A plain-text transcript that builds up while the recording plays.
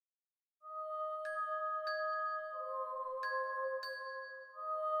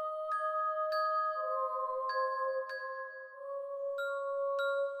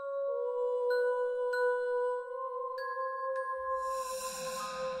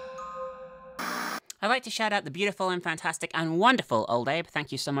I'd like to shout out the beautiful and fantastic and wonderful Old Abe.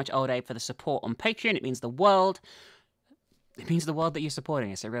 Thank you so much, Old Abe, for the support on Patreon. It means the world. It means the world that you're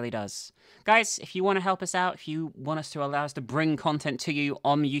supporting us. It really does. Guys, if you want to help us out, if you want us to allow us to bring content to you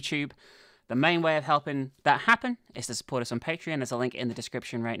on YouTube, the main way of helping that happen is to support us on Patreon. There's a link in the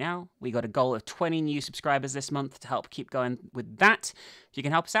description right now. We got a goal of 20 new subscribers this month to help keep going with that. If you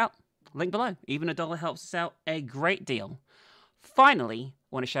can help us out, link below. Even $1 helps us out a great deal. Finally,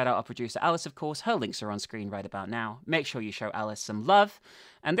 I want to shout out our producer Alice, of course. Her links are on screen right about now. Make sure you show Alice some love.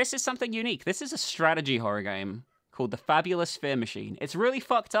 And this is something unique. This is a strategy horror game called The Fabulous Fear Machine. It's really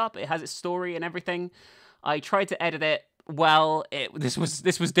fucked up. It has its story and everything. I tried to edit it. Well, this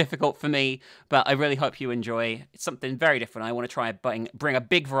was difficult for me, but I really hope you enjoy. It's something very different. I want to try and bring a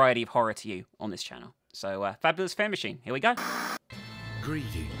big variety of horror to you on this channel. So, Fabulous Fear Machine. Here we go.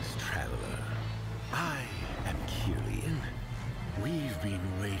 Greetings, traveler. I am Kirian. We've been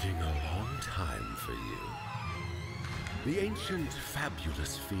waiting a long time for you. The ancient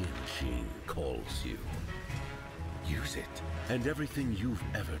Fabulous Fear Machine calls you. Use it, and everything you've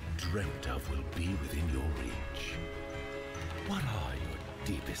ever dreamt of will be within your reach. What are your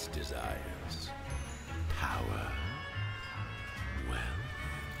deepest desires? Power? Wealth?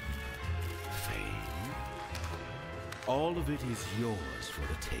 Fame? All of it is yours for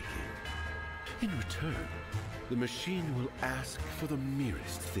the taking. In return, the machine will ask for the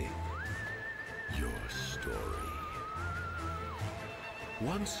merest thing. Your story.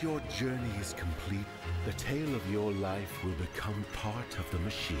 Once your journey is complete, the tale of your life will become part of the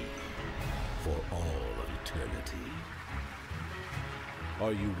machine for all of eternity.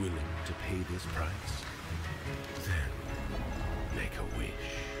 Are you willing to pay this price? Then, make a wish.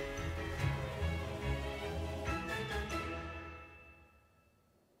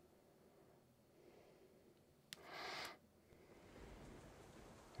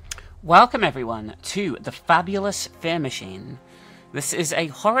 Welcome, everyone, to The Fabulous Fear Machine. This is a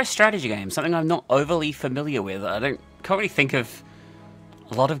horror strategy game, something I'm not overly familiar with. Can't really think of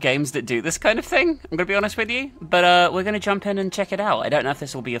a lot of games that do this kind of thing, I'm going to be honest with you. But we're going to jump in and check it out. I don't know if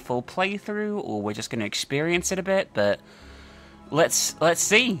this will be a full playthrough or we're just going to experience it a bit, but let's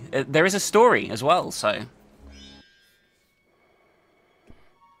see. There is a story as well, so.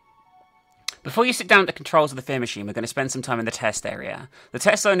 Before you sit down at the controls of the Fear Machine, we're going to spend some time in the test area. The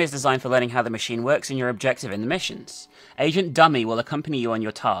test zone is designed for learning how the machine works and your objective in the missions. Agent Dummy will accompany you on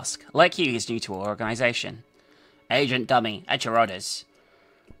your task. Like you, he's new to our organization. Agent Dummy, at your orders.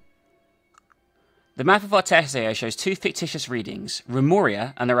 The map of our test area shows two fictitious readings,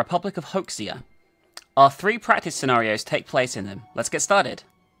 Remoria and the Republic of Hoaxia. Our 3 practice scenarios take place in them. Let's get started.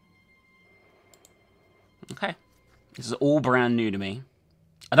 Okay. This is all brand new to me.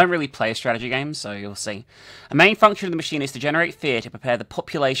 I don't really play strategy games, so you'll see. A main function of the machine is to generate fear to prepare the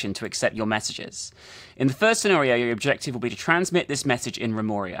population to accept your messages. In the first scenario, your objective will be to transmit this message in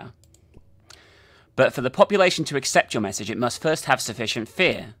Remoria. But for the population to accept your message, it must first have sufficient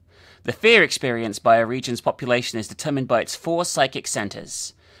fear. The fear experienced by a region's population is determined by its 4 psychic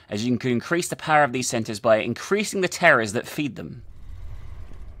centers, as you can increase the power of these centers by increasing the terrors that feed them.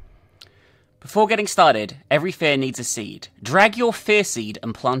 Before getting started, every fear needs a seed. Drag your fear seed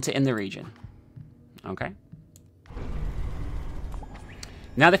and plant it in the region. Okay.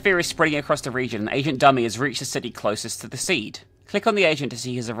 Now the fear is spreading across the region, and Agent Dummy has reached the city closest to the seed. Click on the agent to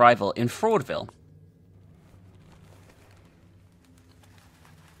see his arrival in Fraudville.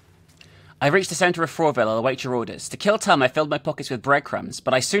 I reached the center of Fraudville. I'll await your orders. To kill time, I filled my pockets with breadcrumbs,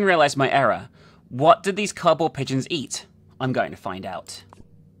 but I soon realized my error. What did these cardboard pigeons eat? I'm going to find out.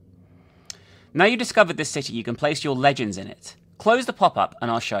 Now you've discovered this city, you can place your legends in it. Close the pop-up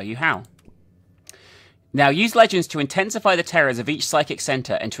and I'll show you how. Now use legends to intensify the terrors of each psychic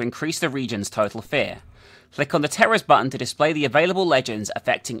center and to increase the region's total fear. Click on the terrors button to display the available legends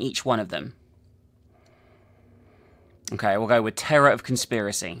affecting each one of them. Okay, we'll go with Terror of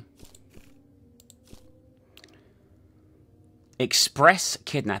Conspiracy. Express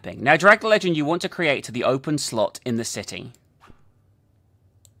Kidnapping. Now drag the legend you want to create to the open slot in the city.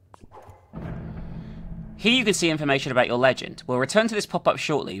 Here you can see information about your legend. We'll return to this pop-up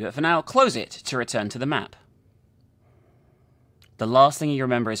shortly, but for now, close it to return to the map. The last thing you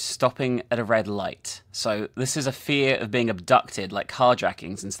remember is stopping at a red light. So this is a fear of being abducted, like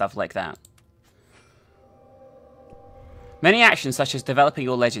carjackings and stuff like that. Many actions such as developing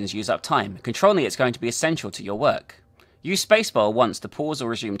your legends use up time. Controlling it's going to be essential to your work. Use spacebar once to pause or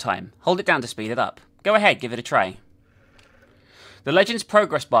resume time. Hold it down to speed it up. Go ahead, give it a try. The legend's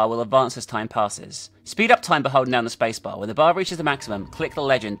progress bar will advance as time passes. Speed up time by holding down the spacebar. When the bar reaches the maximum, click the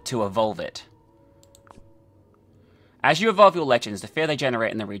legend to evolve it. As you evolve your legends, the fear they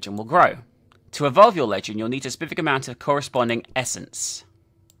generate in the region will grow. To evolve your legend, you'll need a specific amount of corresponding essence.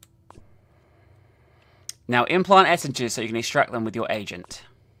 Now, implant essences so you can extract them with your agent.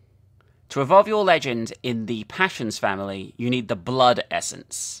 To evolve your legend in the Passions family, you need the blood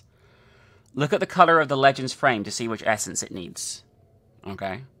essence. Look at the color of the legend's frame to see which essence it needs.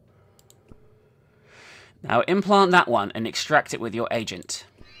 Okay? Now, implant that one and extract it with your agent.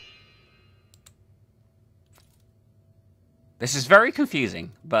 This is very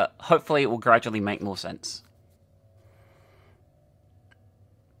confusing, but hopefully it will gradually make more sense.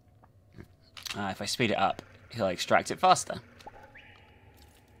 If I speed it up, he'll extract it faster.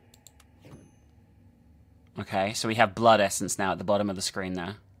 Okay, so we have blood essence now at the bottom of the screen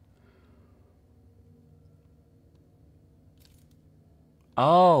there.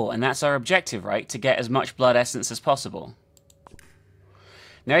 Oh, and that's our objective, right? To get as much blood essence as possible.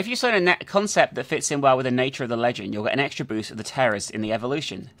 Now, if you select a concept that fits in well with the nature of the legend, you'll get an extra boost of the terrors in the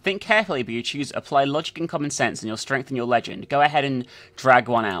evolution. Think carefully, but you choose apply logic and common sense, and you'll strengthen your legend. Go ahead and drag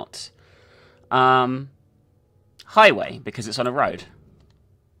one out. Highway, because it's on a road.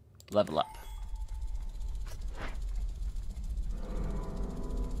 Level up.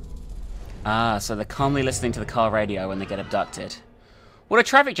 So they're calmly listening to the car radio when they get abducted. What a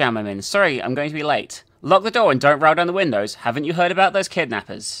traffic jam I'm in. Sorry, I'm going to be late. Lock the door and don't roll down the windows. Haven't you heard about those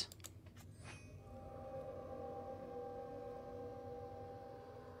kidnappers?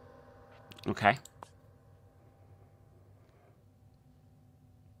 Okay.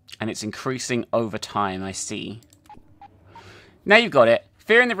 And it's increasing over time, I see. Now you've got it.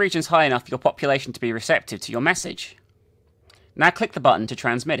 Fear in the region's high enough for your population to be receptive to your message. Now click the button to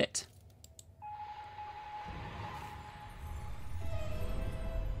transmit it.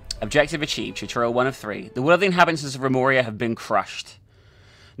 Objective achieved. Tutorial 1 of 3. The will of the inhabitants of Remoria have been crushed.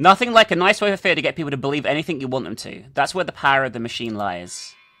 Nothing like a nice way for fear to get people to believe anything you want them to. That's where the power of the machine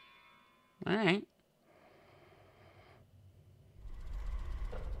lies. Alright.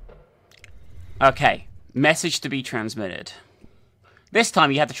 Okay. Message to be transmitted. This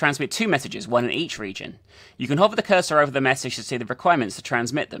time you have to transmit 2 messages, one in each region. You can hover the cursor over the message to see the requirements to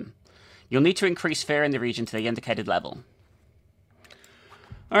transmit them. You'll need to increase fear in the region to the indicated level.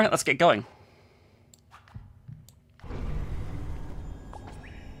 Alright, let's get going.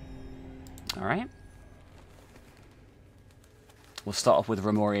 Alright. We'll start off with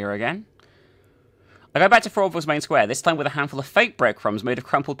Remoria again. I go back to Thorvald's main square, this time with a handful of fake breadcrumbs made of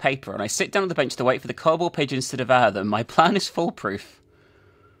crumpled paper, and I sit down on the bench to wait for the cobble pigeons to devour them. My plan is foolproof.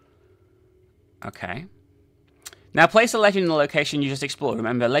 Okay. Now place a legend in the location you just explored.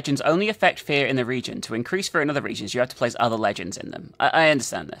 Remember, legends only affect fear in the region. To increase fear in other regions, you have to place other legends in them. I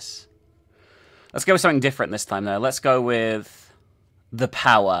understand this. Let's go with something different this time, though. Let's go with the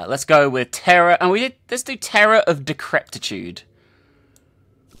power. Let's go with terror. And let's do terror of decrepitude.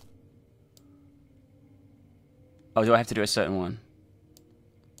 Oh, do I have to do a certain one?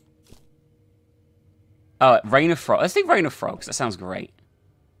 Oh, Rain of Frogs. Let's do Rain of Frogs. That sounds great.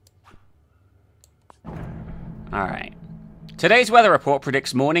 Alright. Today's weather report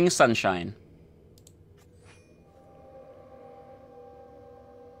predicts morning sunshine.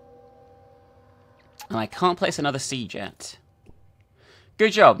 And I can't place another siege yet.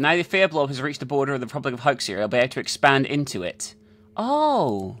 Good job. Now the fear blob has reached the border of the Republic of Hoaxia, I'll be able to expand into it.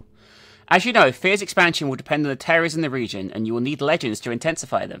 Oh. As you know, fear's expansion will depend on the terrors in the region, and you will need legends to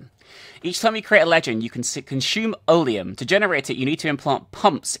intensify them. Each time you create a legend, you can consume oleum. To generate it, you need to implant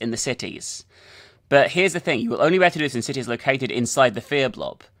pumps in the cities. But here's the thing, you will only be able to do this in cities located inside the fear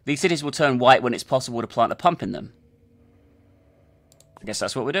blob. These cities will turn white when it's possible to plant a pump in them. I guess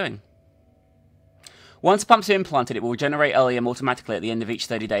that's what we're doing. Once pumps are implanted, it will generate oleum automatically at the end of each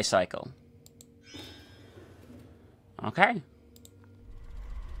 30-day cycle. Okay.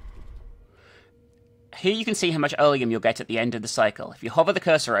 Here you can see how much oleum you'll get at the end of the cycle. If you hover the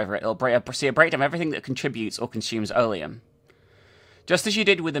cursor over it, it'll see a breakdown of everything that contributes or consumes oleum. Just as you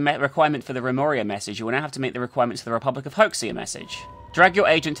did with the requirement for the Remoria message, you will now have to meet the requirements for the Republic of Hoaxia message. Drag your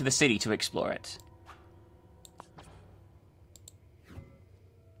agent to the city to explore it.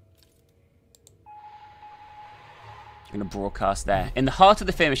 I'm going to broadcast there. In the heart of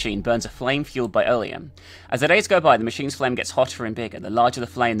the fear machine burns a flame fueled by oleum. As the days go by, the machine's flame gets hotter and bigger. The larger the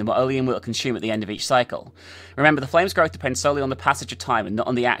flame, the more oleum it will consume at the end of each cycle. Remember, the flame's growth depends solely on the passage of time and not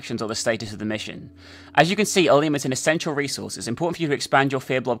on the actions or the status of the mission. As you can see, oleum is an essential resource. It's important for you to expand your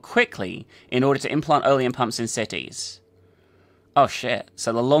fear blob quickly in order to implant oleum pumps in cities. Oh shit.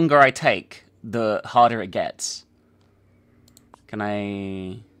 So the longer I take, the harder it gets. Can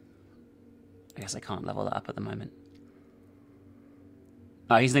I guess I can't level that up at the moment.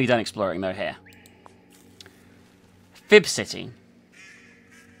 Oh, he's nearly done exploring, though, here. Fib City.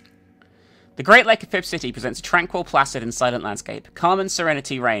 The Great Lake of Fib City presents a tranquil, placid, and silent landscape. Calm and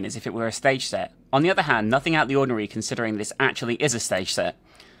serenity reign as if it were a stage set. On the other hand, nothing out of the ordinary considering this actually is a stage set.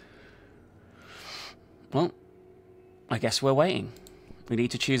 Well, I guess we're waiting. We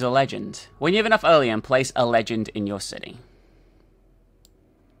need to choose a legend. When you have enough earlium, place a legend in your city.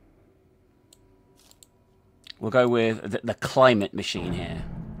 We'll go with the climate machine here.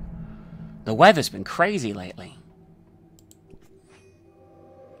 The weather's been crazy lately.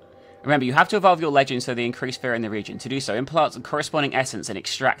 Remember, you have to evolve your legend so they increase fear in the region. To do so, implant the corresponding essence and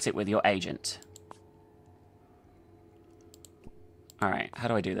extract it with your agent. Alright, how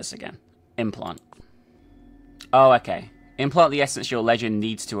do I do this again? Implant. Oh, okay. Implant the essence your legend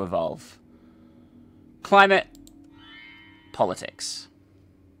needs to evolve. Climate. Politics.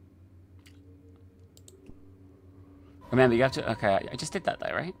 Remember, you have to... Okay, I just did that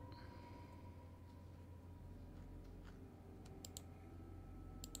though, right?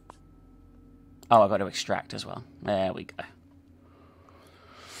 Oh, I got to extract as well. There we go.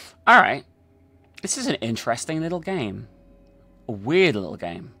 Alright. This is an interesting little game. A weird little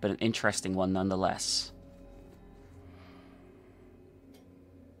game, but an interesting one nonetheless.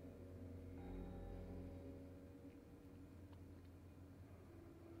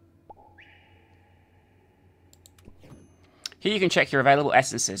 Here you can check your available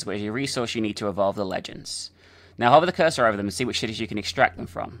essences, which is a resource you need to evolve the legends. Now hover the cursor over them and see which cities you can extract them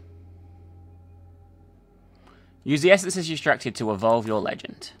from. Use the essences you extracted to evolve your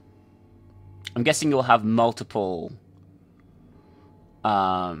legend. I'm guessing you'll have multiple...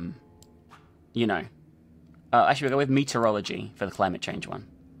 you know. Actually, we'll go with meteorology for the climate change one.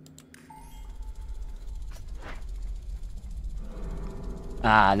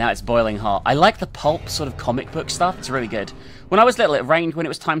 Ah, now it's boiling hot. I like the pulp sort of comic book stuff. It's really good. When I was little, it rained when it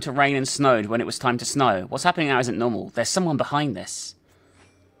was time to rain and snowed when it was time to snow. What's happening now isn't normal. There's someone behind this.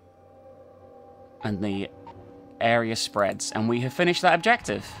 And the area spreads. And we have finished that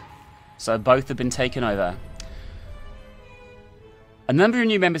objective. So both have been taken over. A number of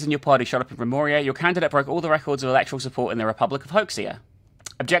new members in your party showed up in Remoria. Your candidate broke all the records of electoral support in the Republic of Hoaxia.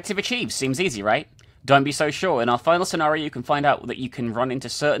 Objective achieved. Seems easy, right? Don't be so sure. In our final scenario, you can find out that you can run into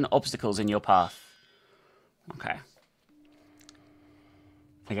certain obstacles in your path. Okay.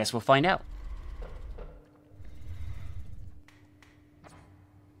 I guess we'll find out.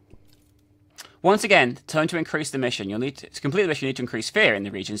 Once again, turn to increase the mission. You'll need to complete the mission, you need to increase fear in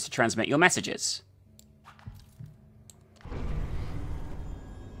the regions to transmit your messages.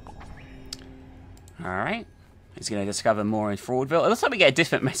 Alright. He's going to discover more in Fraudville. It looks like we get a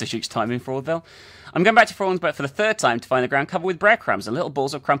different message each time in Fraudville. I'm going back to Fraudville for the third time to find the ground covered with breadcrumbs and little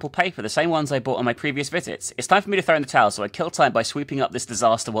balls of crumpled paper, the same ones I bought on my previous visits. It's time for me to throw in the towel, so I kill time by sweeping up this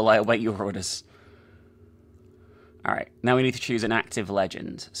disaster while I await your orders. Alright, now we need to choose an active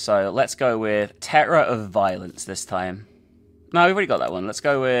legend. So let's go with Terror of Violence this time. No, we've already got that one. Let's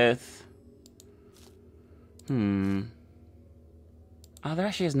go with... Oh, there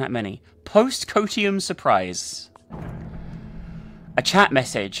actually isn't that many. Post-Cotium Surprise. A chat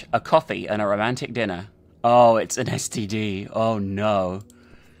message, a coffee, and a romantic dinner. Oh, it's an STD. Oh, no.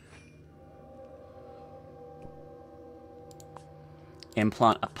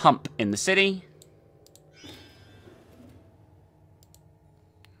 Implant a pump in the city.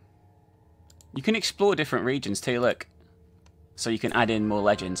 You can explore different regions too, look. So you can add in more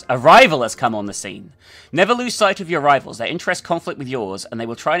legends. A rival has come on the scene. Never lose sight of your rivals. Their interests conflict with yours, and they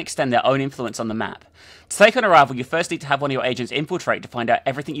will try and extend their own influence on the map. To take on a rival, you first need to have one of your agents infiltrate to find out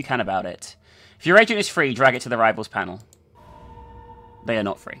everything you can about it. If your agent is free, drag it to the rival's panel. They are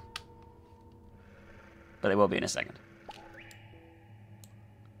not free. But they will be in a second.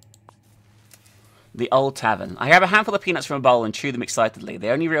 The Old Tavern. I grab a handful of peanuts from a bowl and chew them excitedly. The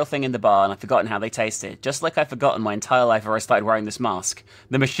only real thing in the bar, and I've forgotten how they tasted. Just like I've forgotten my entire life where I started wearing this mask.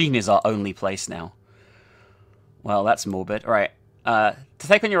 The machine is our only place now. Well, that's morbid. Alright. To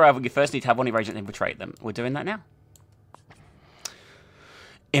take on your rival, you first need to have one of your agents infiltrate them. We're doing that now.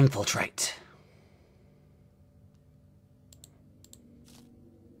 Infiltrate.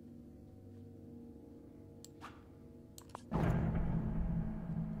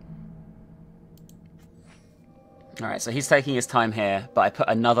 Alright, so he's taking his time here, but I put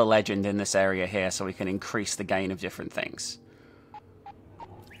another legend in this area here so we can increase the gain of different things.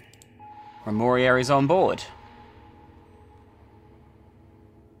 Remoria is on board.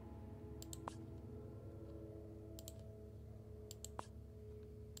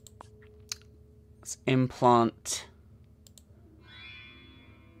 Let's implant...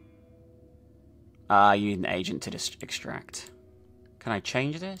 you need an agent to extract. Can I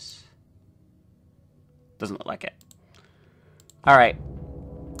change this? Doesn't look like it. Alright.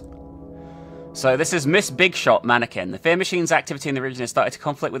 So this is Miss Big Shot Mannequin. The Fear Machine's activity in the region has started to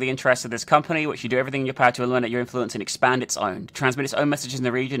conflict with the interests of this company, which you do everything in your power to eliminate your influence and expand its own, to transmit its own messages in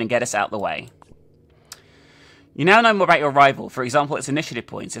the region and get us out of the way. You now know more about your rival, for example, its initiative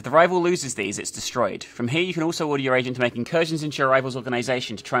points. If the rival loses these, it's destroyed. From here, you can also order your agent to make incursions into your rival's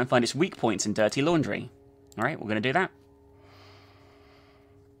organization to try and find its weak points in dirty laundry. Alright, we're going to do that.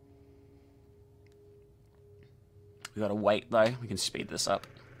 We've got to wait, though. We can speed this up.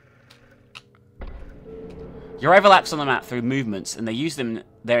 Your rival acts on the map through movements, and they use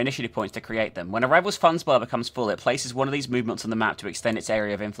their initiative points to create them. When a rival's funds bar becomes full, it places one of these movements on the map to extend its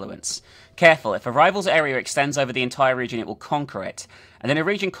area of influence. Careful, if a rival's area extends over the entire region, it will conquer it. And in a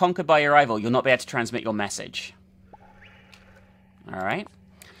region conquered by your rival, you'll not be able to transmit your message. Alright.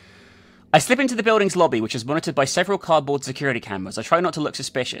 I slip into the building's lobby, which is monitored by several cardboard security cameras. I try not to look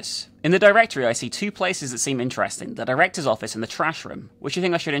suspicious. In the directory, I see two places that seem interesting. The director's office and the trash room. Which do you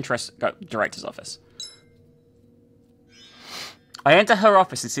think I should go, director's office. I enter her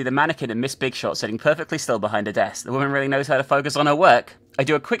office and see the mannequin and Miss Big Shot sitting perfectly still behind a desk. The woman really knows how to focus on her work. I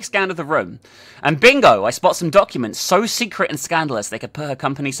do a quick scan of the room. And bingo! I spot some documents so secret and scandalous they could put her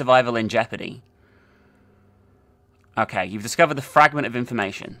company's survival in jeopardy. Okay, you've discovered the fragment of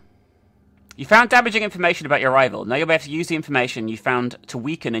information. You found damaging information about your rival. Now you'll be able to use the information you found to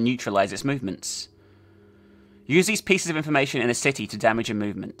weaken and neutralize its movements. Use these pieces of information in a city to damage a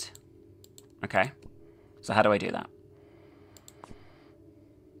movement. Okay. So how do I do that?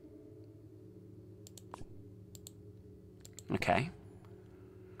 Okay.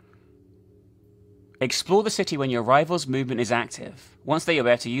 Explore the city when your rival's movement is active. Once there, you'll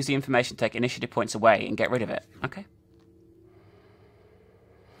be able to use the information to take initiative points away and get rid of it. Okay.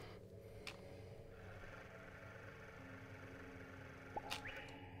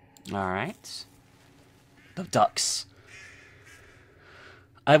 Alright. The ducks.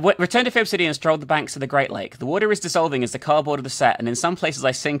 I returned to Fib City and strolled the banks of the Great Lake. The water is dissolving as the cardboard of the set, and in some places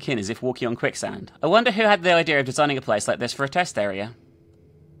I sink in as if walking on quicksand. I wonder who had the idea of designing a place like this for a test area.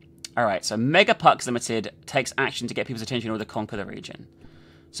 Alright, so Mega Pucks Limited takes action to get people's attention in order to conquer the region.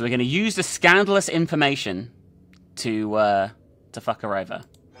 So we're going to use the scandalous information to fuck her over.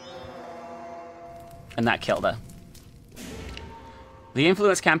 And that killed her. The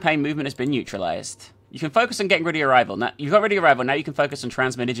influence campaign movement has been neutralized. You can focus on getting rid of your rival. Now, you've got rid of your rival, now you can focus on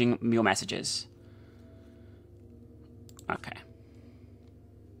transmitting your messages. Okay.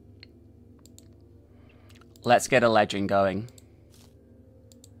 Let's get a legend going.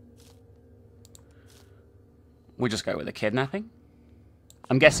 We'll just go with a kidnapping.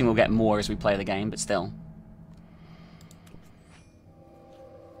 I'm guessing we'll get more as we play the game, but still.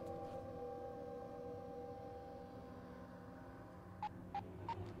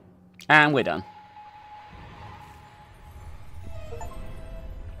 And we're done.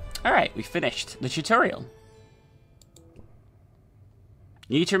 Alright, we finished the tutorial.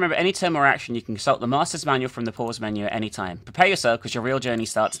 You need to remember any term or action. You can consult the Master's Manual from the pause menu at any time. Prepare yourself, because your real journey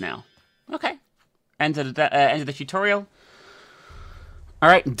starts now. Okay. End of the tutorial.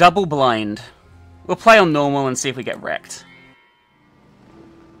 Alright, double blind. We'll play on normal and see if we get wrecked.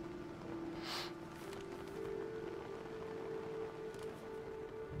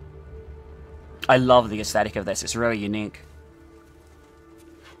 I love the aesthetic of this. It's really unique.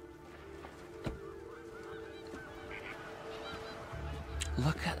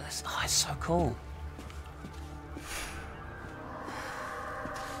 Look at this. Oh, it's so cool.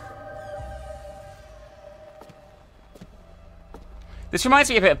 This reminds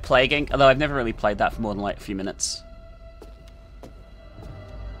me a bit of Plague Inc., although I've never really played that for more than like a few minutes.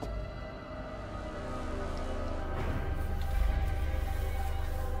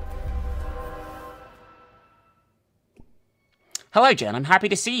 Hello, Jen. I'm happy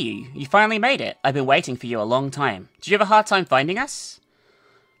to see you. You finally made it. I've been waiting for you a long time. Did you have a hard time finding us?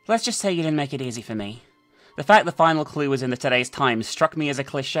 Let's just say you didn't make it easy for me. The fact the final clue was in today's Times struck me as a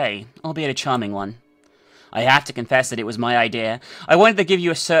cliché, albeit a charming one. I have to confess that it was my idea. I wanted to give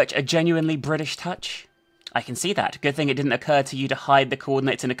you a genuinely British touch. I can see that. Good thing it didn't occur to you to hide the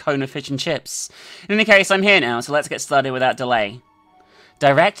coordinates in a cone of fish and chips. In any case, I'm here now, so let's get started without delay.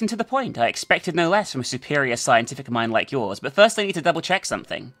 Direct and to the point. I expected no less from a superior scientific mind like yours, but first I need to double-check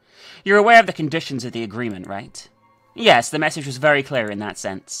something. You're aware of the conditions of the agreement, right? Yes, the message was very clear in that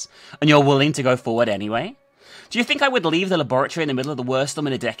sense. And you're willing to go forward anyway? Do you think I would leave the laboratory in the middle of the worst storm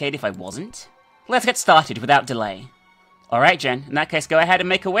in a decade if I wasn't? Let's get started without delay. Alright, Jen. In that case, go ahead and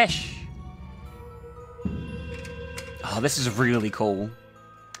make a wish. Oh, this is really cool.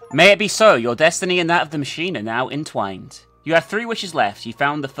 May it be so. Your destiny and that of the machine are now entwined. You have 3 wishes left. You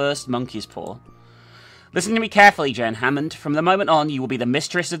found the first monkey's paw. Listen to me carefully, Jen Hammond. From the moment on, you will be the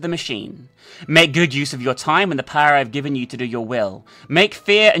mistress of the machine. Make good use of your time and the power I've given you to do your will. Make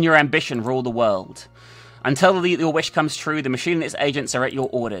fear and your ambition rule the world. Until your wish comes true, the machine and its agents are at your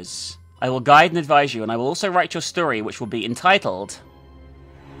orders. I will guide and advise you, and I will also write your story, which will be entitled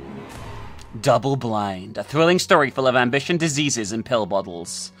Double Blind, a thrilling story full of ambition, diseases, and pill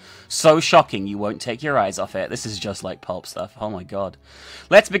bottles. So shocking you won't take your eyes off it. This is just like pulp stuff. Oh my god.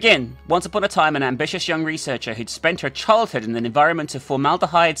 Let's begin. Once upon a time, an ambitious young researcher who'd spent her childhood in an environment of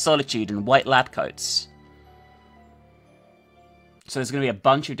formaldehyde, solitude, and white lab coats. So there's going to be a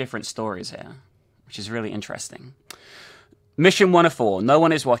bunch of different stories here, which is really interesting. Mission 1 of 4. No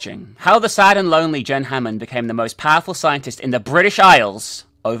one is watching. How the sad and lonely Jen Hammond became the most powerful scientist in the British Isles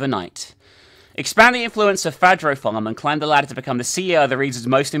overnight. Expand the influence of Fadro Farm and climb the ladder to become the CEO of the region's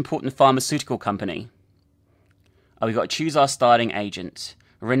most important pharmaceutical company. Oh, we've got to choose our starting agent.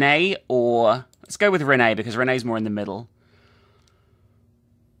 Renee or... Let's go with Renee, because Renee's more in the middle.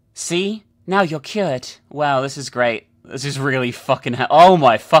 See? Now you're cured. Wow, this is great. This is really fucking... Oh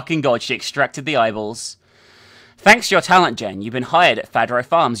my fucking god, she extracted the eyeballs. Thanks to your talent, Jen, you've been hired at Fadro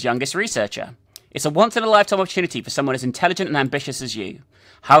Farm's youngest researcher. It's a once-in-a-lifetime opportunity for someone as intelligent and ambitious as you.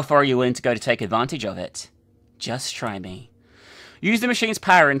 How far are you willing to go to take advantage of it? Just try me. Use the machine's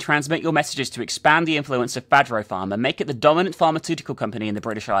power and transmit your messages to expand the influence of Fadro Farm and make it the dominant pharmaceutical company in the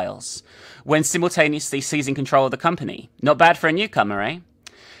British Isles, when simultaneously seizing control of the company. Not bad for a newcomer, eh?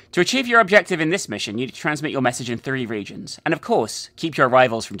 To achieve your objective in this mission, you need to transmit your message in 3 regions. And of course, keep your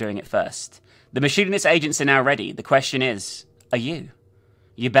rivals from doing it first. The machine and its agents are now ready. The question is, are you?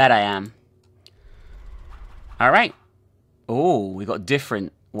 You bet I am. Alright. Oh, we got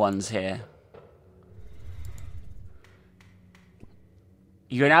different ones here.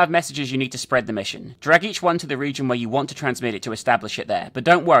 You now have messages you need to spread the mission. Drag each one to the region where you want to transmit it to establish it there. But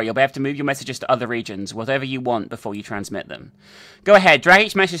don't worry, you'll be able to move your messages to other regions, whatever you want, before you transmit them. Go ahead, drag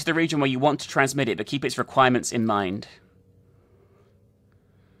each message to the region where you want to transmit it, but keep its requirements in mind.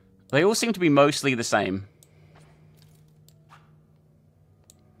 They all seem to be mostly the same.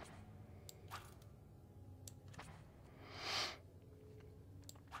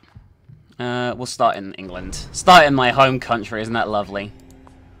 We'll start in England. Start in my home country, isn't that lovely?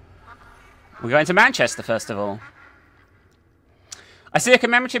 We're going to Manchester, first of all. I see a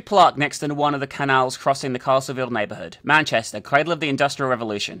commemorative plaque next to one of the canals crossing the Castleville neighbourhood. Manchester, cradle of the Industrial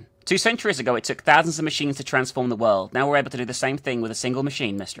Revolution. 2 centuries ago, it took thousands of machines to transform the world. Now we're able to do the same thing with a single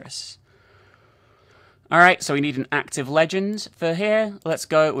machine, mistress. Alright, so we need an active legend for here. Let's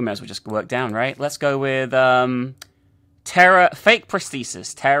go... We may as well just work down, right? Let's go with, Terror... Fake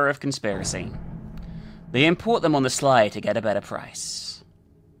prosthesis. Terror of conspiracy. They import them on the sly to get a better price.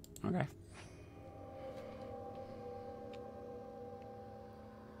 Okay.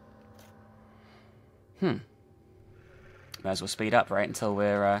 May as well speed up, right? Until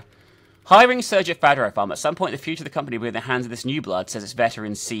we're, hiring Serge at Fadro Farm. At some point in the future, the company will be in the hands of this new blood, says its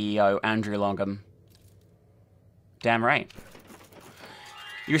veteran CEO, Andrew Longham. Damn right.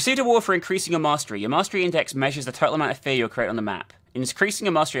 You received a award for increasing your mastery. Your mastery index measures the total amount of fear you'll create on the map. Increasing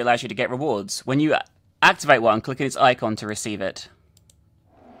your mastery allows you to get rewards. When you activate one, click on its icon to receive it.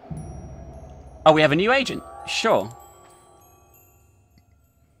 Oh, we have a new agent. Sure.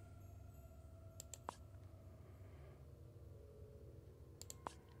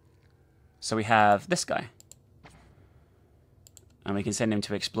 So we have this guy. And we can send him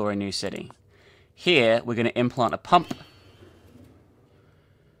to explore a new city. Here, we're going to implant a pump.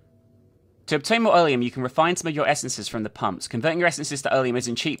 To obtain more oleum, you can refine some of your essences from the pumps. Converting your essences to oleum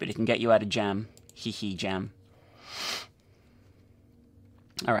isn't cheap, but it can get you out of jam. Hee hee, jam.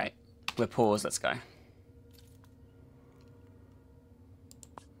 Alright, we're paused, let's go.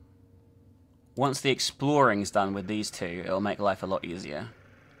 Once the exploring's done with these two, it'll make life a lot easier.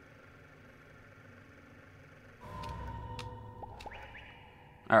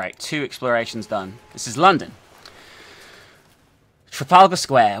 Alright, 2 explorations done. This is London. Trafalgar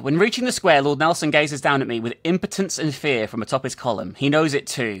Square. When reaching the square, Lord Nelson gazes down at me with impotence and fear from atop his column. He knows it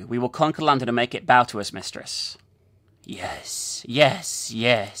too. We will conquer London and make it bow to us, mistress. Yes, yes,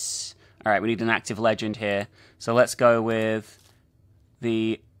 yes. Alright, we need an active legend here. So let's go with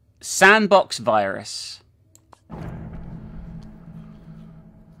the Sandbox Virus.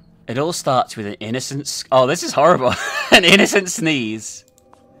 It all starts with an innocent... Oh, this is horrible. An innocent sneeze.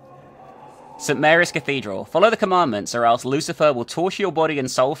 St. Mary's Cathedral. Follow the commandments, or else Lucifer will torture your body and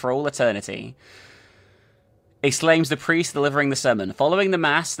soul for all eternity. Exclaims the priest delivering the sermon. Following the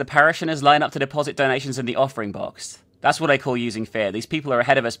mass, the parishioners line up to deposit donations in the offering box. That's what I call using fear. These people are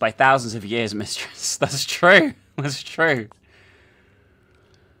ahead of us by thousands of years, mistress. That's true. That's true.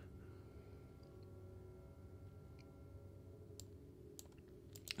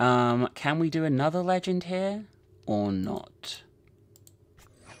 Can we do another legend here? Or not?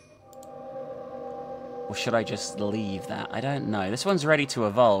 Or should I just leave that? I don't know. This one's ready to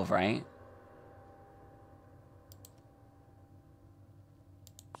evolve, right?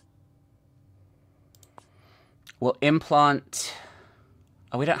 We'll implant...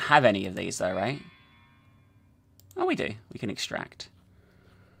 Oh, we don't have any of these, though, right? Oh, we do. We can extract.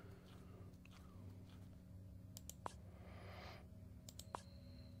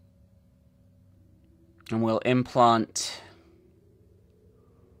 And we'll implant...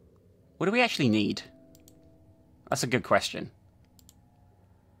 What do we actually need? That's a good question.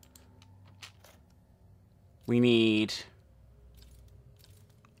 We need...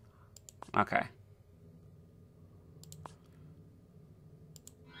 Okay.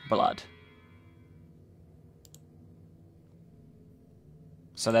 Blood.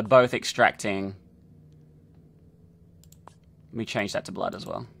 So they're both extracting. Let me change that to blood as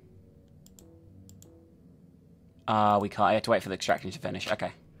well. We can't. I have to wait for the extraction to finish.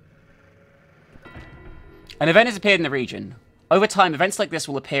 Okay. An event has appeared in the region. Over time, events like this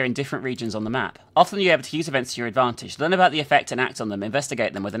will appear in different regions on the map. Often you're able to use events to your advantage. Learn about the effect and act on them.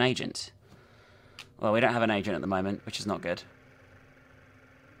 Investigate them with an agent. Well, we don't have an agent at the moment, which is not good.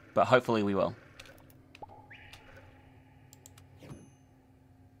 But hopefully we will.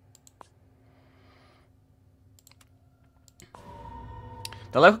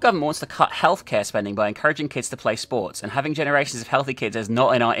 The local government wants to cut healthcare spending by encouraging kids to play sports, and having generations of healthy kids is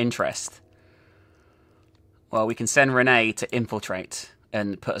not in our interest. Well, we can send Renee to infiltrate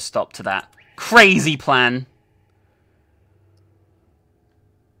and put a stop to that crazy plan.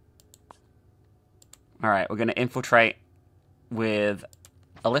 Alright, we're going to infiltrate with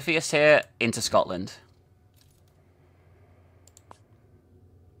Oliphius here into Scotland.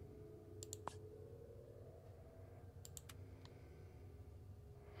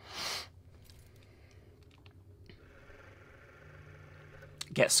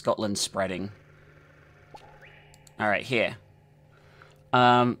 Get Scotland spreading. Alright, here.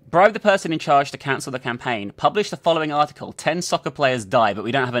 Bribe the person in charge to cancel the campaign. Publish the following article. 10 soccer players die, but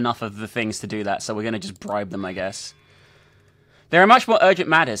we don't have enough of the things to do that, so we're going to just bribe them, I guess. There are much more urgent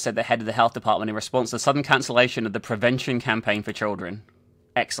matters, said the head of the health department in response to the sudden cancellation of the prevention campaign for children.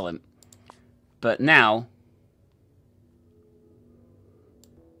 Excellent. But now...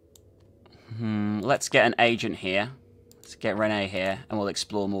 let's get an agent here. Let's get Renee here, and we'll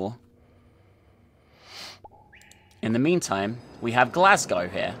explore more. In the meantime, we have Glasgow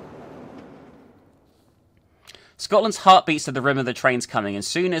here. Scotland's heart beats to the rhythm of the trains coming, and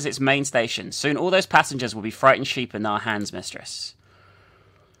soon as its main station, soon all those passengers will be frightened sheep in our hands, mistress.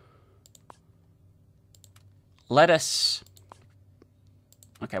 Let us...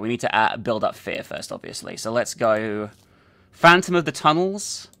 Okay, we need to build up fear first, obviously. So let's go... Phantom of the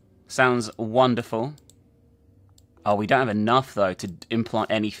Tunnels. Sounds wonderful. Oh, we don't have enough, though, to implant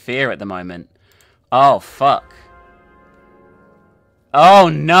any fear at the moment. Oh, fuck. Oh,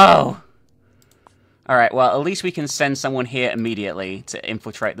 no! Alright, well, at least we can send someone here immediately to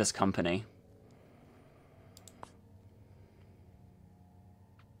infiltrate this company.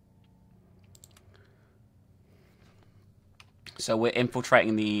 So we're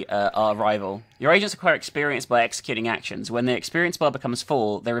infiltrating the our rival. Your agents acquire experience by executing actions. When the experience bar becomes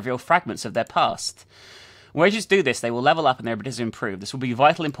full, they reveal fragments of their past. When agents do this, they will level up and their abilities improve. This will be of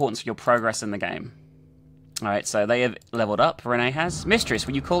vital importance for your progress in the game. Alright, so they have leveled up. Renee has. Mistress,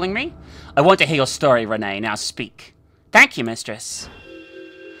 were you calling me? I want to hear your story, Renee. Now speak. Thank you, mistress.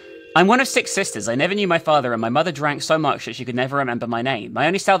 I'm one of 6 sisters. I never knew my father, and my mother drank so much that she could never remember my name. My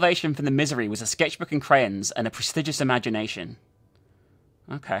only salvation from the misery was a sketchbook and crayons and a prestigious imagination.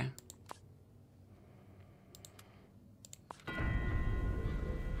 Okay.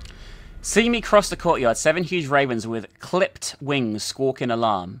 Seeing me cross the courtyard, 7 huge ravens with clipped wings squawk in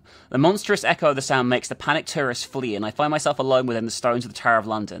alarm. The monstrous echo of the sound makes the panicked tourists flee, and I find myself alone within the stones of the Tower of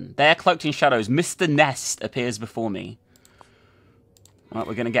London. There, cloaked in shadows, Mr. Nest appears before me. Right,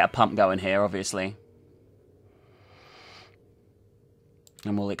 we're going to get a pump going here, obviously.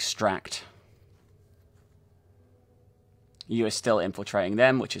 And we'll extract. You are still infiltrating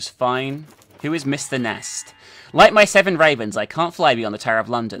them, which is fine. Who is Mr. Nest? Like my 7 ravens, I can't fly beyond the Tower of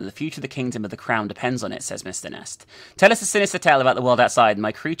London. The future of the Kingdom of the Crown depends on it, says Mr. Nest. Tell us a sinister tale about the world outside, and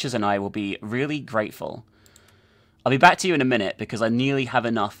my creatures and I will be really grateful. I'll be back to you in a minute, because I nearly have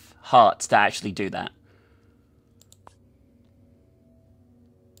enough hearts to actually do that.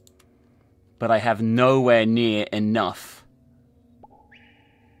 But I have nowhere near enough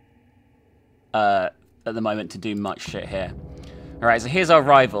at the moment to do much shit here. Alright, so here's our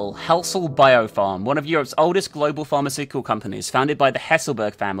rival, Helsel Biopharm, one of Europe's oldest global pharmaceutical companies, founded by the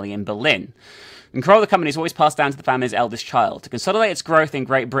Hesselberg family in Berlin. Control of the company is always passed down to the family's eldest child. To consolidate its growth in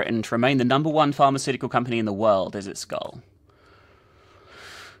Great Britain to remain the #1 pharmaceutical company in the world is its goal.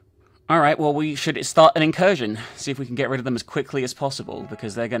 Alright, well, we should start an incursion. See if we can get rid of them as quickly as possible,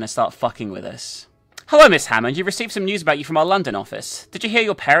 because they're going to start fucking with us. Hello, Miss Hammond. You've received some news about you from our London office. Did you hear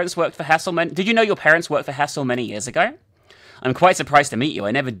your parents worked for Hessel Did you know your parents worked for Hessel many years ago? I'm quite surprised to meet you.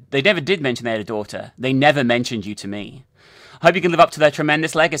 They never did mention they had a daughter. They never mentioned you to me. I hope you can live up to their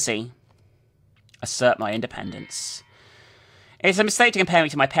tremendous legacy. Assert my independence. It's a mistake to compare me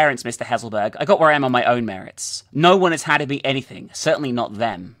to my parents, Mr. Hesselberg. I got where I am on my own merits. No one has handed me anything. Certainly not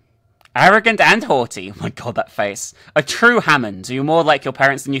them. Arrogant and haughty. Oh my god, that face. A true Hammond. You're more like your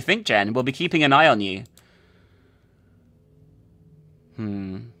parents than you think, Jen. We'll be keeping an eye on you.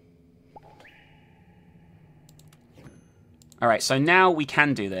 Alright, so now we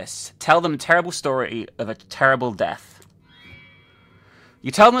can do this. Tell them a terrible story of a terrible death. You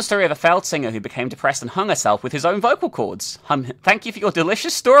tell them the story of a failed singer who became depressed and hung herself with his own vocal cords. Thank you for your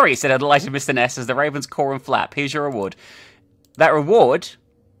delicious story, said a delighted Mr. Ness as the ravens caw and flap. Here's your reward. That reward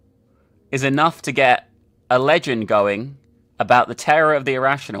is enough to get a legend going about the terror of the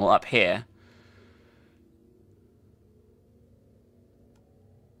irrational up here.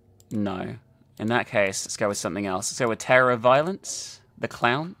 No. In that case, let's go with something else. Let's go with terror of violence. The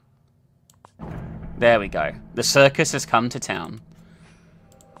clown. There we go. The circus has come to town.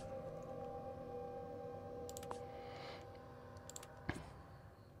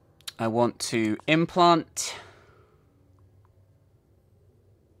 I want to implant.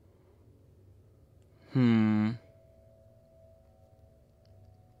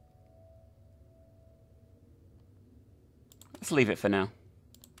 Let's leave it for now.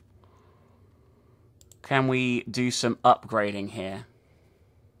 Can we do some upgrading here?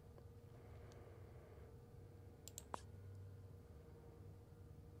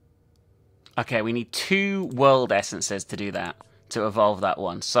 Okay, we need 2 world essences to do that, to evolve that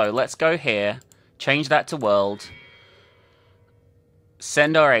one. So let's go here, change that to world,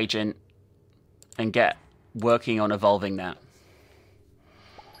 send our agent, and get working on evolving that.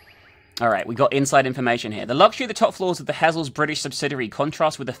 Alright, we got inside information here. The luxury of the top floors of the Hessel's British subsidiary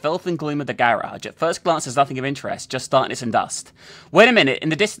contrasts with the filth and gloom of the garage. At first glance, there's nothing of interest, just darkness and dust. Wait a minute, in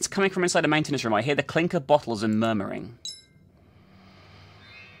the distance coming from inside the maintenance room, I hear the clink of bottles and murmuring.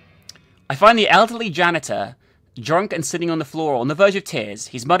 I find the elderly janitor drunk and sitting on the floor on the verge of tears.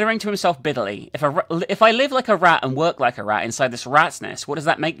 He's muttering to himself bitterly, if I live like a rat and work like a rat inside this rat's nest, what does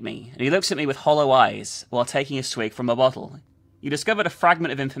that make me? And he looks at me with hollow eyes while taking a swig from a bottle. You discovered a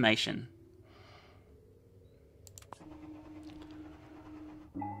fragment of information.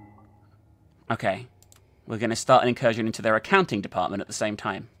 Okay. We're going to start an incursion into their accounting department at the same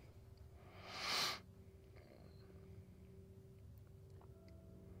time.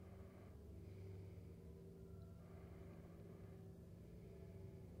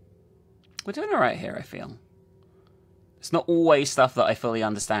 We're doing alright here, I feel. It's not always stuff that I fully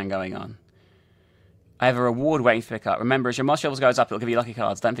understand going on. I have a reward waiting to pick up. Remember, as your moss levels goes up, it'll give you lucky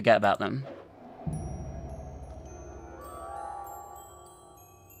cards. Don't forget about them.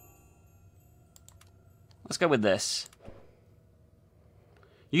 Let's go with this.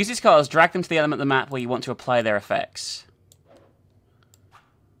 Use these cards, drag them to the element of the map where you want to apply their effects.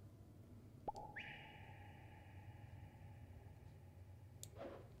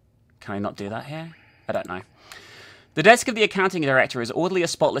 Can I not do that here? I don't know. The desk of the accounting director is orderly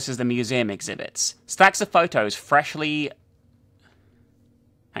as spotless as the museum exhibits. Stacks of photos freshly...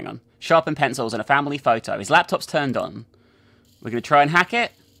 Hang on. Sharpened pencils and a family photo. His laptop's turned on. We're going to try and hack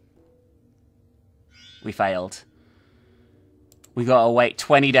it. We failed. We got to wait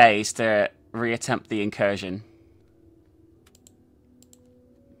 20 days to reattempt the incursion.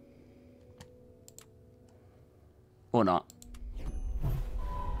 Or not.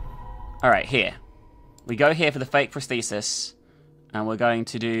 Alright, here. We go here for the fake prosthesis. And we're going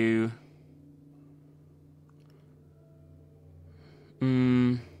to do...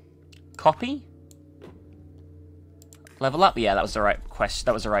 Copy? Level up? Yeah, that was the right quest.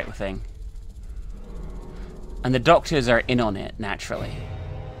 That was the right thing. And the doctors are in on it, naturally.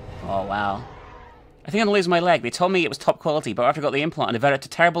 Oh, wow. I think I'm gonna lose my leg. They told me it was top quality, but after I got the implant, it developed a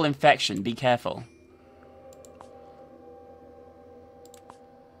terrible infection. Be careful.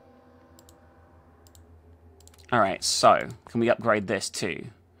 Alright, so, can we upgrade this too?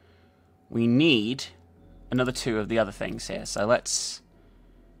 We need another 2 of the other things here, so let's...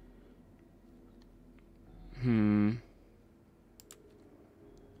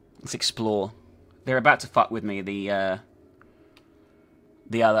 Let's explore. They're about to fuck with me, the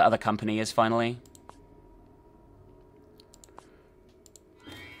the other company is finally.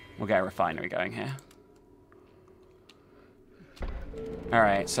 We'll get a refinery going here.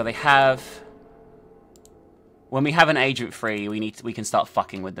 Alright, so they have... When we have an agent free, we can start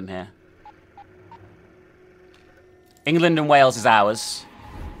fucking with them here. England and Wales is ours.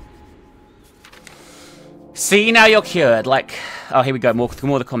 See, now you're cured. Like, oh, here we go. More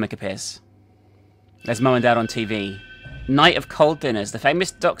the comic appears. There's Mum and Dad on TV. Night of Cold Dinners. The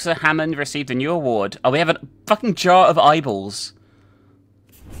famous Dr. Hammond received a new award. Oh, we have a fucking jar of eyeballs.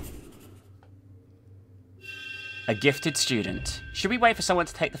 A gifted student. Should we wait for someone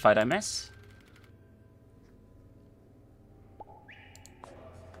to take the photo, miss?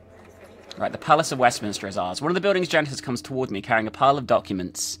 Right, the Palace of Westminster is ours. One of the building's janitors comes toward me carrying a pile of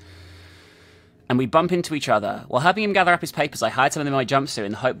documents. And we bump into each other. While helping him gather up his papers, I hide some of them in my jumpsuit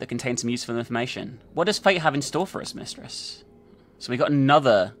in the hope that contains some useful information. What does fate have in store for us, mistress? So we got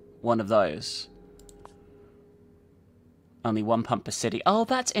another one of those. Only one pump per city. Oh,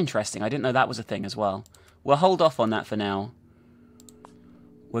 that's interesting. I didn't know that was a thing as well. We'll hold off on that for now.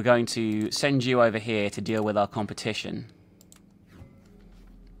 We're going to send you over here to deal with our competition.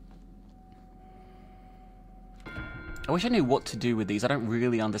 I wish I knew what to do with these. I don't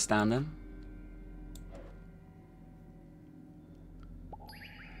really understand them.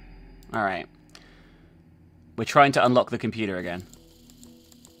 Alright. We're trying to unlock the computer again.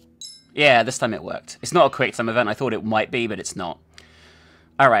 Yeah, this time it worked. It's not a quick time event. I thought it might be, but it's not.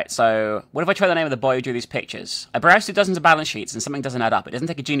 Alright, so what if I try the name of the boy who drew these pictures? I browsed through dozens of balance sheets and something doesn't add up. It doesn't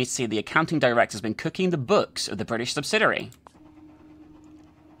take a genius to see the accounting director's been cooking the books of the British subsidiary.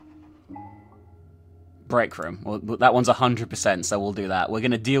 Break room. Well, that one's 100%, so we'll do that. We're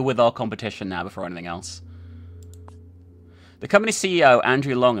going to deal with our competition now before anything else. The company's CEO,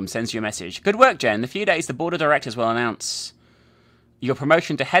 Andrew Longham, sends you a message. Good work, Jen. In a few days, the board of directors will announce your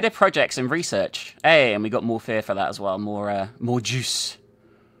promotion to head of projects and research. Hey, and we got more fear for that as well. More juice.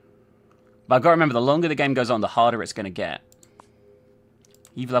 But I've got to remember, the longer the game goes on, the harder it's going to get.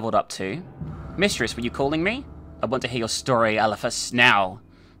 You've leveled up too. Mistress, were you calling me? I want to hear your story, Alaphus, now.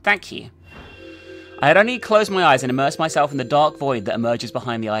 Thank you. I had only closed my eyes and immersed myself in the dark void that emerges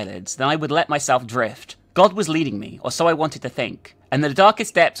behind the eyelids. Then I would let myself drift. God was leading me, or so I wanted to think. And in the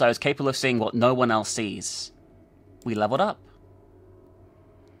darkest depths, I was capable of seeing what no one else sees. We leveled up.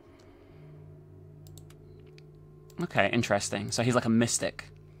 Okay, interesting. So he's like a mystic.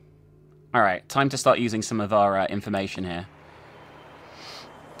 Alright, time to start using some of our information here.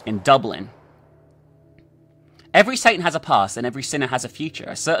 In Dublin. Every Satan has a past, and every sinner has a future.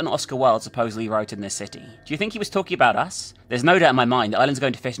 A certain Oscar Wilde supposedly wrote in this city. Do you think he was talking about us? There's no doubt in my mind the island's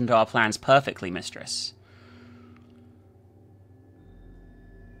going to fit into our plans perfectly, mistress.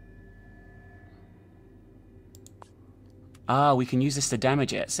 Ah, we can use this to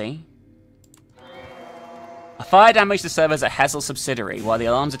damage it, see? A fire damaged the servers at Hazel subsidiary while the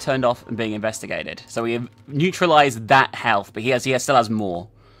alarms are turned off and being investigated. So we have neutralized that health, but he still has more.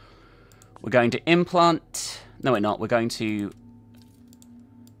 We're going to implant... No, we're not. We're going to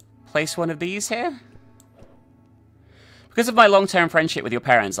place one of these here. Because of my long-term friendship with your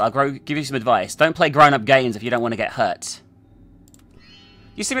parents, I'll give you some advice. Don't play grown-up games if you don't want to get hurt.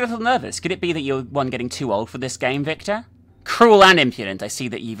 You seem a little nervous. Could it be that you're one getting too old for this game, Victor? Cruel and impudent. I see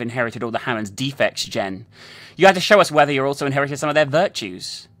that you've inherited all the Hammond's defects, Jen. You had to show us whether you're also inherited some of their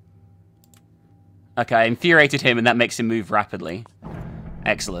virtues. Okay, I infuriated him and that makes him move rapidly.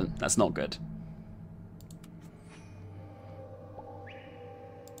 Excellent. That's not good.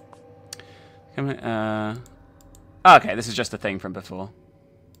 Okay, this is just a thing from before.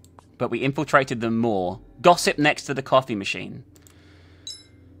 But we infiltrated them more. Gossip next to the coffee machine.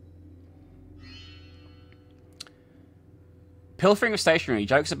 Pilfering of stationery,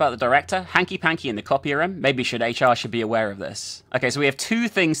 jokes about the director, hanky-panky in the copier room. Maybe HR should be aware of this. Okay, so we have two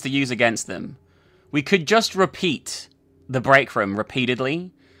things to use against them. We could just repeat the break room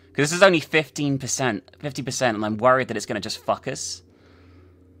repeatedly, because this is only 15%, 50%, and I'm worried that it's going to just fuck us.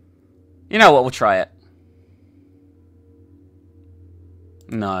 You know what, we'll try it.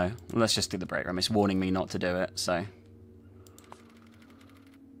 No, let's just do the break room. It's warning me not to do it, so.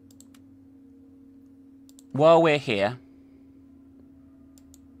 While we're here,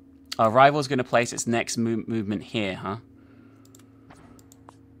 our rival's going to place its next movement here, huh?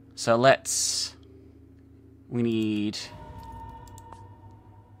 So let's...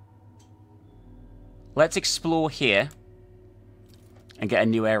 Let's explore here and get a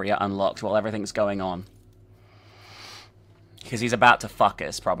new area unlocked while everything's going on. Because he's about to fuck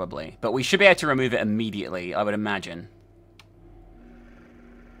us, probably. But we should be able to remove it immediately, I would imagine.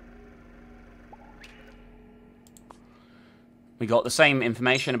 We got the same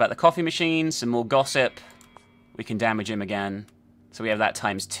information about the coffee machine, some more gossip. We can damage him again. So we have that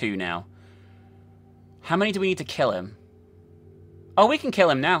times 2 now. How many do we need to kill him? Oh, we can kill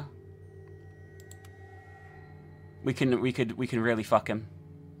him now. We can really fuck him.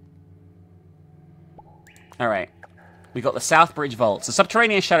 Alright. We got the South Bridge vaults. The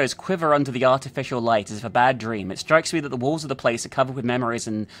subterranean shadows quiver under the artificial light as if a bad dream. It strikes me that the walls of the place are covered with memories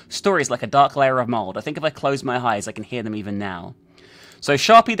and stories like a dark layer of mold. I think if I close my eyes, I can hear them even now. So,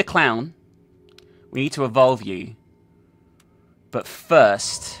 Sharpie the Clown, we need to evolve you. But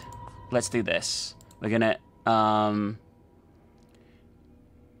first, let's do this. We're gonna,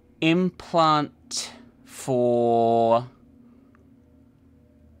 implant for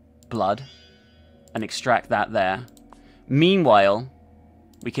blood and extract that there. Meanwhile,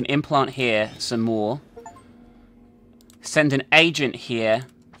 we can implant here some more. Send an agent here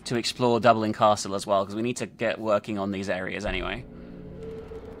to explore Dublin Castle as well, because we need to get working on these areas anyway.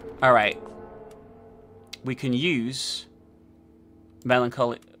 Alright. We can use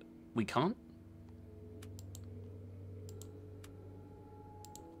melancholy... We can't?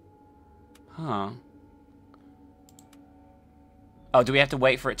 Huh. Oh, do we have to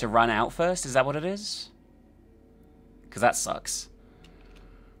wait for it to run out first? Is that what it is? Because that sucks.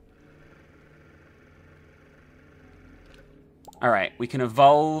 Alright, we can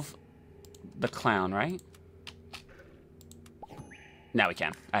evolve the clown, right? Now we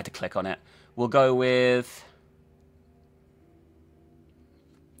can. I had to click on it. We'll go with...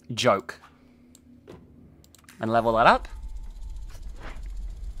 Joke. And level that up.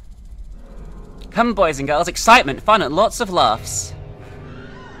 Come, boys and girls. Excitement, fun, and lots of laughs.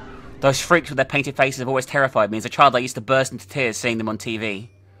 Those freaks with their painted faces have always terrified me. As a child, I used to burst into tears seeing them on TV.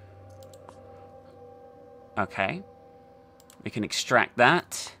 Okay. We can extract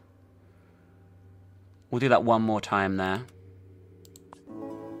that. We'll do that one more time there.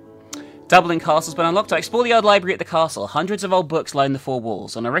 Dublin Castle's been unlocked. I explore the old library at the castle. Hundreds of old books line the 4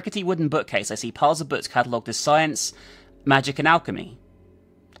 walls. On a rickety wooden bookcase, I see piles of books catalogued as science, magic, and alchemy.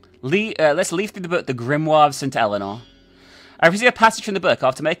 Let's leaf through the book, The Grimoire of St. Eleanor. I receive a passage from the book.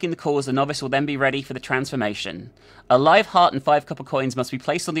 After making the calls, the novice will then be ready for the transformation. A live heart and 5 copper coins must be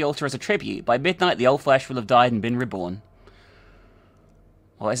placed on the altar as a tribute. By midnight, the old flesh will have died and been reborn.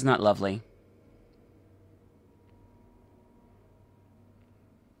 Oh, isn't that lovely?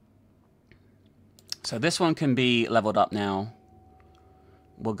 So this one can be leveled up now.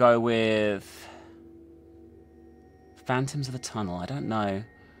 We'll go with... Phantoms of the Tunnel. I don't know.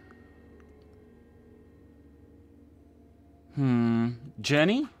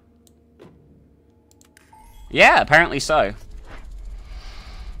 Journey? Yeah, apparently so.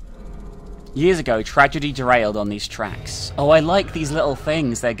 Years ago, tragedy derailed on these tracks. Oh, I like these little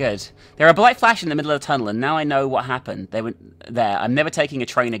things. They're good. There are a bright flash in the middle of the tunnel, and now I know what happened. They were there. I'm never taking a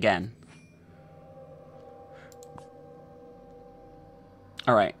train again.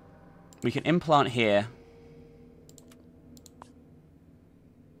 Alright. We can implant here.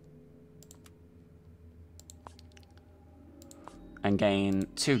 And gain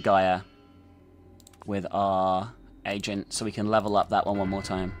 2 Gaia with our agent, so we can level up that one more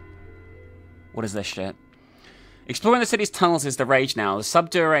time. What is this shit? Exploring the city's tunnels is the rage now. The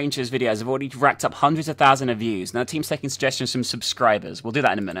Subdue Rangers videos have already racked up hundreds of thousands of views. Now the team's taking suggestions from subscribers. We'll do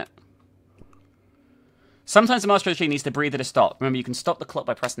that in a minute. Sometimes the Master of the Tree needs to breathe at a stop. Remember, you can stop the clock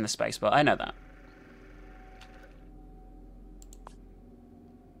by pressing the space, but I know that.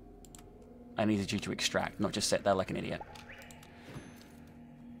 I needed you to extract, not just sit there like an idiot.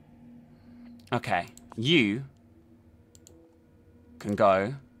 Okay, you can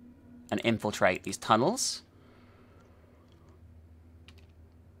go and infiltrate these tunnels.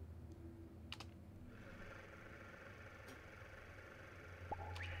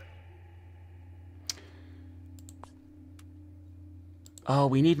 Oh,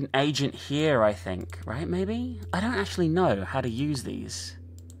 we need an agent here, I think, right, maybe? I don't actually know how to use these.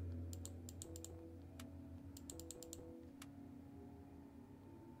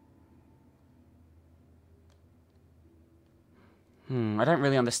 I don't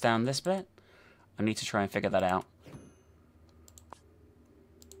really understand this bit. I need to try and figure that out.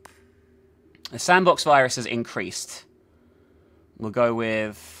 The sandbox virus has increased. We'll go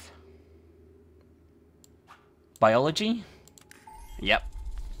with... biology? Yep.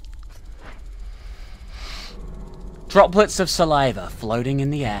 Droplets of saliva floating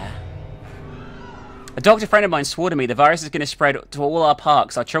in the air. A doctor friend of mine swore to me the virus is going to spread to all our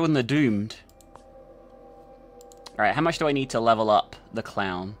parks. Our children are doomed. Alright, how much do I need to level up the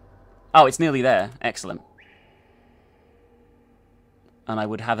clown? Oh, it's nearly there. Excellent. And I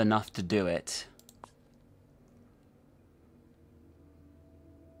would have enough to do it.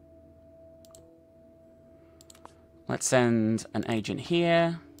 Let's send an agent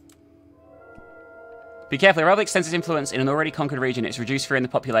here. Be careful, the rebel extends its influence in an already conquered region. It's reduced fear in the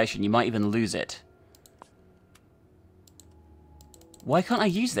population. You might even lose it. Why can't I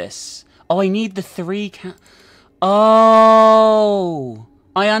use this? Oh, I need the 3 Oh!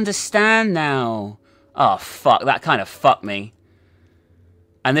 I understand now. Oh, fuck. That kind of fucked me.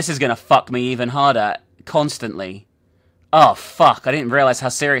 And this is going to fuck me even harder. Constantly. Oh, fuck. I didn't realize how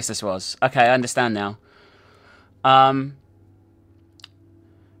serious this was. Okay, I understand now.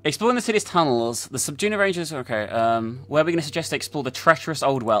 Exploring the city's tunnels. The subjunit ranges... Okay, where are we going to suggest to explore the treacherous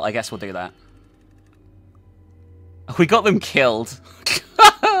old well? I guess we'll do that. We got them killed.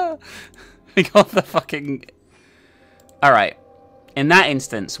 We got the fucking... Alright. In that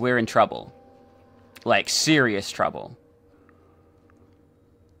instance, we're in trouble. Like, serious trouble.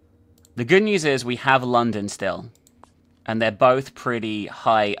 The good news is we have London still. And they're both pretty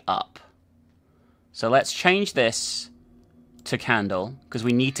high up. So let's change this to Candle, because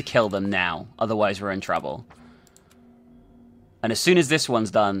we need to kill them now. Otherwise, we're in trouble. And as soon as this one's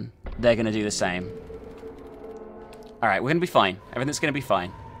done, they're going to do the same. Alright, we're going to be fine. Everything's going to be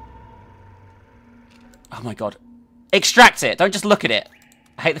fine. Oh my god. Extract it! Don't just look at it!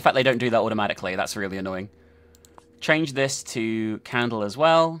 I hate the fact they don't do that automatically. That's really annoying. Change this to Candle as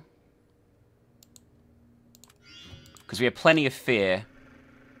well. Because we have plenty of fear.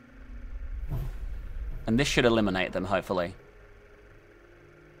 And this should eliminate them, hopefully.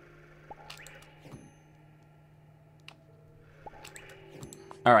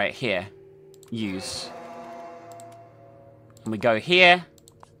 Alright, here. Use. And we go here.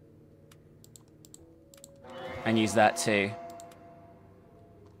 And use that too.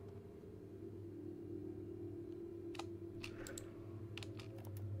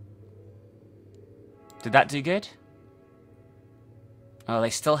 Did that do good? Oh,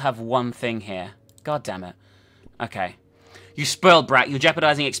 they still have one thing here. God damn it. Okay. You spoiled brat. You're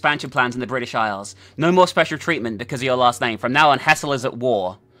jeopardizing expansion plans in the British Isles. No more special treatment because of your last name. From now on, Hessel is at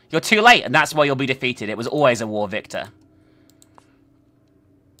war. You're too late, and that's why you'll be defeated. It was always a war, Victor.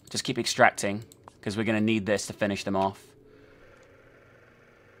 Just keep extracting, because we're going to need this to finish them off.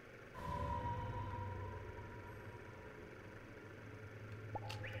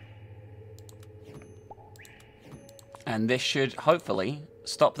 And this should, hopefully,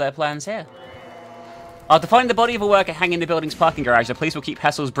 stop their plans here. After finding the body of a worker hanging in the building's parking garage, the police will keep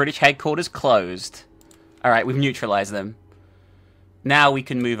Hessel's British headquarters closed. Alright, we've neutralized them. Now we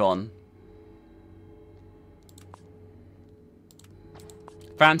can move on.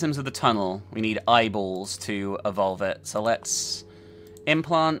 Phantoms of the Tunnel. We need eyeballs to evolve it. So let's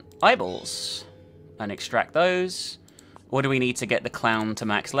implant eyeballs and extract those. What do we need to get the clown to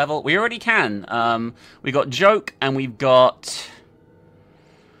max level? We already can. We got joke and we've got...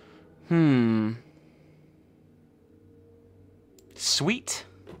 Sweet?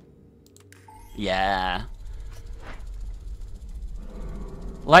 Yeah.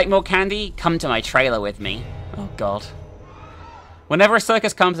 Like more candy? Come to my trailer with me. Oh, God. Whenever a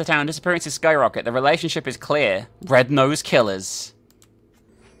circus comes to town, disappearances skyrocket. The relationship is clear. Red-nosed killers.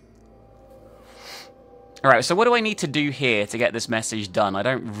 Alright, so what do I need to do here to get this message done? I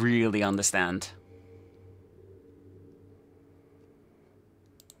don't really understand.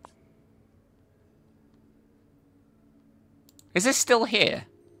 Is this still here?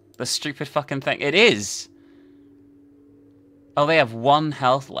 The stupid fucking thing. It is! Oh, they have 1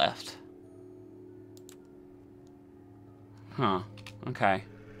 health left. Huh. Okay.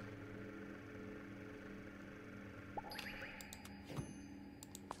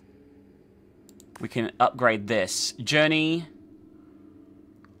 We can upgrade this. Journey.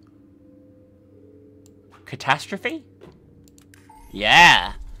 Catastrophe?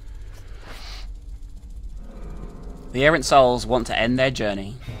 Yeah! The errant souls want to end their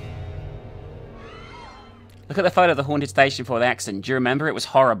journey. Look at the photo of the haunted station before the accident. Do you remember? It was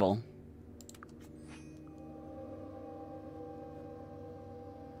horrible.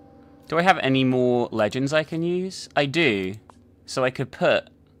 Do I have any more legends I can use? I do. So I could put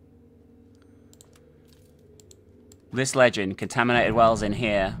this legend, Contaminated Wells, in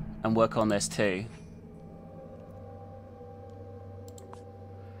here and work on this too.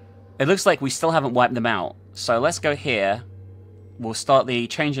 It looks like we still haven't wiped them out. So let's go here. We'll start the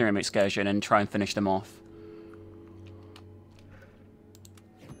changing room excursion and try and finish them off.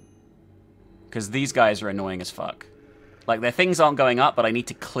 Because these guys are annoying as fuck. Like, their things aren't going up, but I need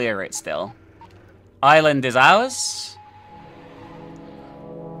to clear it still. Island is ours.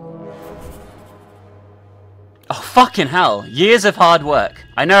 Oh, fucking hell. Years of hard work.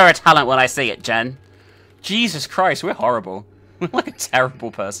 I know a talent when I see it, Jen. Jesus Christ, we're horrible. We're like a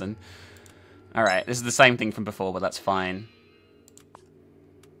terrible person. Alright, this is the same thing from before, but that's fine.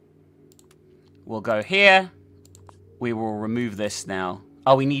 We'll go here. We will remove this now.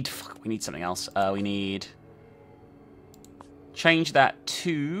 Oh, we need something else. We need... Change that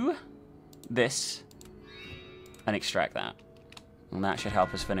to this and extract that. And that should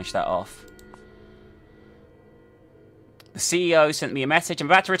help us finish that off. The CEO sent me a message. I'm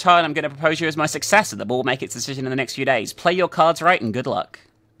about to retire and I'm going to propose you as my successor. The board will make its decision in the next few days. Play your cards right and good luck.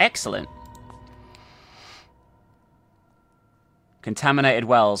 Excellent. Contaminated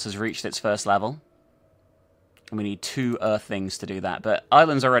Wells has reached its first level. And we need 2 earth things to do that. But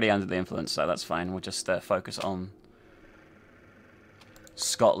Island's already under the influence, so that's fine. We'll just focus on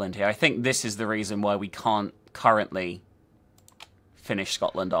Scotland here. I think this is the reason why we can't currently finish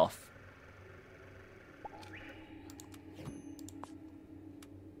Scotland off.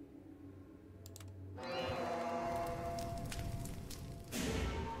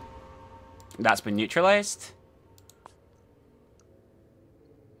 That's been neutralized.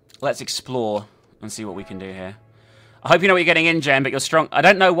 Let's explore and see what we can do here. I hope you know what you're getting in, Jen, but you're strong. I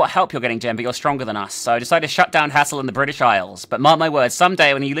don't know what help you're getting, Jen, but you're stronger than us. So I decided to shut down Hassel in the British Isles. But mark my words,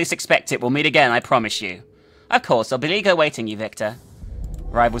 someday when you least expect it, we'll meet again, I promise you. Of course, there'll be league awaiting you, Victor.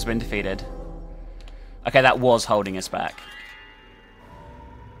 Rival's been defeated. Okay, that was holding us back.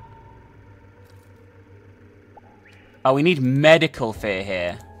 Oh, we need medical fear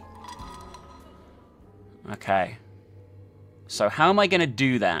here. Okay. So how am I going to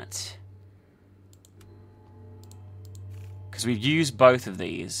do that? Because we've used both of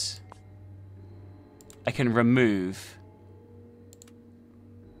these. I can remove.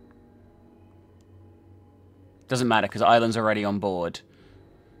 Doesn't matter because Island's already on board.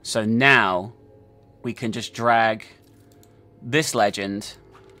 So now we can just drag this legend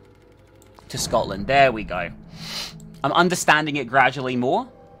to Scotland. There we go. I'm understanding it gradually more.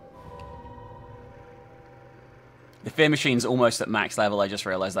 The Fear Machine's almost at max level, I just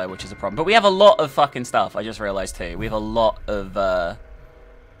realized, though, which is a problem. But we have a lot of fucking stuff, I just realized, too. We have a lot of,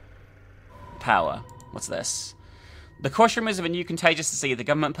 power. What's this? The cautious rumors of a new contagious disease. The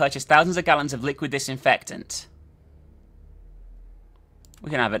government purchased thousands of gallons of liquid disinfectant. We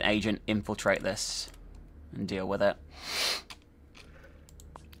can have an agent infiltrate this and deal with it.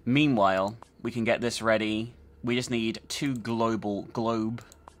 Meanwhile, we can get this ready. We just need 2 globe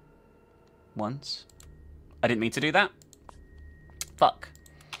ones. I didn't mean to do that. Fuck.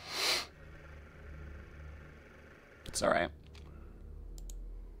 It's alright.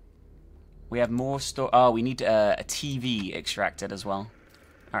 We have more store. Oh, we need a TV extracted as well.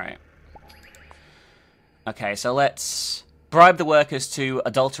 Alright. Okay, so let's bribe the workers to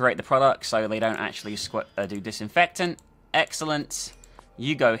adulterate the product so they don't actually do disinfectant. Excellent.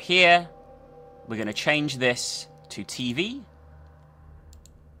 You go here. We're going to change this to TV.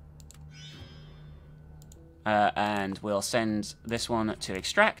 And we'll send this one to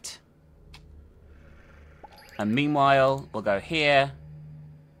extract. And meanwhile, we'll go here.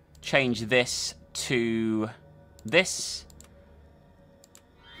 Change this to this.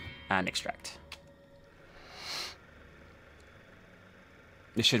 And extract.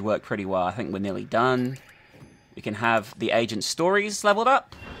 This should work pretty well. I think we're nearly done. We can have the agent stories leveled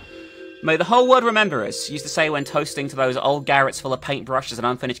up. May the whole world remember us, used to say when toasting to those old garrets full of paintbrushes and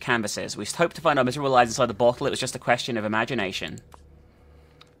unfinished canvases. We hoped to find our miserable lives inside the bottle. It was just a question of imagination.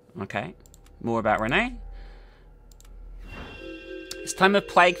 Okay. More about Renee. It's time of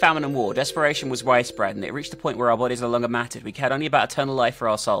plague, famine, and war. Desperation was widespread, and it reached a point where our bodies no longer mattered. We cared only about eternal life for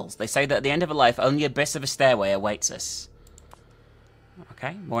our souls. They say that at the end of a life, only abyss of a stairway awaits us.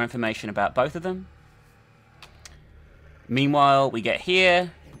 Okay. More information about both of them. Meanwhile, we get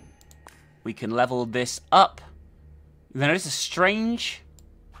here. We can level this up. You notice a strange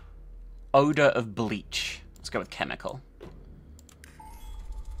odor of bleach. Let's go with chemical.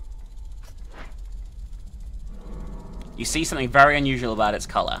 You see something very unusual about its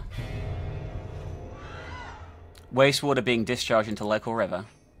color. Wastewater being discharged into local river.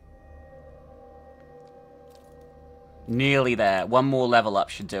 Nearly there. One more level up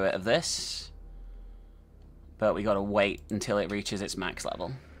should do it of this. But we gotta wait until it reaches its max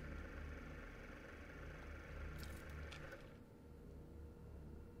level.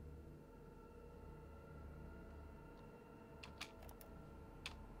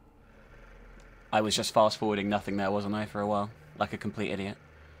 I was just fast-forwarding nothing there, wasn't I, for a while? Like a complete idiot.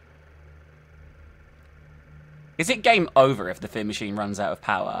 Is it game over if the Fear Machine runs out of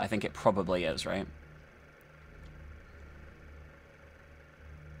power? I think it probably is, right?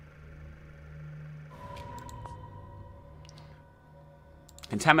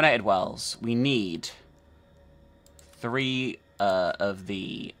 Contaminated wells. We need 3 of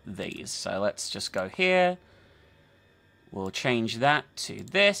these. So let's just go here. We'll change that to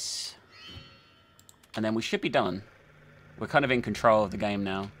this. And then we should be done. We're kind of in control of the game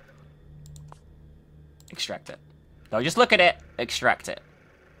now. Extract it. Don't just look at it. Extract it.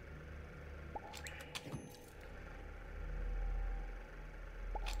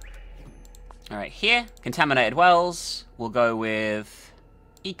 Alright, here. Contaminated wells. We'll go with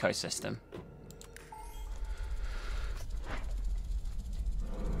ecosystem.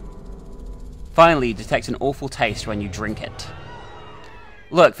 Finally, detect an awful taste when you drink it.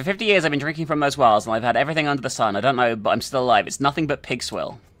 Look, for 50 years I've been drinking from those wells, and I've had everything under the sun. I don't know, but I'm still alive. It's nothing but pig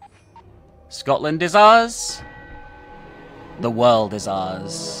swill. Scotland is ours. The world is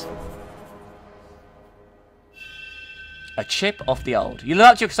ours. A chip off the old. You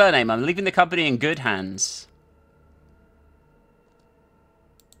loved your surname. I'm leaving the company in good hands.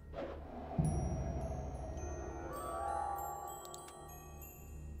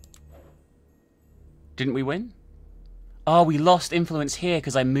 Didn't we win? Oh, we lost influence here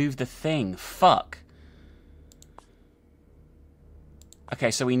because I moved the thing. Fuck.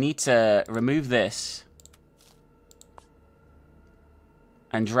 Okay, so we need to remove this.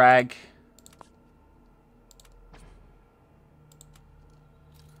 And drag...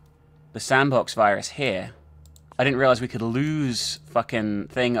 the sandbox virus here. I didn't realize we could lose fucking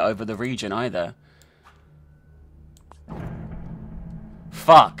thing over the region either.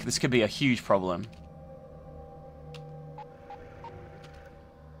 Fuck, this could be a huge problem.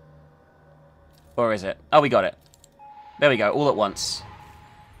 Or is it? Oh, we got it. There we go, all at once.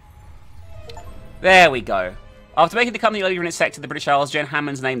 There we go. After making the company leader in its sector, the British Isles, Jen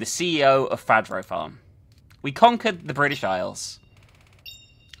Hammond's named the CEO of Fadro Farm. We conquered the British Isles.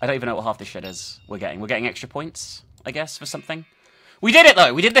 I don't even know what half this shit is we're getting. We're getting extra points, I guess, for something. We did it,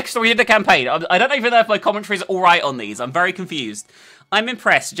 though! We did the campaign. I don't even know if my commentary is alright on these. I'm very confused. I'm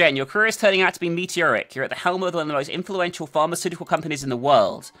impressed. Jen, your career is turning out to be meteoric. You're at the helm of one of the most influential pharmaceutical companies in the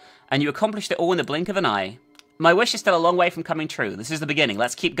world, and you accomplished it all in the blink of an eye. My wish is still a long way from coming true. This is the beginning.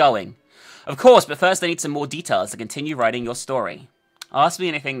 Let's keep going. Of course, but first I need some more details to continue writing your story. Ask me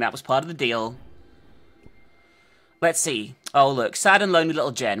anything. That was part of the deal. Let's see. Oh, look. Sad and lonely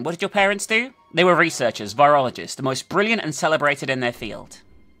little Jen. What did your parents do? They were researchers, virologists, the most brilliant and celebrated in their field.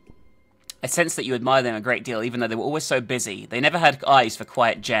 I sense that you admire them a great deal, even though they were always so busy. They never had eyes for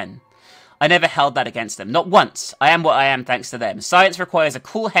quiet Jen. I never held that against them. Not once. I am what I am thanks to them. Science requires a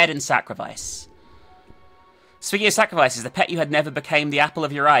cool head and sacrifice. Speaking of sacrifices, the pet you had never became the apple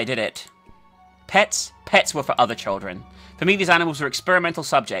of your eye, did it? Pets? Pets were for other children. For me, these animals were experimental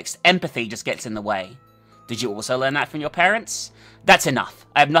subjects. Empathy just gets in the way. Did you also learn that from your parents? That's enough.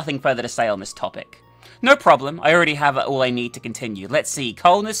 I have nothing further to say on this topic. No problem. I already have all I need to continue. Let's see.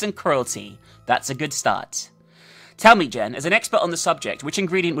 Coldness and cruelty. That's a good start. Tell me, Jen, as an expert on the subject, which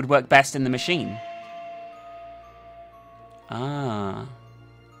ingredient would work best in the machine? Ah.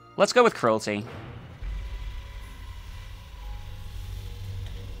 Let's go with cruelty.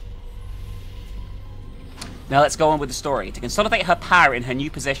 Now let's go on with the story. To consolidate her power in her new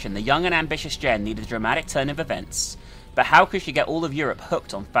position, the young and ambitious Jen needed a dramatic turn of events. But how could she get all of Europe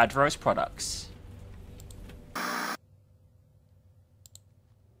hooked on Fadro's products?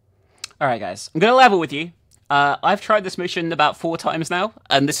 Alright guys, I'm going to level with you. I've tried this mission about 4 times now,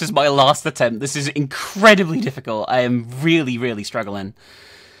 and this is my last attempt. This is incredibly difficult. I am really, really struggling.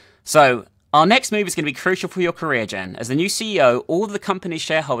 So, our next move is going to be crucial for your career, Jen. As the new CEO, all of the company's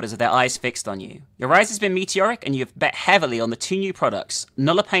shareholders have their eyes fixed on you. Your rise has been meteoric, and you've bet heavily on the 2 new products,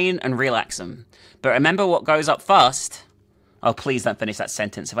 Nullipane and Relaxum. But remember what goes up fast? Oh, please don't finish that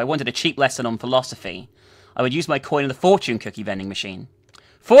sentence. If I wanted a cheap lesson on philosophy, I would use my coin in the fortune cookie vending machine.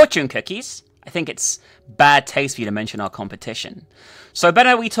 Fortune cookies? I think it's bad taste for you to mention our competition. So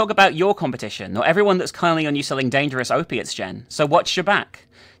better we talk about your competition, not everyone that's kindly on you selling dangerous opiates, Jen. So watch your back.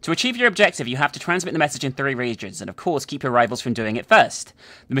 To achieve your objective, you have to transmit the message in 3 regions, and of course, keep your rivals from doing it first.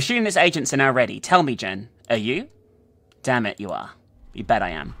 The machine and its agents are now ready. Tell me, Jen, are you? Damn it, you are. You bet I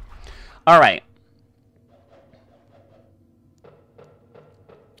am. Alright.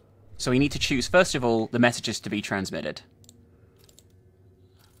 So we need to choose, first of all, the messages to be transmitted.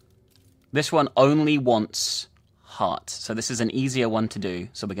 This one only wants heart, so this is an easier one to do,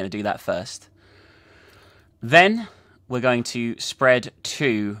 so we're going to do that first. Then we're going to spread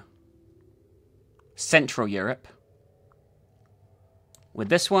to Central Europe with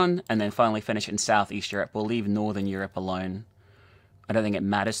this one, and then finally finish in Southeast Europe. We'll leave Northern Europe alone. I don't think it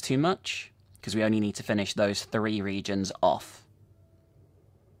matters too much, because we only need to finish those 3 regions off.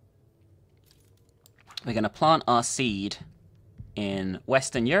 We're going to plant our seed in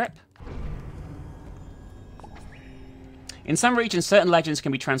Western Europe. In some regions, certain legends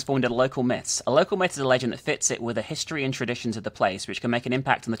can be transformed into local myths. A local myth is a legend that fits it with the history and traditions of the place, which can make an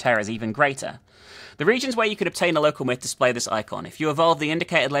impact on the terrors even greater. The regions where you could obtain a local myth display this icon. If you evolve the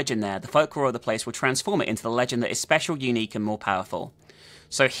indicated legend there, the folklore of the place will transform it into the legend that is special, unique, and more powerful.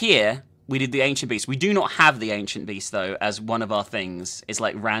 So here, we did the Ancient Beast. We do not have the Ancient Beast, though, as one of our things. It's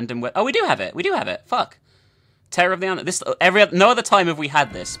like random... Oh, we do have it. We do have it. Fuck. Terror of the Unknown. No other time have we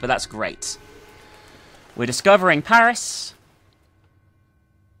had this, but that's great. We're discovering Paris.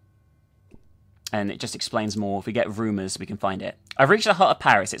 And it just explains more. If we get rumours, we can find it. I've reached the heart of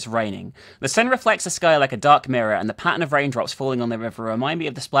Paris. It's raining. The sun reflects the sky like a dark mirror, and the pattern of raindrops falling on the river remind me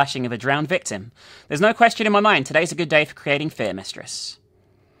of the splashing of a drowned victim. There's no question in my mind. Today's a good day for creating fear, mistress.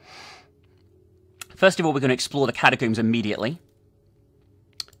 First of all, we're going to explore the catacombs immediately.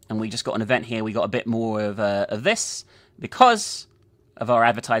 And we just got an event here. We got a bit more of this because of our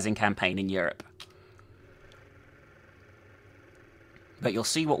advertising campaign in Europe. But you'll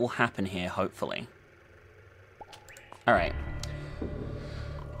see what will happen here, hopefully. Alright.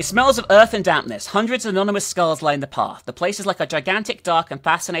 It smells of earth and dampness. Hundreds of anonymous skulls line the path. The place is like a gigantic, dark, and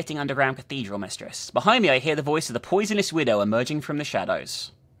fascinating underground cathedral, mistress. Behind me, I hear the voice of the poisonous widow emerging from the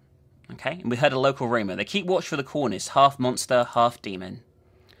shadows. Okay, and we heard a local rumour. They keep watch for the corners, half monster, half demon.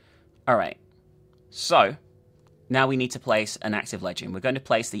 Alright. So, now we need to place an active legend. We're going to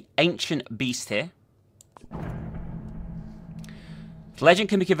place the Ancient Beast here. The legend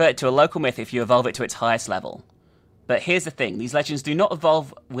can be converted to a local myth if you evolve it to its highest level. But here's the thing, these legends do not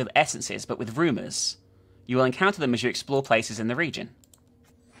evolve with essences, but with rumours. You will encounter them as you explore places in the region.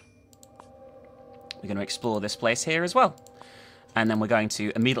 We're going to explore this place here as well. And then we're going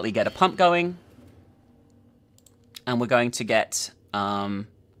to immediately get a pump going. And we're going to get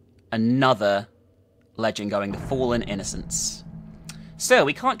another legend going, the Fallen Innocents. So,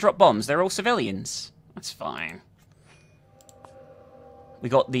 we can't drop bombs, they're all civilians. That's fine. We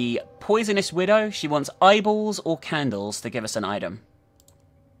got the Poisonous Widow. She wants eyeballs or candles to give us an item.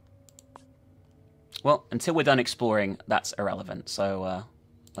 Well, until we're done exploring, that's irrelevant. So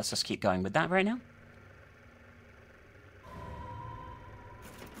let's just keep going with that right now.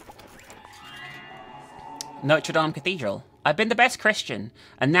 Notre Dame Cathedral. I've been the best Christian,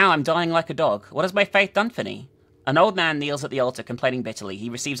 and now I'm dying like a dog. What has my faith done for me? An old man kneels at the altar, complaining bitterly.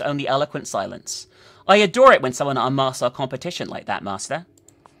 He receives only eloquent silence. I adore it when someone unmasks our competition like that, Master.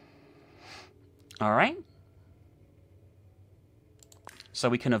 Alright. So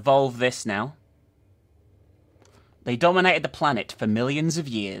we can evolve this now. They dominated the planet for millions of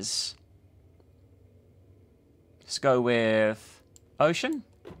years. Let's go with Ocean.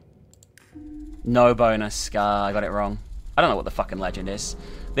 No bonus. I got it wrong. I don't know what the fucking legend is.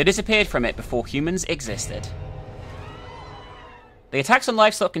 They disappeared from it before humans existed. The attacks on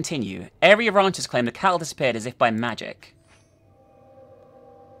livestock continue. Area ranchers claim the cattle disappeared as if by magic.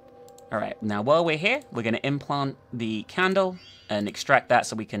 Alright, now while we're here, we're going to implant the candle and extract that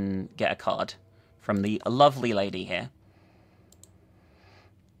so we can get a card from the lovely lady here.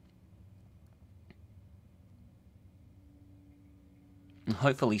 And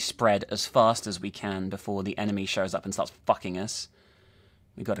hopefully spread as fast as we can before the enemy shows up and starts fucking us.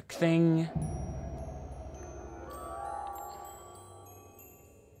 We got a thing.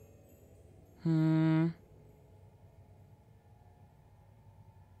 I'm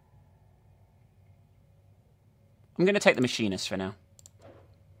going to take the machinist for now.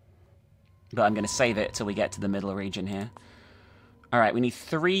 But I'm going to save it till we get to the middle region here. Alright, we need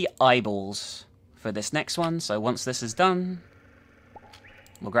 3 eyeballs for this next one. So once this is done,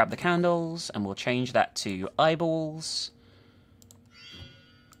 we'll grab the candles and we'll change that to eyeballs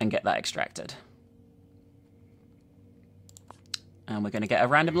and get that extracted. And we're going to get a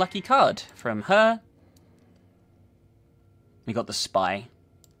random lucky card from her. We got the Spy,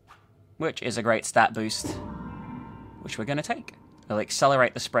 which is a great stat boost, which we're going to take. It'll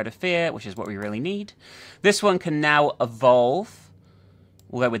accelerate the spread of fear, which is what we really need. This one can now evolve.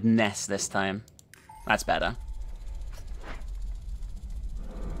 We'll go with Ness this time. That's better.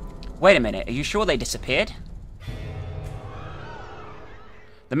 Wait a minute, are you sure they disappeared?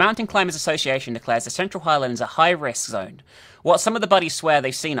 The Mountain Climbers Association declares the Central Highlands a high-risk zone. What some of the buddies swear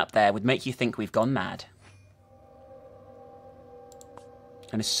they've seen up there would make you think we've gone mad.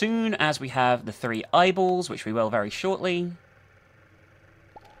 And as soon as we have the 3 eyeballs, which we will very shortly,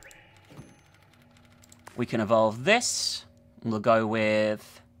 we can evolve this. We'll go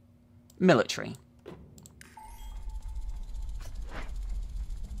with military.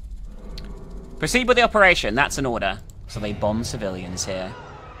 Proceed with the operation. That's an order. So they bomb civilians here.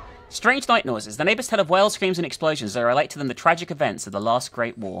 Strange night noises. The neighbors tell of wail screams and explosions that relate to them the tragic events of the last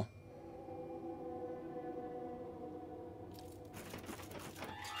Great War.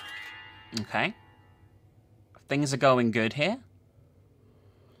 Okay. Things are going good here.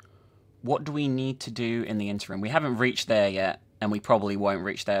 What do we need to do in the interim? We haven't reached there yet, and we probably won't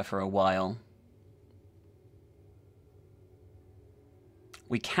reach there for a while.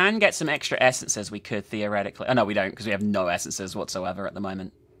 We can get some extra essences we could theoretically... Oh, no, we don't, because we have no essences whatsoever at the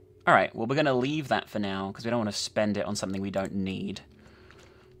moment. Alright, well, we're going to leave that for now, because we don't want to spend it on something we don't need.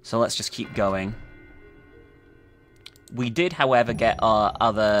 So let's just keep going. We did, however, get our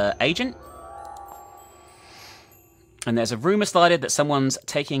other agent. And there's a rumor started that someone's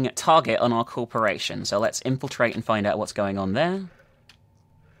taking target on our corporation. So let's infiltrate and find out what's going on there.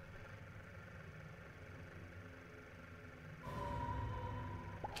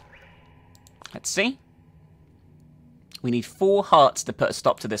 Let's see. We need 4 hearts to put a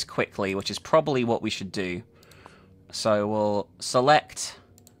stop to this quickly, which is probably what we should do. So we'll select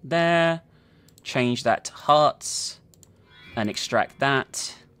there, change that to hearts, and extract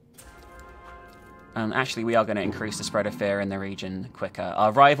that. And actually, we are going to increase the spread of fear in the region quicker.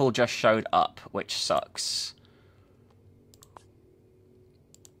 Our rival just showed up, which sucks.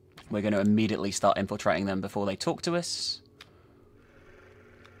 We're going to immediately start infiltrating them before they talk to us.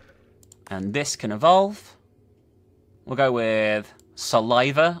 And this can evolve. We'll go with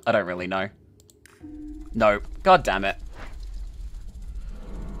saliva. I don't really know. No. God damn it.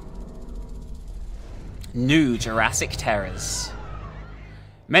 New Jurassic terrors.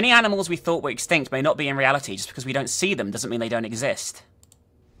 Many animals we thought were extinct may not be in reality. Just because we don't see them doesn't mean they don't exist.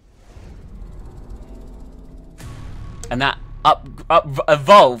 And that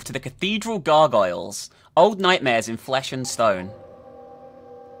evolved to the cathedral gargoyles. Old nightmares in flesh and stone.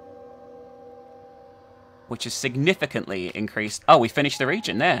 Which has significantly increased... Oh, we finished the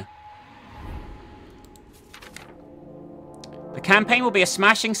region there. The campaign will be a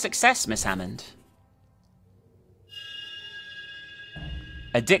smashing success, Miss Hammond.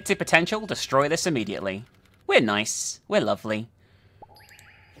 Addictive potential, destroy this immediately. We're nice. We're lovely.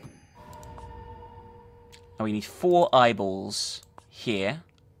 Oh, we need 4 eyeballs here.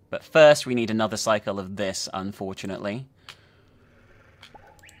 But first we need another cycle of this, unfortunately.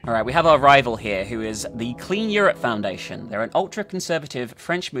 Alright, we have our rival here, who is the Clean Europe Foundation. They're an ultra-conservative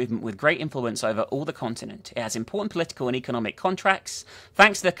French movement with great influence over all the continent. It has important political and economic contracts,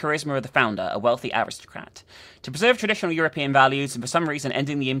 thanks to the charisma of the founder, a wealthy aristocrat. To preserve traditional European values, and for some reason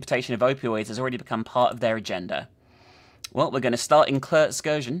ending the importation of opioids has already become part of their agenda. Well, we're going to start in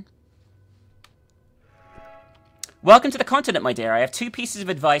excursion. Welcome to the continent, my dear. I have 2 pieces of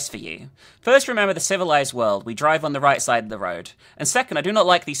advice for you. First, remember the civilized world. We drive on the right side of the road. And second, I do not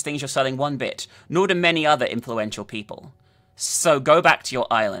like these things you're selling one bit, nor do many other influential people. So go back to your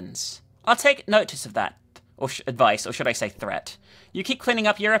islands. I'll take notice of that, or advice, or should I say threat. You keep cleaning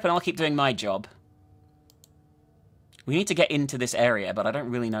up Europe and I'll keep doing my job. We need to get into this area, but I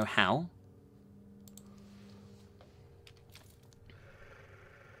don't really know how.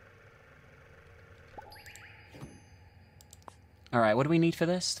 Alright, what do we need for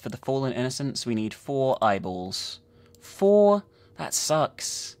this? For the fallen innocents, we need 4 eyeballs. 4? That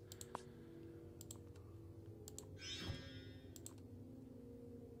sucks.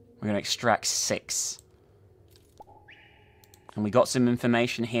 We're going to extract 6. And we got some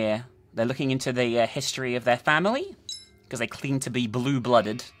information here. They're looking into the history of their family, because they claim to be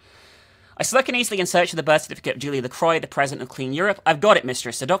blue-blooded. I select and easily in search of the birth certificate of Julia LaCroix, the president of Clean Europe. I've got it,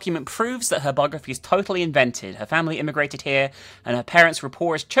 mistress. The document proves that her biography is totally invented. Her family immigrated here, and her parents were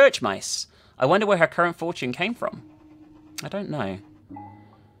poor as church mice. I wonder where her current fortune came from. I don't know.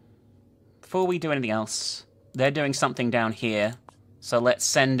 Before we do anything else, they're doing something down here. So let's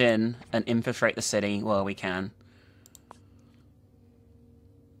send in and infiltrate the city while we can.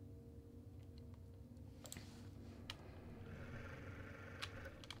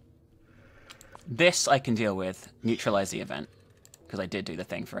 This I can deal with. Neutralize the event. Because I did do the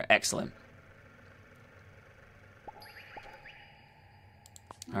thing for it. Excellent.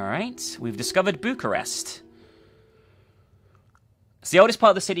 Alright, we've discovered Bucharest. It's the oldest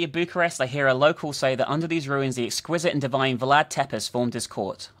part of the city of Bucharest. I hear a local say that under these ruins the exquisite and divine Vlad Tepes formed his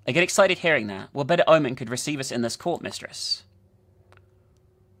court. I get excited hearing that. What better omen could receive us in this court, mistress?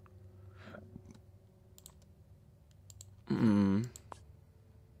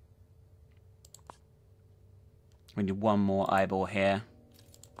 We need 1 more eyeball here.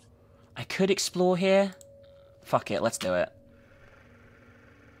 I could explore here. Fuck it, let's do it.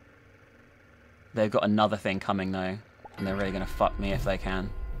 They've got another thing coming, though. And they're really going to fuck me if they can.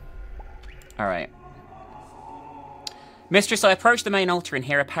 Alright. Mistress, I approach the main altar and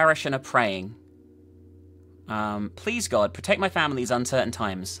hear a parishioner praying. Please, God, protect my family these uncertain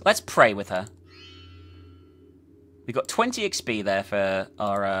times. Let's pray with her. We got 20 XP there for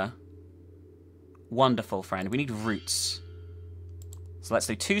our Wonderful, friend. We need roots. So let's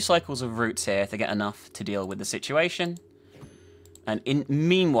do 2 cycles of roots here to get enough to deal with the situation. And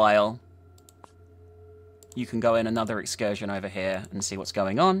meanwhile, you can go in another excursion over here and see what's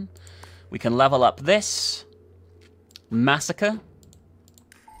going on. We can level up this. Massacre.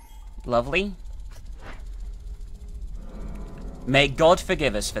 Lovely. May God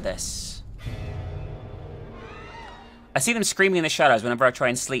forgive us for this. I see them screaming in the shadows whenever I try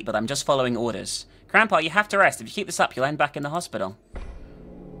and sleep, but I'm just following orders. Grandpa, you have to rest. If you keep this up, you'll end back in the hospital.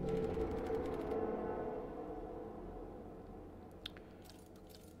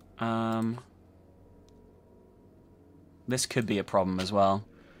 This could be a problem as well.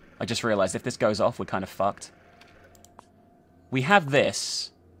 I just realized if this goes off, we're kind of fucked. We have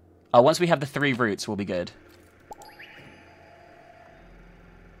this. Oh, once we have the 3 roots, we'll be good.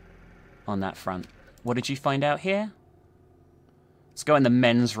 On that front. What did you find out here? Let's go in the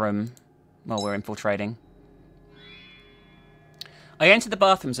men's room while we're infiltrating. I enter the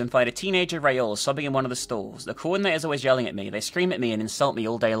bathrooms and find a teenager Raoul sobbing in one of the stalls. The coordinator's always yelling at me. They scream at me and insult me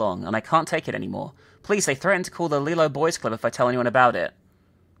all day long, and I can't take it anymore. Please, they threaten to call the Lilo Boys Club if I tell anyone about it.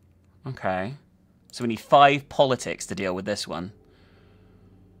 Okay. So we need 5 politics to deal with this one.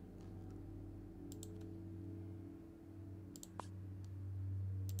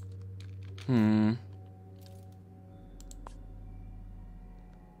 I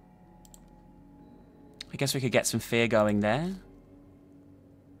guess we could get some fear going there.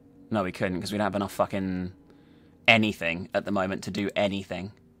 No, we couldn't, because we don't have enough fucking anything at the moment to do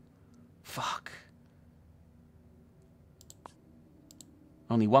anything. Fuck.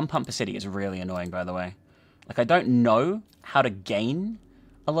 Only 1 pump per city is really annoying, by the way. Like, I don't know how to gain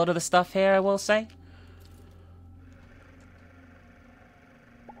a lot of the stuff here, I will say.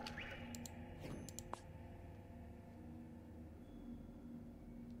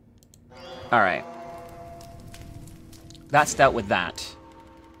 Alright. That's dealt with that.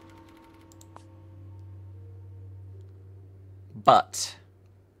 But,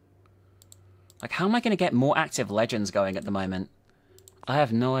 like, how am I going to get more active legends going at the moment? I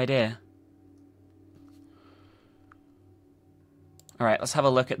have no idea. Alright, let's have a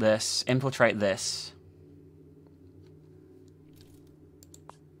look at this. Infiltrate this.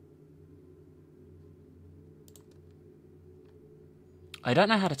 I don't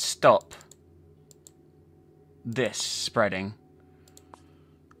know how to stop this spreading.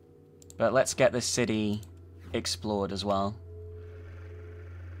 But let's get this city explored as well.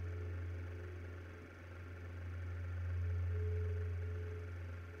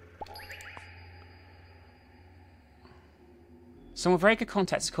 Some very good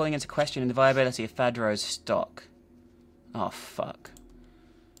contacts are calling into question the viability of Fadro's stock. Oh, fuck.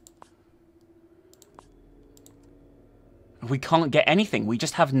 We can't get anything. We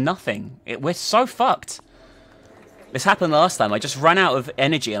just have nothing. We're so fucked. This happened last time. I just ran out of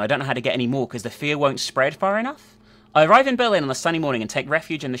energy and I don't know how to get any more because the fear won't spread far enough. I arrive in Berlin on a sunny morning and take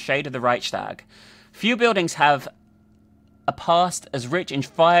refuge in the shade of the Reichstag. Few buildings have a past as rich in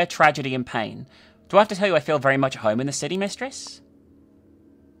fire, tragedy, and pain. Do I have to tell you I feel very much at home in the city, mistress?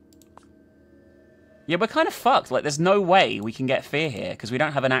 Yeah, we're kind of fucked. Like, there's no way we can get fear here because we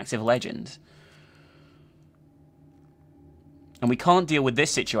don't have an active legend. And we can't deal with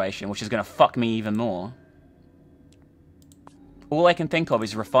this situation, which is going to fuck me even more. All I can think of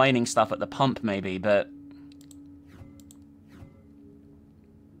is refining stuff at the pump, maybe, but...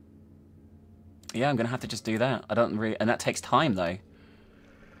 yeah, I'm going to have to just do that. I don't really... and that takes time, though.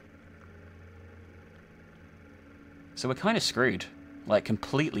 So we're kind of screwed. Like,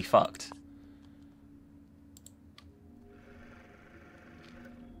 completely fucked.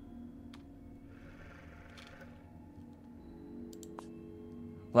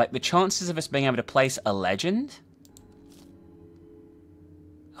 Like, the chances of us being able to place a legend...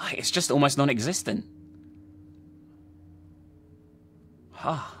 like, it's just almost non-existent.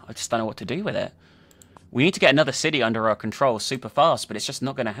 I just don't know what to do with it. We need to get another city under our control super fast, but it's just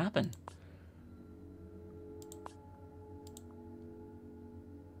not going to happen.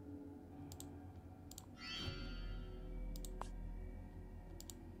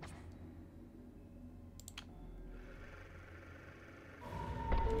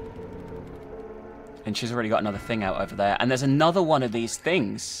 And she's already got another thing out over there. And there's another one of these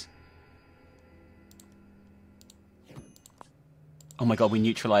things. Oh my god, we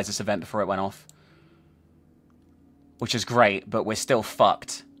neutralized this event before it went off. Which is great, but we're still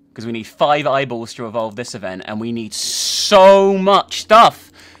fucked. Because we need 5 eyeballs to evolve this event, and we need so much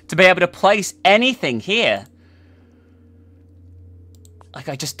stuff to be able to place anything here. Like,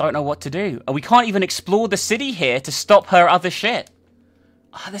 I just don't know what to do. And we can't even explore the city here to stop her other shit.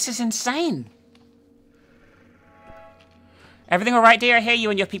 Oh, this is insane. Everything all right, dear? I hear you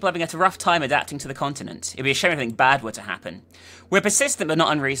and your people having a rough time adapting to the continent. It'd be a shame if anything bad were to happen. We're persistent but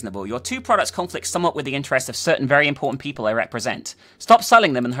not unreasonable. Your two products conflict somewhat with the interests of certain very important people I represent. Stop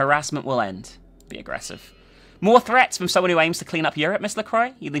selling them and the harassment will end. Be aggressive. More threats from someone who aims to clean up Europe, Miss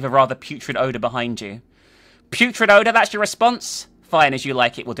LaCroix? You leave a rather putrid odour behind you. Putrid odour, that's your response? Fine, as you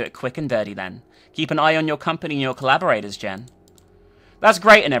like it. We'll do it quick and dirty then. Keep an eye on your company and your collaborators, Jen. That's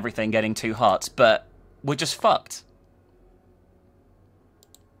great and everything, getting 2 hearts, but we're just fucked.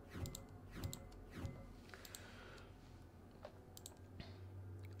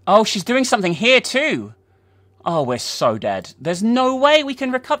 Oh, she's doing something here too. Oh, we're so dead. There's no way we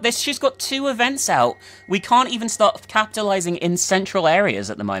can recover this. She's got 2 events out. We can't even start capitalizing in central areas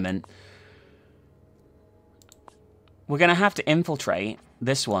at the moment. We're going to have to infiltrate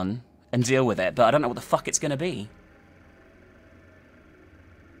this one and deal with it, but I don't know what the fuck it's going to be.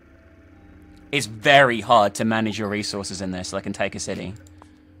 It's very hard to manage your resources in this so I can take a city.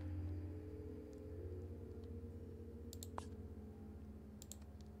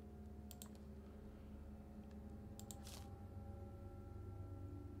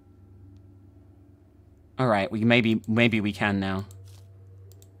 Alright, maybe we can now.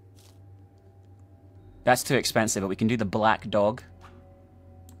 That's too expensive, but we can do the black dog.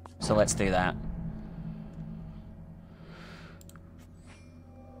 So let's do that.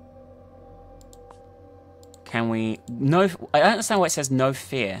 Can we... No... I don't understand why it says no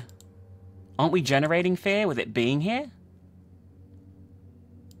fear. Aren't we generating fear with it being here?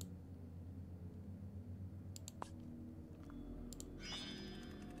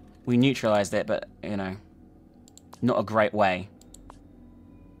 We neutralized it, but, you know, not a great way.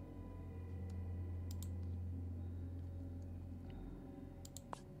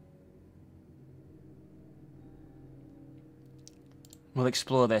 We'll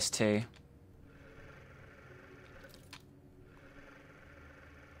explore this too.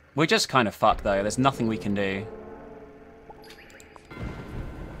 We're just kind of fucked though. There's nothing we can do.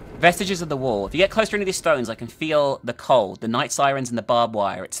 Vestiges of the wall. If you get close to any of these stones, I can feel the cold, the night sirens and the barbed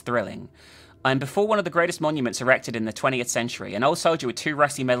wire. It's thrilling. I'm before one of the greatest monuments erected in the 20th century. An old soldier with 2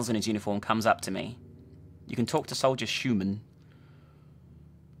 rusty medals in his uniform comes up to me. You can talk to Soldier Schumann.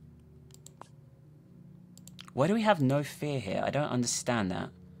 Why do we have no fear here? I don't understand that.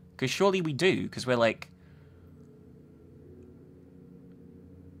 Because surely we do, because we're like...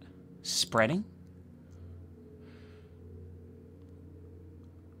 spreading?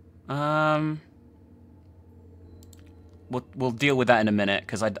 We'll deal with that in a minute,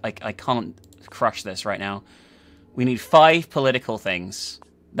 because I can't crush this right now. We need 5 political things.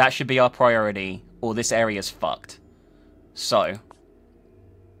 That should be our priority, or this area's fucked. So...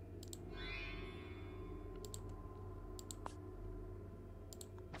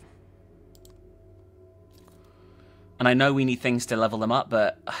 And I know we need things to level them up,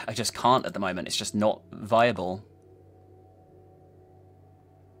 but I just can't at the moment. It's just not viable.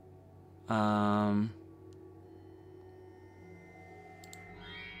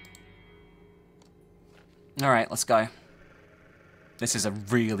 Alright, let's go. This is a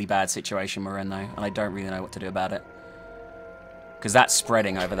really bad situation we're in, though, and I don't really know what to do about it. Because that's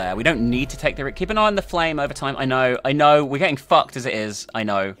spreading over there. We don't need to take the... Keep an eye on the flame over time. I know. We're getting fucked as it is. I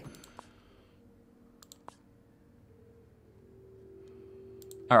know.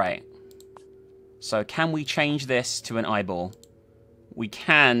 Alright. So, can we change this to an eyeball? We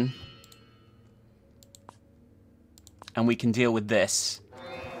can. And we can deal with this.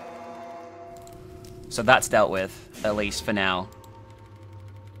 So that's dealt with, at least for now.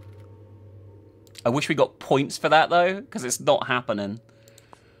 I wish we got points for that, though, because it's not happening.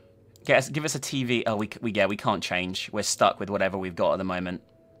 Give us a TV. Oh, we can't change. We're stuck with whatever we've got at the moment.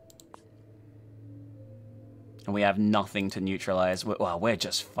 And we have nothing to neutralize. Well, we're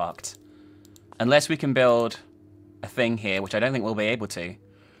just fucked. Unless we can build a thing here, which I don't think we'll be able to.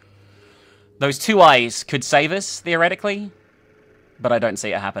 Those 2 eyes could save us, theoretically. But I don't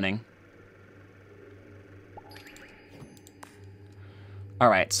see it happening.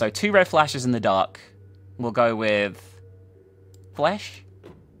 Alright, so 2 red flashes in the dark. We'll go with... flesh?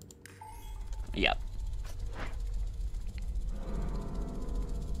 Yep.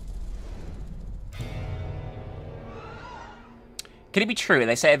 Could it be true?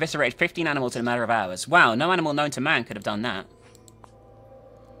 They say eviscerated 15 animals in a matter of hours. Wow, no animal known to man could have done that.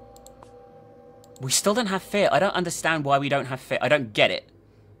 We still don't have fear. I don't understand why we don't have fear. I don't get it.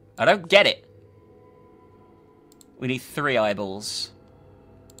 I don't get it. We need 3 eyeballs.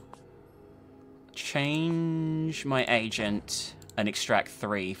 Change my agent and extract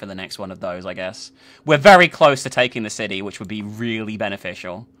 3 for the next one of those, I guess. We're very close to taking the city, which would be really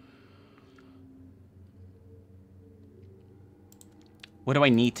beneficial. What do I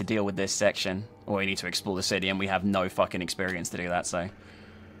need to deal with this section? Or we need to explore the city, and we have no fucking experience to do that, so...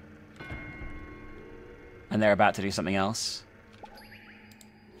 And they're about to do something else.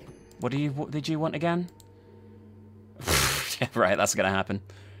 What did you want again? Yeah, right, that's gonna happen.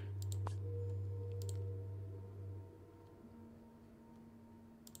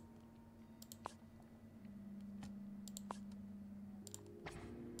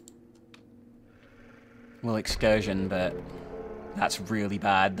 Well, excursion, but that's really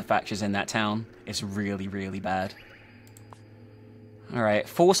bad. The factions in that town. It's really, really bad. Alright,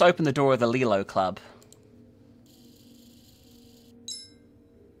 force open the door of the Lilo Club.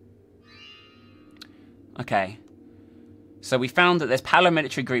 Okay. So we found that there's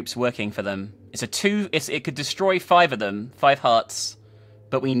paramilitary groups working for them. It could destroy 5 of them, 5 hearts,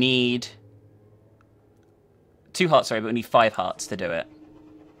 but we need 2 hearts, sorry, but we need 5 hearts to do it.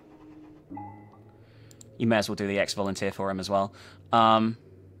 You may as well do the ex-volunteer for him as well. Yeah,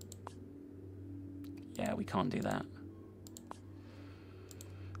 we can't do that.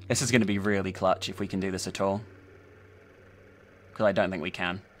 This is going to be really clutch if we can do this at all. Because I don't think we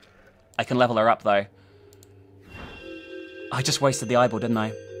can. I can level her up, though. I just wasted the eyeball, didn't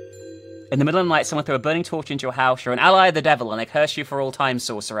I? In the middle of the night, someone threw a burning torch into your house. You're an ally of the devil, and I curse you for all time,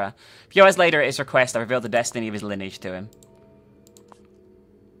 sorcerer. A few hours later, at his request, I revealed the destiny of his lineage to him.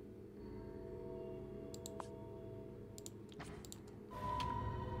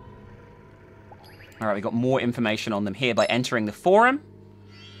 Alright, we got more information on them here by entering the forum.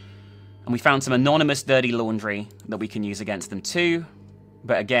 And we found some anonymous dirty laundry that we can use against them too.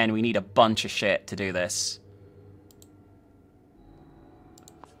 But again, we need a bunch of shit to do this.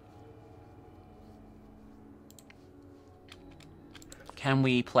 Can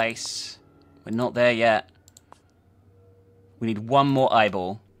we place... We're not there yet. We need one more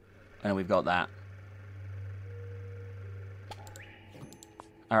eyeball. And we've got that.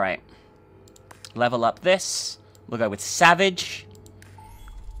 Alright. Level up this. We'll go with Savage.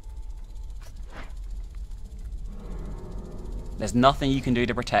 There's nothing you can do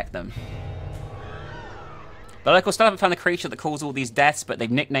to protect them. The locals still haven't found the creature that caused all these deaths, but they've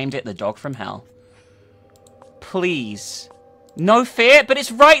nicknamed it the Dog from Hell. Please. No fear, but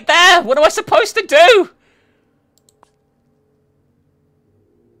it's right there! What am I supposed to do?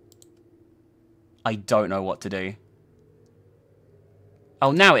 I don't know what to do.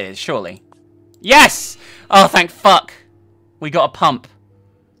 Oh, now it is, surely. Yes! Oh, thank fuck. We got a pump.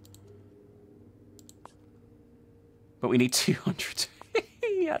 But we need 200.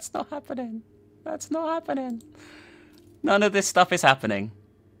 That's not happening. That's not happening. None of this stuff is happening.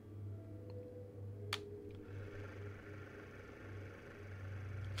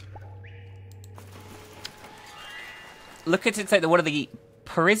 Look at it, like one of the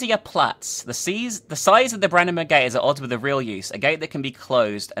Parisia Platz. The size of the Brandenburg Gate is at odds with the real use. A gate that can be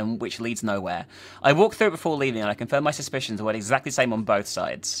closed and which leads nowhere. I walked through it before leaving and I confirmed my suspicions were exactly the same on both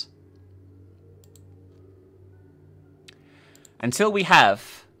sides. Until we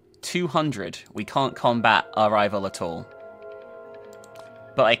have 200, we can't combat our rival at all.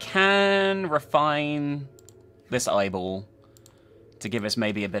 But I can refine this eyeball to give us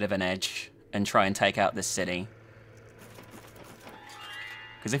maybe a bit of an edge and try and take out this city.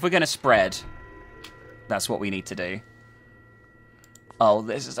 Because if we're going to spread, that's what we need to do. Oh,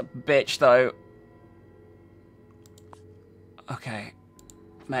 this is a bitch, though. Okay.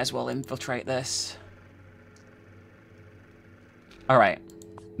 May as well infiltrate this. Alright.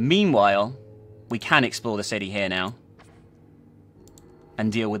 Meanwhile, we can explore the city here now.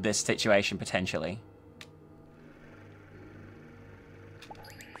 And deal with this situation, potentially.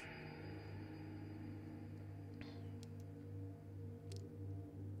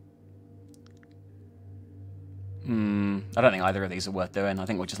 I don't think either of these are worth doing. I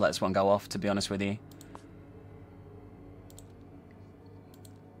think we'll just let this one go off, to be honest with you.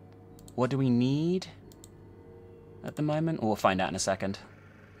 What do we need at the moment? Oh, we'll find out in a second.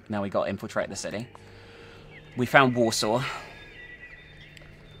 Now we got to infiltrate the city. We found Warsaw.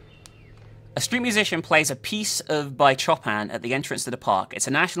 A street musician plays a piece by Chopin at the entrance to the park. It's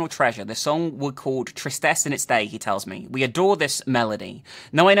a national treasure. The song was called Tristesse in its day, he tells me. We adore this melody.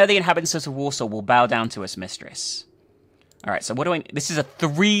 Now I know the inhabitants of Warsaw will bow down to us, mistress. Alright, so what do I... This is a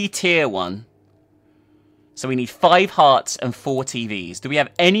 3-tier one. So we need 5 hearts and 4 TVs. Do we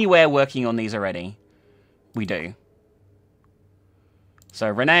have anywhere working on these already? We do. So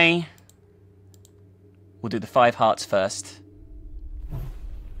Renee... We'll do the 5 hearts first.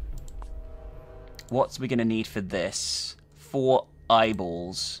 What's we going to need for this? 4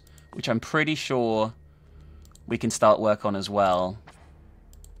 eyeballs, which I'm pretty sure we can start work on as well.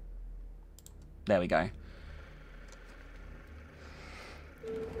 There we go.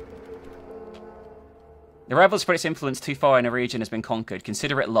 The rebel spread its influence too far in a region has been conquered.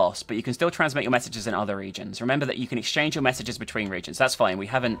 Consider it lost, but you can still transmit your messages in other regions. Remember that you can exchange your messages between regions. That's fine. We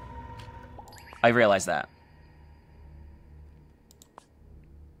haven't... I realize that.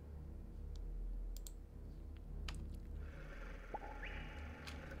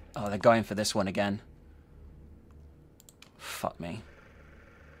 Oh, they're going for this one again. Fuck me.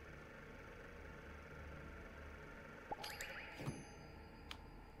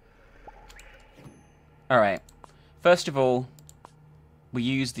 Alright. First of all, we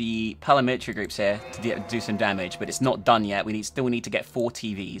use the paramilitary groups here to do some damage, but it's not done yet. We still need to get 4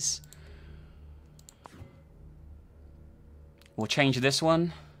 TVs. We'll change this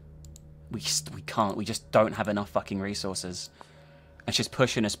one. We can't. We just don't have enough fucking resources. And she's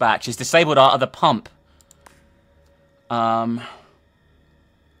pushing us back. She's disabled our other pump. We'll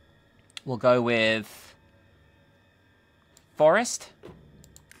go with Forest.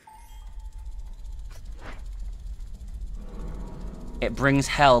 It brings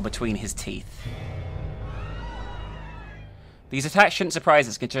hell between his teeth. These attacks shouldn't surprise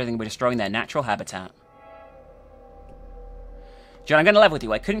us considering we're destroying their natural habitat. John, I'm going to level with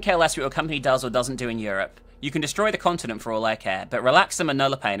you. I couldn't care less what your company does or doesn't do in Europe. You can destroy the continent for all I care, but Relaxum and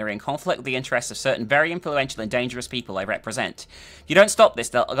Nullipane are in conflict with the interests of certain very influential and dangerous people I represent. If you don't stop this,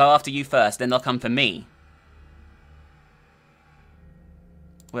 they'll go after you first, then they'll come for me.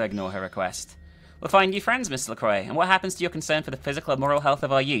 We'll ignore her request. We'll find new friends, Mr. LaCroix. And what happens to your concern for the physical and moral health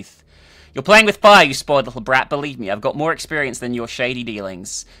of our youth? You're playing with fire, you spoiled little brat. Believe me, I've got more experience than your shady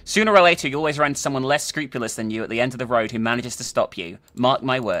dealings. Sooner or later, you always run into someone less scrupulous than you at the end of the road who manages to stop you. Mark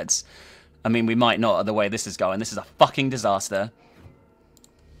my words. I mean, we might not, the way this is going. This is a fucking disaster.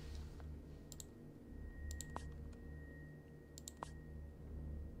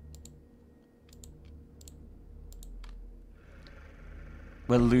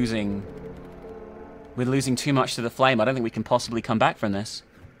 We're losing too much to the flame. I don't think we can possibly come back from this.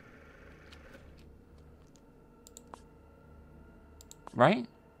 Right?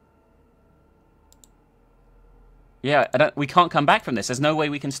 Yeah, we can't come back from this. There's no way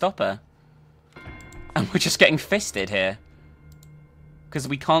we can stop her. And we're just getting fisted here. Because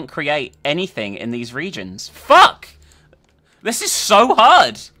we can't create anything in these regions. Fuck! This is so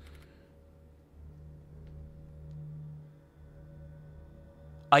hard!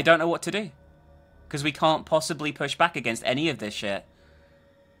 I don't know what to do. Because we can't possibly push back against any of this shit.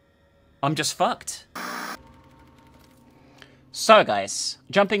 I'm just fucked. So guys,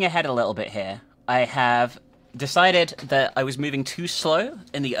 jumping ahead a little bit here, I have decided that I was moving too slow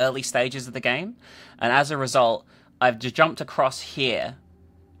in the early stages of the game, and as a result, I've just jumped across here,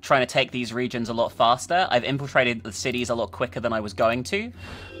 trying to take these regions a lot faster. I've infiltrated the cities a lot quicker than I was going to.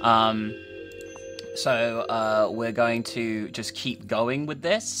 So we're going to just keep going with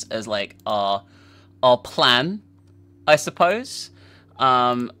this as like our plan, I suppose.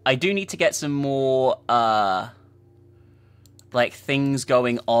 I do need to get some more like things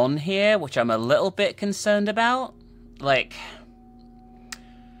going on here, which I'm a little bit concerned about. Like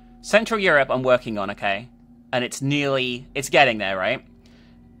Central Europe I'm working on, okay? And it's getting there, right?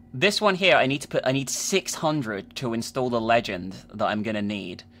 This one here I need 600 to install the legend that I'm gonna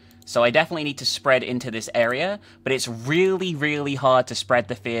need. So I definitely need to spread into this area, but it's really, really hard to spread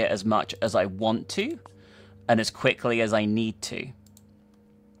the fear as much as I want to, and as quickly as I need to.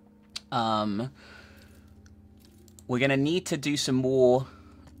 We're gonna need to do some more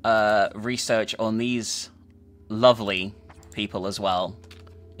research on these lovely people as well,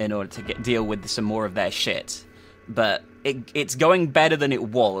 in order to deal with some more of their shit. But it's going better than it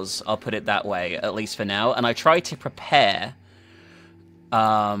was, I'll put it that way, at least for now. And I try to prepare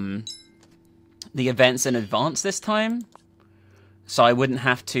the events in advance this time, so I wouldn't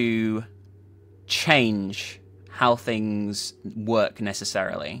have to change how things work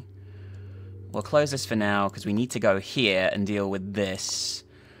necessarily. We'll close this for now, because we need to go here and deal with this.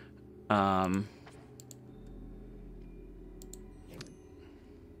 I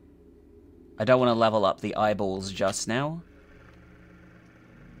don't want to level up the eyeballs just now.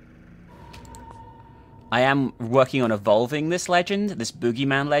 I am working on evolving this legend, this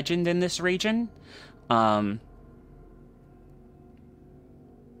boogeyman legend in this region. So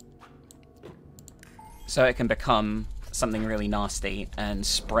it can become something really nasty and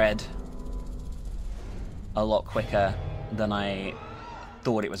spread a lot quicker than I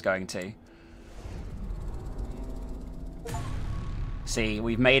thought it was going to. See,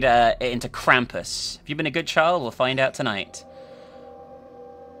 we've made it into Krampus. Have you been a good child? We'll find out tonight.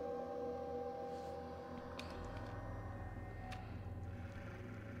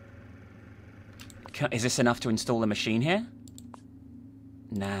 Is this enough to install the machine here?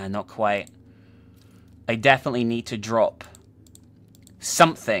 Nah, not quite. I definitely need to drop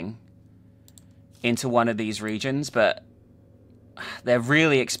something into one of these regions, but they're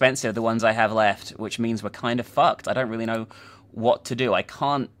really expensive, the ones I have left, which means we're kind of fucked. I don't really know what to do. I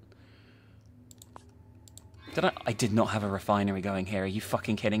can't... I did not have a refinery going here. Are you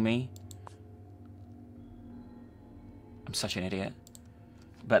fucking kidding me? I'm such an idiot.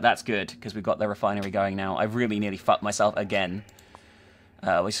 But that's good, because we've got the refinery going now. I really nearly fucked myself again.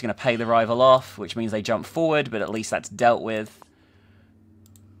 We're just going to pay the rival off, which means they jump forward, but at least that's dealt with.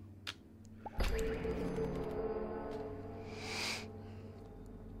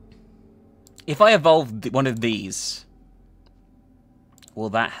 If I evolve one of these,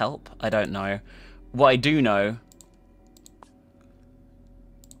 will that help? I don't know. What I do know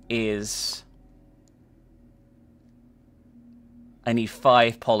is I need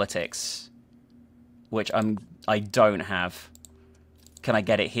 5 politics, which I don't have. Can I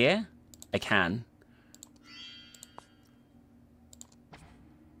get it here? I can.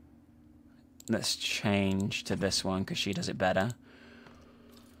 Let's change to this one because she does it better.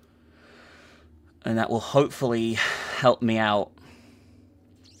 And that will hopefully help me out.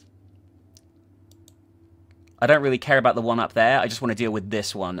 I don't really care about the one up there. I just want to deal with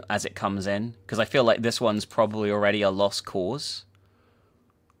this one as it comes in. Because I feel like this one's probably already a lost cause.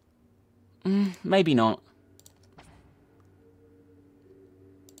 Maybe not.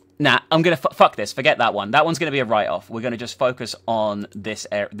 Nah, I'm going to... Fuck this. Forget that one. That one's going to be a write-off. We're going to just focus on this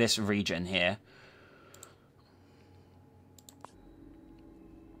region here.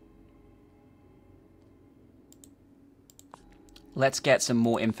 Let's get some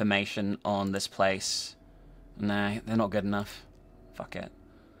more information on this place. Nah, they're not good enough. Fuck it.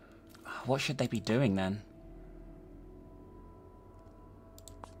 What should they be doing then?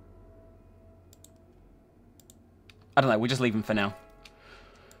 I don't know, we'll just leave them for now.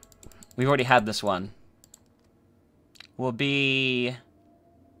 We've already had this one. We'll be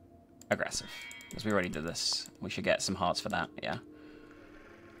aggressive, because we already did this. We should get some hearts for that, yeah.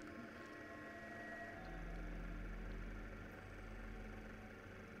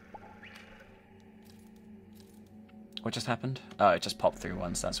 What just happened? Oh, it just popped through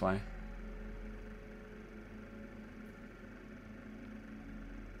once, that's why.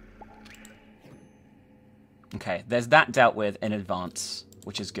 Okay, there's that dealt with in advance,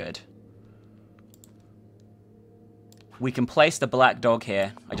 which is good. We can place the black dog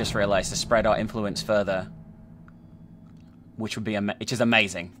here, I just realized, to spread our influence further. Which would be which is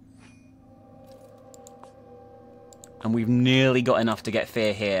amazing. And we've nearly got enough to get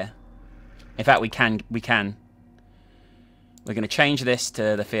fear here. In fact, we can. We're going to change this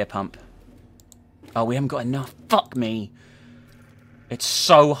to the fear pump. Oh, we haven't got enough. Fuck me. It's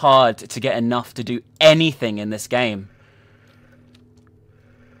so hard to get enough to do anything in this game.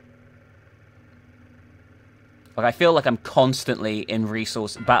 Like, I feel like I'm constantly in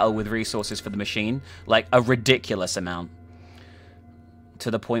battle with resources for the machine. Like, a ridiculous amount.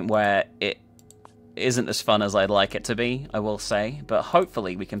 To the point where it isn't as fun as I'd like it to be, I will say. But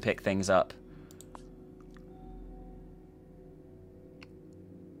hopefully we can pick things up.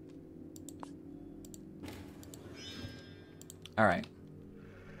 Alright.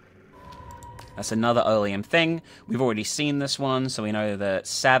 That's another Oleum thing. We've already seen this one, so we know that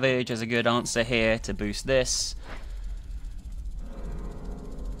Savage is a good answer here to boost this.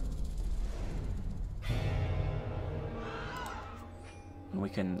 We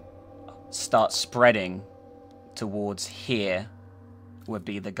can start spreading towards here would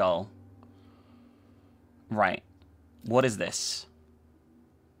be the goal. Right. What is this?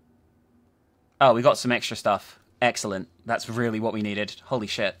 Oh, we got some extra stuff. Excellent. That's really what we needed. Holy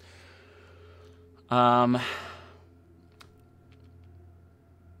shit. What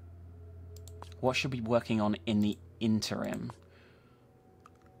should we be working on in the interim?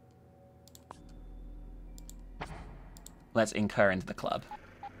 Let's incur into the club.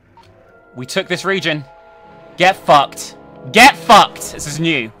 We took this region. Get fucked. Get fucked! This is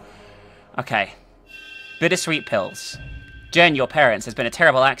new. Okay. Bittersweet pills. Jen, your parents, has been a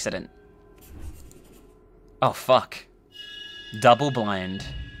terrible accident. Oh, fuck. Double blind.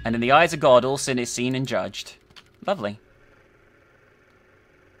 And in the eyes of God, all sin is seen and judged. Lovely.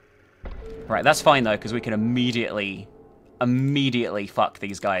 Right, that's fine, though, because we can immediately fuck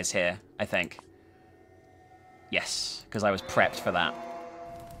these guys here, I think. Yes, because I was prepped for that.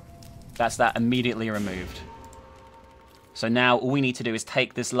 That's that immediately removed. So now all we need to do is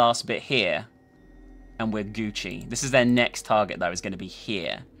take this last bit here, and we're Gucci. This is their next target, though, is going to be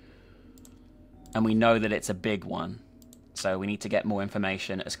here. And we know that it's a big one. So we need to get more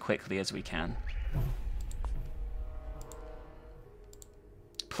information as quickly as we can.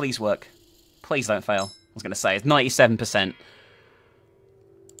 Please work. Please don't fail. was going to say, it's 97%.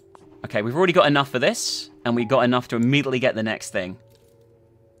 Okay, we've already got enough for this, and we got enough to immediately get the next thing.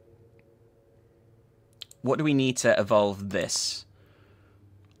 What do we need to evolve this?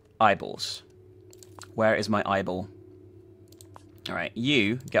 Eyeballs. Where is my eyeball? Alright,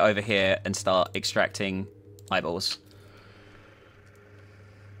 you get over here and start extracting eyeballs.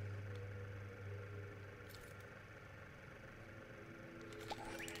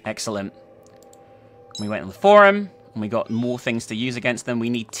 Excellent. We went on the forum, and we got more things to use against them. We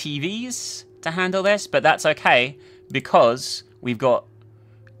need TVs to handle this, but that's okay, because we've got...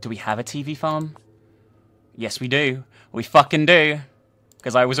 Do we have a TV farm? Yes, we do. We fucking do.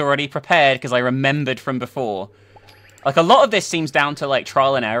 Because I was already prepared, because I remembered from before. Like, a lot of this seems down to, like,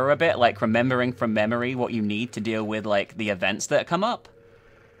 trial and error a bit, like, remembering from memory what you need to deal with, like, the events that come up.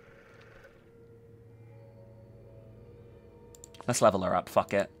 Let's level her up,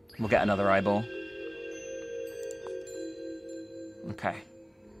 fuck it. We'll get another eyeball. Okay.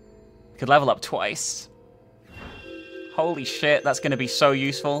 We could level up twice. Holy shit, that's going to be so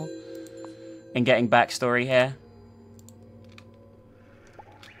useful in getting backstory here.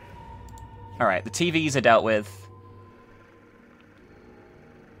 Alright, the TVs are dealt with.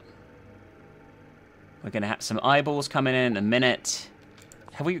 We're going to have some eyeballs coming in a minute.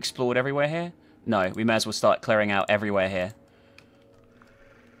 Have we explored everywhere here? No, we may as well start clearing out everywhere here.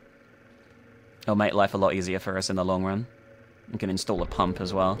 It'll make life a lot easier for us in the long run. We can install a pump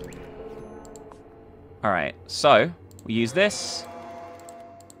as well. Alright, so we use this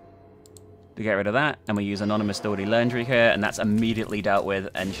to get rid of that, and we use Anonymous Dirty Laundry here, and that's immediately dealt with,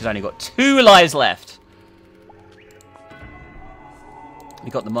 and she's only got 2 lives left. We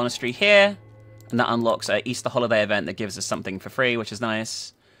got the monastery here, and that unlocks an Easter holiday event that gives us something for free, which is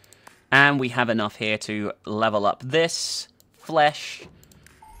nice. And we have enough here to level up this flesh,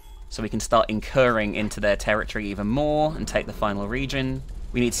 so we can start incurring into their territory even more and take the final region.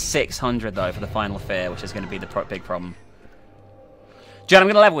 We need 600, though, for the final fear, which is going to be the big problem. Jen, I'm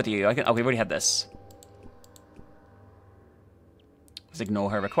going to level with you. Oh, we've already had this. Let's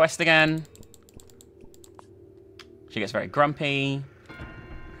ignore her request again. She gets very grumpy.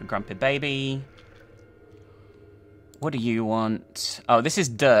 A grumpy baby. What do you want? Oh, this is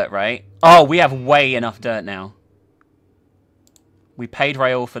dirt, right? Oh, we have way enough dirt now. We paid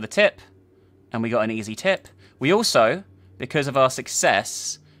Raoul for the tip, and we got an easy tip. We also, because of our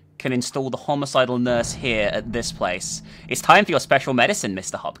success, can install the homicidal nurse here at this place. It's time for your special medicine,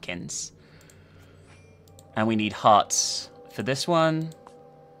 Mr. Hopkins. And we need hearts for this one.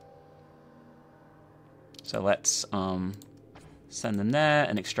 So let's send them there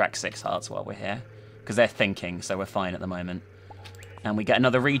and extract 6 hearts while we're here. Because they're thinking, so we're fine at the moment. And we get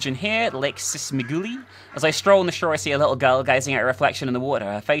another region here, Lake Sismiguli. As I stroll on the shore, I see a little girl gazing at a reflection in the water.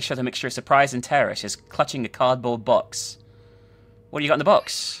 Her face shows a mixture of surprise and terror. She's clutching a cardboard box. What do you got in the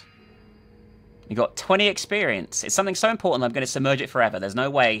box? You got 20 experience. It's something so important I'm going to submerge it forever. There's no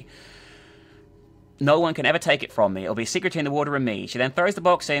way. No one can ever take it from me. It'll be a secret between the water and me. She then throws the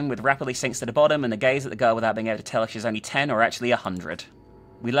box in, with rapidly sinks to the bottom, and the gaze at the girl without being able to tell if she's only 10 or actually 100.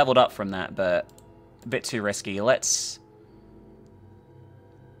 We leveled up from that, but a bit too risky. Let's...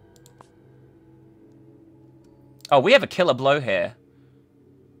 Oh, we have a killer blow here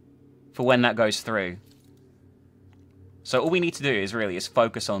for when that goes through. So all we need to do is really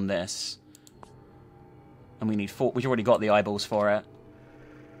focus on this. And we need 4... We've already got the eyeballs for it.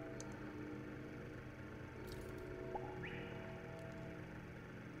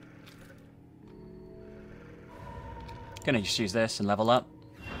 Gonna just use this and level up.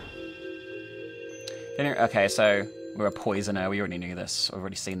 Okay, so we're a poisoner. We already knew this. We've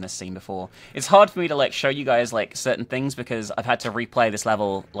already seen this scene before. It's hard for me to like show you guys like certain things because I've had to replay this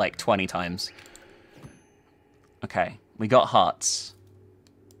level like 20 times. Okay, we got hearts,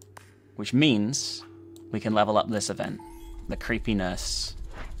 which means we can level up this event, the creepy nurse.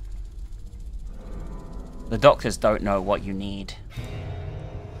 The doctors don't know what you need.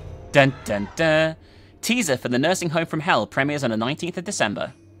 Dun dun dun. Teaser for the Nursing Home from Hell premieres on the 19th of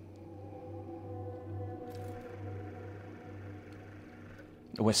December.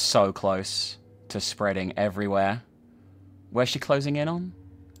 We're so close to spreading everywhere. Where's she closing in on?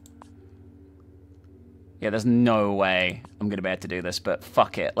 Yeah, there's no way I'm going to be able to do this, but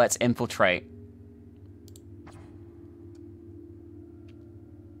fuck it. Let's infiltrate.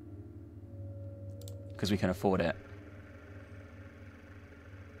 Because we can afford it.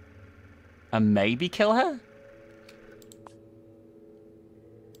 And maybe kill her?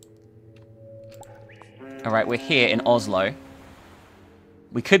 Alright, we're here in Oslo.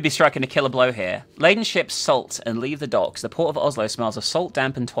 We could be striking a killer blow here. Laden ships salt and leave the docks. The port of Oslo smells of salt,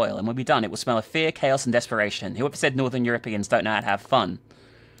 damp, and toil, and when we're done, it will smell of fear, chaos, and desperation. Whoever said Northern Europeans don't know how to have fun?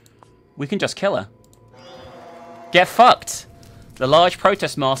 We can just kill her. Get fucked! The large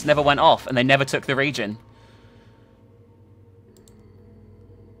protest march never went off, and they never took the region.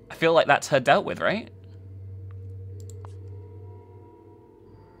 I feel like that's her dealt with, right?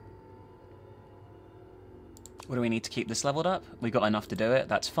 What do we need to keep this leveled up? We got enough to do it,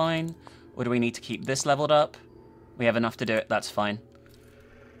 that's fine. What do we need to keep this leveled up? We have enough to do it, that's fine.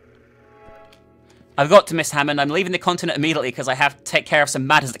 I've got to Miss Hammond. I'm leaving the continent immediately because I have to take care of some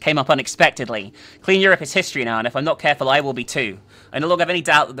matters that came up unexpectedly. Clean Europe is history now, and if I'm not careful, I will be too. I no longer have any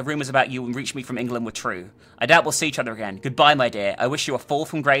doubt that the rumours about you and reached me from England were true. I doubt we'll see each other again. Goodbye, my dear. I wish you a fall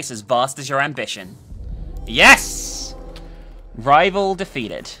from grace as vast as your ambition. Yes! Rival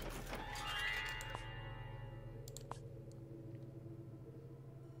defeated.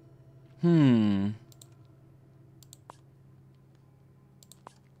 I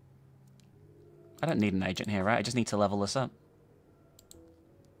don't need an agent here, right? I just need to level this up.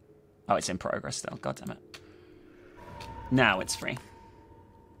 Oh, it's in progress still. God damn it. Now it's free.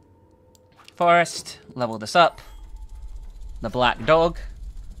 Forest. Level this up. The black dog.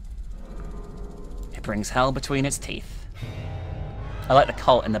 It brings hell between its teeth. I like the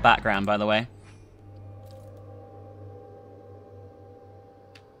cult in the background, by the way.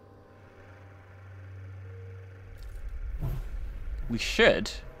 We should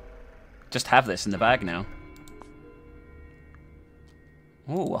just have this in the bag now.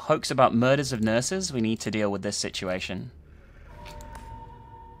 Ooh, a hoax about murders of nurses. We need to deal with this situation.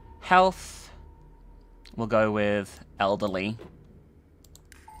 Health. We'll go with elderly.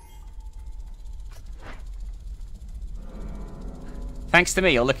 Thanks to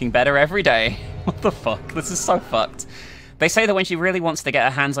me, you're looking better every day. What the fuck? This is so fucked. They say that when she really wants to get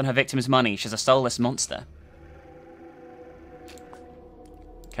her hands on her victim's money, she's a soulless monster.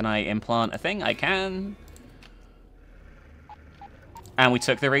 Can I implant a thing? I can. And we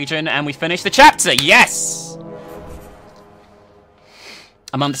took the region, and we finished the chapter! Yes!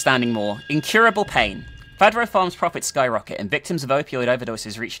 I'm understanding more. Incurable pain. Fadro Farm's profits skyrocket, and victims of opioid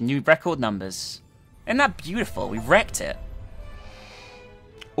overdoses reach new record numbers. Isn't that beautiful? We wrecked it.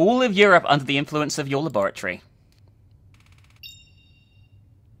 All of Europe under the influence of your laboratory.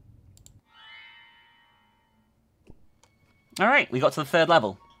 Alright, we got to the 3rd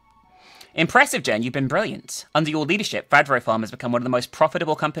level. Impressive, Jen, you've been brilliant. Under your leadership, Fadro Farm has become one of the most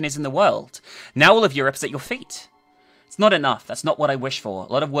profitable companies in the world. Now all of Europe's at your feet. It's not enough, that's not what I wish for.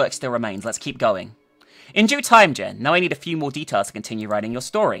 A lot of work still remains, let's keep going. In due time, Jen, now I need a few more details to continue writing your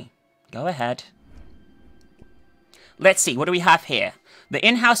story. Go ahead. Let's see, what do we have here? The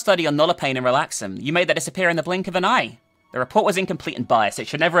in-house study on Nolopain and Relaxum. You made that disappear in the blink of an eye. The report was incomplete and biased, it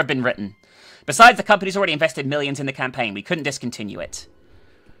should never have been written. Besides, the company's already invested millions in the campaign. We couldn't discontinue it.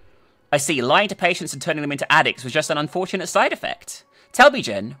 I see. Lying to patients and turning them into addicts was just an unfortunate side effect. Tell me,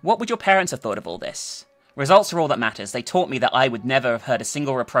 Jen, what would your parents have thought of all this? Results are all that matters. They taught me that I would never have heard a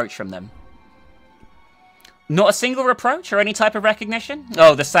single reproach from them. Not a single reproach or any type of recognition?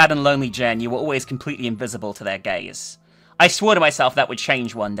 Oh, the sad and lonely Jen. You were always completely invisible to their gaze. I swore to myself that would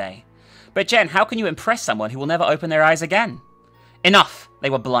change one day. But Jen, how can you impress someone who will never open their eyes again? Enough! They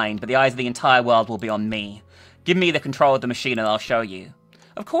were blind, but the eyes of the entire world will be on me. Give me the control of the machine and I'll show you.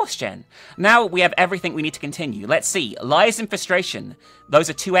 Of course, Jen. Now we have everything we need to continue. Let's see. Lies and frustration. Those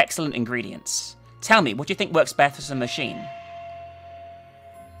are 2 excellent ingredients. Tell me, what do you think works best as a machine?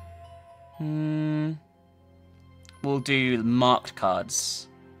 We'll do marked cards.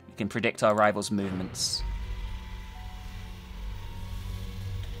 You can predict our rivals' movements.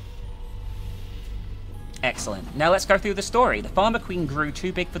 Excellent. Now let's go through the story. The Farmer Queen grew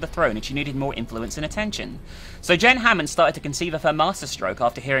too big for the throne and she needed more influence and attention. So Jen Hammond started to conceive of her masterstroke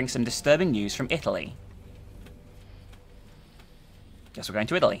after hearing some disturbing news from Italy. Guess we're going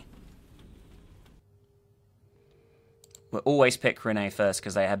to Italy. We'll always pick Renee first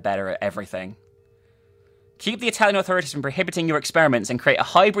because they are better at everything. Keep the Italian authorities from prohibiting your experiments and create a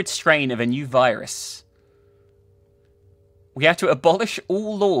hybrid strain of a new virus. We have to abolish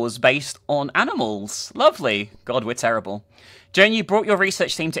all laws based on animals. Lovely. God, we're terrible. Jen, you brought your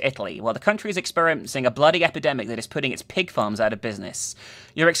research team to Italy, while the country is experiencing a bloody epidemic that is putting its pig farms out of business.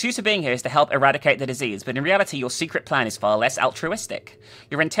 Your excuse for being here is to help eradicate the disease, but in reality your secret plan is far less altruistic.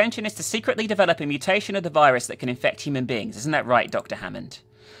 Your intention is to secretly develop a mutation of the virus that can infect human beings. Isn't that right, Dr. Hammond?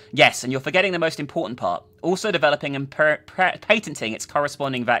 Yes, and you're forgetting the most important part. Also developing and patenting its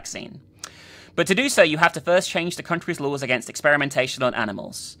corresponding vaccine. But to do so, you have to first change the country's laws against experimentation on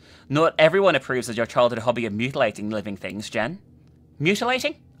animals. Not everyone approves of your childhood hobby of mutilating living things, Jen.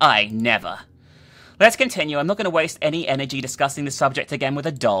 Mutilating? I never. Let's continue. I'm not going to waste any energy discussing the subject again with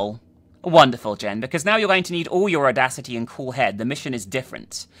a doll. Wonderful, Jen, because now you're going to need all your audacity and cool head. The mission is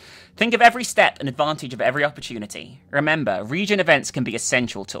different. Think of every step and advantage of every opportunity. Remember, region events can be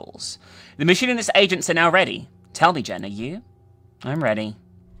essential tools. The machinist agents are now ready. Tell me, Jen, are you? I'm ready.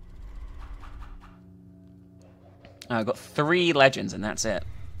 Oh, I've got 3 legends and that's it.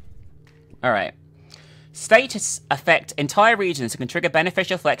 Alright. Status affect entire regions and can trigger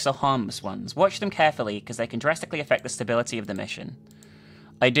beneficial effects or harmless ones. Watch them carefully because they can drastically affect the stability of the mission.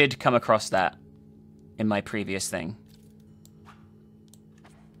 I did come across that in my previous thing.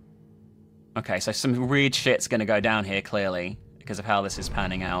 Okay, so some weird shit's going to go down here, clearly, because of how this is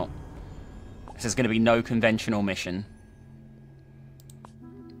panning out. This is going to be no conventional mission.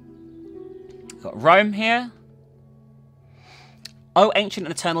 Got Rome here. Oh, ancient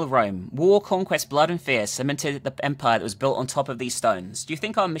and eternal Rome. War, conquest, blood, and fear cemented the empire that was built on top of these stones. Do you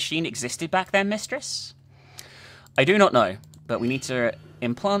think our machine existed back then, mistress? I do not know, but we need to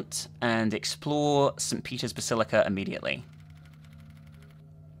implant and explore St. Peter's Basilica immediately.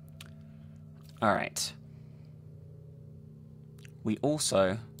 Alright. We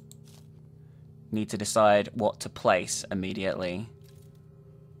also need to decide what to place immediately.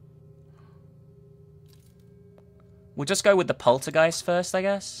 We'll just go with the poltergeist first, I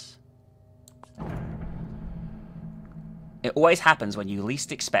guess. It always happens when you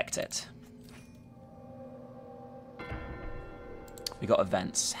least expect it. We got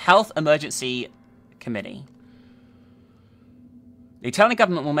events. Health Emergency Committee. The Italian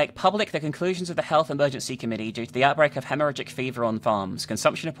government will make public the conclusions of the Health Emergency Committee due to the outbreak of hemorrhagic fever on farms.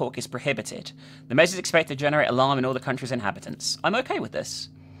 Consumption of pork is prohibited. The measures expect to generate alarm in all the country's inhabitants. I'm okay with this.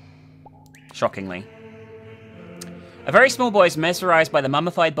 Shockingly. A very small boy is mesmerized by the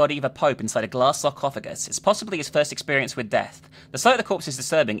mummified body of a pope inside a glass sarcophagus. It's possibly his first experience with death. The sight of the corpse is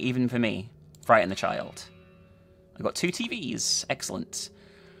disturbing, even for me. Frighten the child. I've got 2 TVs. Excellent.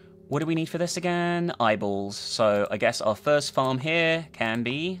 What do we need for this again? Eyeballs. So I guess our first farm here can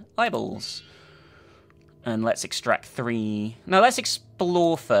be eyeballs. And let's extract 3. No, let's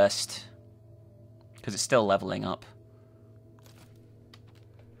explore first. Because it's still leveling up.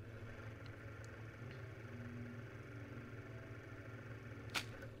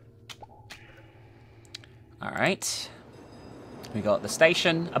 Alright. We got the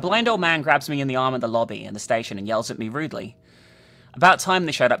station. A blind old man grabs me in the arm at the lobby in the station and yells at me rudely. About time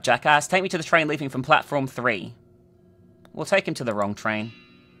they showed up, jackass. Take me to the train leaving from platform 3. We'll take him to the wrong train.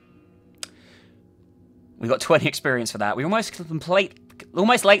 We got 20 experience for that. We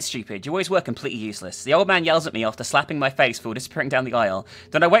almost late, stupid. You always were completely useless. The old man yells at me after slapping my face for disappearing down the aisle.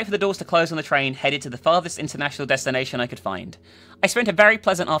 Then I wait for the doors to close on the train, headed to the farthest international destination I could find. I spent a very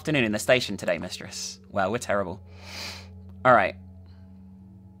pleasant afternoon in the station today, mistress. Wow, we're terrible. Alright.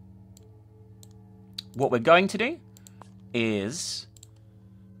 What we're going to do is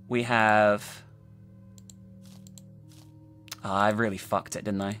we have... Oh, I really fucked it,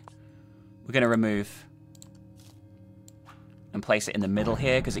 didn't I? We're going to remove and place it in the middle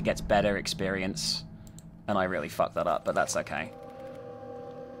here because it gets better experience. And I really fucked that up, but that's okay.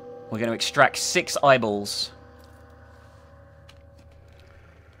 We're going to extract 6 eyeballs.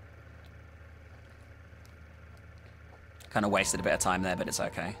 Kind of wasted a bit of time there, but it's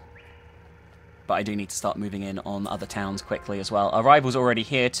okay. But I do need to start moving in on other towns quickly as well. Our rival's already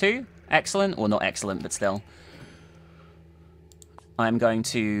here too. Excellent. Well, not excellent, but still. I'm going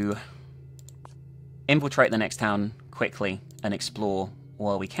to infiltrate the next town quickly and explore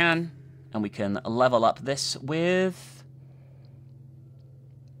while we can. And we can level up this with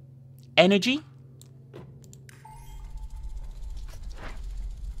energy.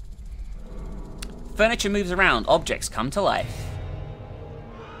 Furniture moves around. Objects come to life.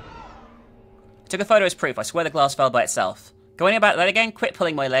 Took a photo as proof. I swear the glass fell by itself. Going about that again? Quit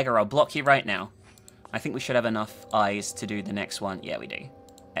pulling my leg or I'll block you right now. I think we should have enough eyes to do the next one. Yeah, we do.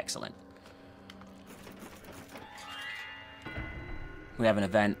 Excellent. We have an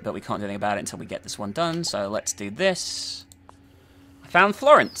event, but we can't do anything about it until we get this one done. So let's do this. I found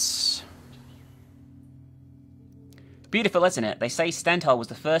Florence. Beautiful, isn't it? They say Stenthal was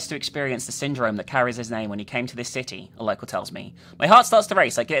the first to experience the syndrome that carries his name when he came to this city, a local tells me. My heart starts to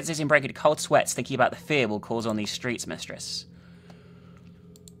race. I get dizzy and break into cold sweats thinking about the fear we'll cause on these streets, mistress.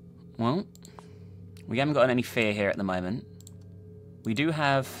 Well, we haven't got any fear here at the moment. We do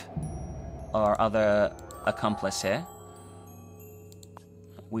have our other accomplice here.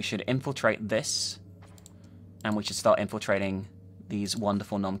 We should infiltrate this, and we should start infiltrating these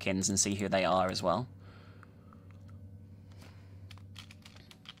wonderful nomkins and see who they are as well.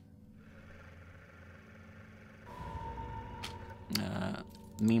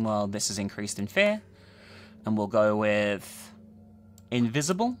 Meanwhile, this is increased in fear. And we'll go with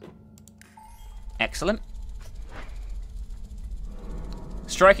invisible. Excellent.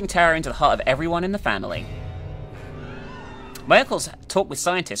 Striking terror into the heart of everyone in the family. My uncle's talked with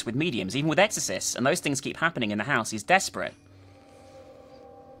scientists, with mediums, even with exorcists, and those things keep happening in the house. He's desperate.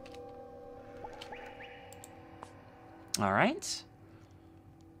 Alright.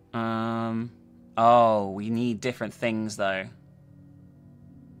 Oh, we need different things, though.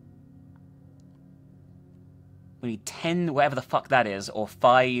 We need 10, whatever the fuck that is, or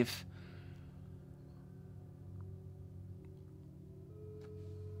 5...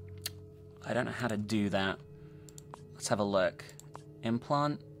 I don't know how to do that. Let's have a look.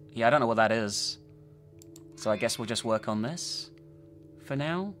 Implant? Yeah, I don't know what that is. So I guess we'll just work on this for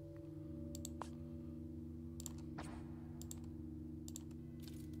now.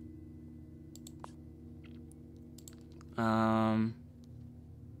 And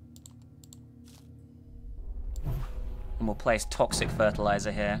we'll place toxic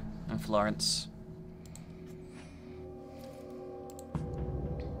fertilizer here in Florence.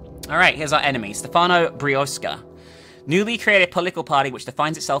 Alright, here's our enemy, Stefano Briosca. Newly created political party which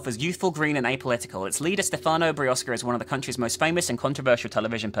defines itself as youthful, green, and apolitical. Its leader, Stefano Briosca, is one of the country's most famous and controversial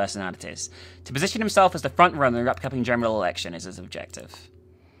television personalities. To position himself as the front-runner in the upcoming general election is his objective.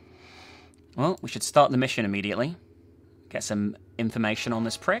 Well, we should start the mission immediately. Get some information on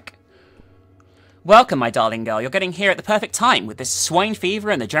this prick. Welcome, my darling girl. You're getting here at the perfect time, with this swine fever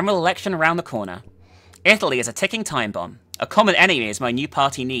and the general election around the corner. Italy is a ticking time bomb. A common enemy is my new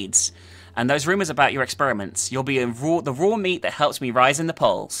party needs. And those rumors about your experiments. You'll be the raw meat that helps me rise in the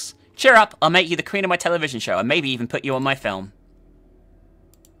polls. Cheer up, I'll make you the queen of my television show, and maybe even put you on my film.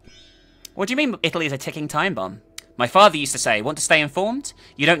 What do you mean Italy is a ticking time bomb? My father used to say, want to stay informed?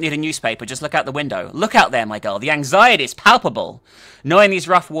 You don't need a newspaper, just look out the window. Look out there, my girl, the anxiety is palpable. Knowing these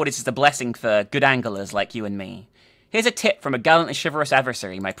rough waters is a blessing for good anglers like you and me. Here's a tip from a gallant and chivalrous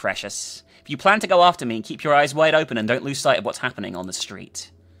adversary, my precious. If you plan to go after me, keep your eyes wide open and don't lose sight of what's happening on the street.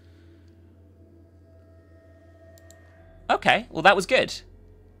 Okay, well that was good.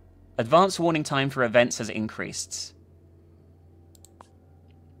 Advance warning time for events has increased.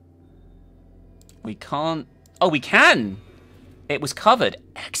 We can't... Oh, we can! It was covered.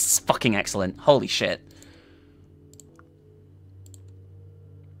 Fucking excellent. Holy shit.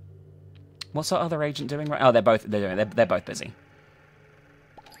 What's our other agent doing right? Oh, they're both busy.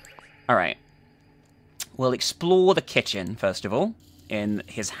 Alright. We'll explore the kitchen, first of all, in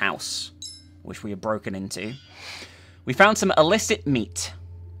his house, which we have broken into. We found some illicit meat.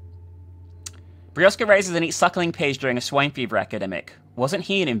 Briosca raises and eats suckling pigs during a swine fever epidemic. Wasn't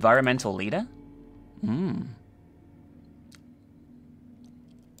he an environmental leader?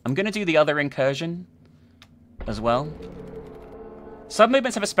 I'm going to do the other incursion as well.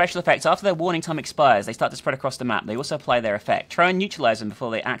 Sub-movements have a special effect. After their warning time expires, they start to spread across the map. They also apply their effect. Try and neutralize them before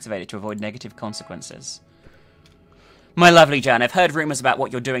they activate it to avoid negative consequences. My lovely Jan, I've heard rumors about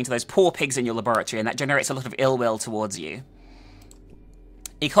what you're doing to those poor pigs in your laboratory, and that generates a lot of ill will towards you.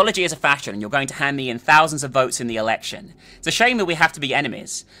 Ecology is a fashion, and you're going to hand me in thousands of votes in the election. It's a shame that we have to be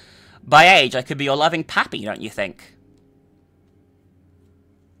enemies. By age, I could be your loving pappy, don't you think?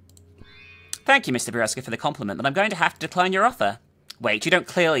 Thank you, Mr. Briosca, for the compliment, but I'm going to have to decline your offer. Wait, you don't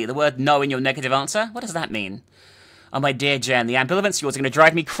clearly the word no in your negative answer? What does that mean? Oh, my dear Jen, the ambivalence of yours is going to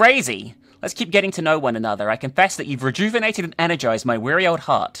drive me crazy. Let's keep getting to know one another. I confess that you've rejuvenated and energized my weary old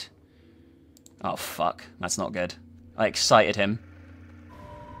heart. Oh, fuck. That's not good. I excited him.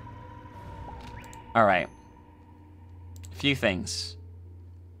 Alright. A few things.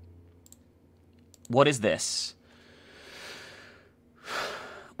 What is this?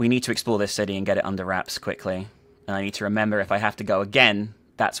 We need to explore this city and get it under wraps quickly. And I need to remember if I have to go again,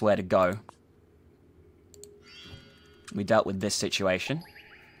 that's where to go. We dealt with this situation.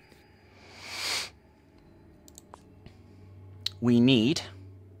 We need...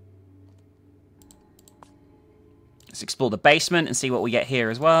 Let's explore the basement and see what we get here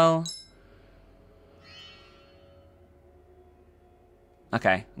as well.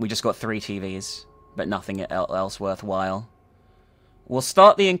 Okay, we just got 3 TVs, but nothing else worthwhile. We'll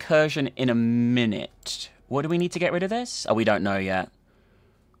start the incursion in a minute. What do we need to get rid of this? Oh, we don't know yet.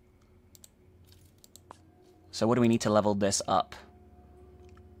 So what do we need to level this up?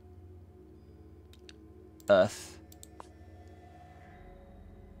 Earth.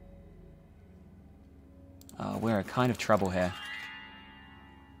 Oh, we're in kind of trouble here.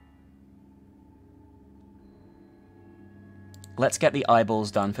 Let's get the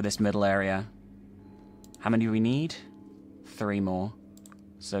eyeballs done for this middle area. How many do we need? 3 more.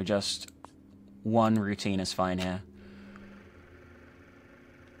 So just 1 routine is fine here.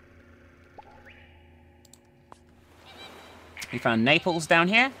 We found Naples down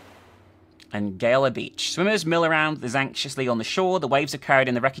here. And Gala Beach. Swimmers mill around as anxiously on the shore. The waves are carried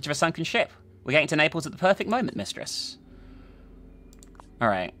in the wreckage of a sunken ship. We're getting to Naples at the perfect moment, mistress.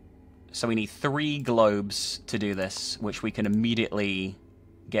 Alright. So we need 3 globes to do this, which we can immediately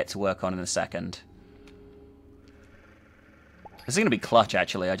get to work on in a second. This is going to be clutch,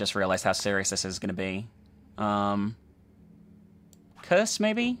 actually. I just realized how serious this is going to be. Curse,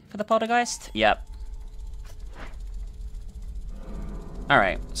 maybe, for the poltergeist? Yep.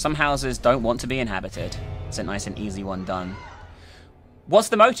 Alright, some houses don't want to be inhabited. It's a nice and easy one done. What's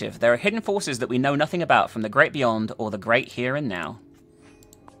the motive? There are hidden forces that we know nothing about from the great beyond or the great here and now.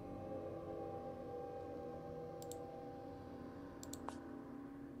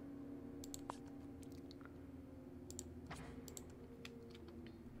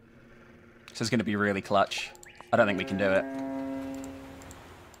 This is going to be really clutch. I don't think we can do it.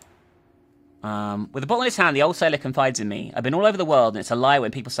 With a bottle in his hand, the old sailor confides in me. I've been all over the world, and it's a lie when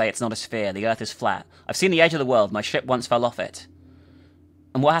people say it's not a sphere. The earth is flat. I've seen the edge of the world. My ship once fell off it.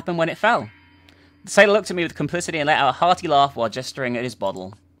 And what happened when it fell? The sailor looked at me with complicity and let out a hearty laugh while gesturing at his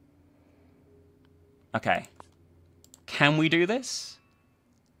bottle. Okay. Can we do this?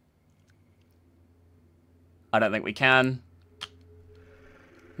 I don't think we can.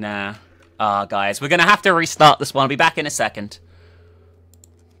 Nah. Ah, guys, we're going to have to restart this one. I'll be back in a second.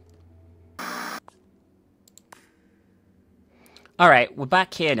 Alright, we're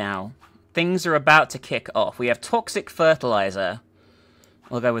back here now. Things are about to kick off. We have toxic fertilizer.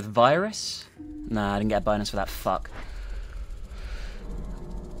 We'll go with virus. Nah, I didn't get a bonus for that. Fuck.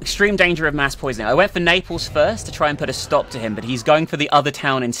 Extreme danger of mass poisoning. I went for Naples first to try and put a stop to him, but he's going for the other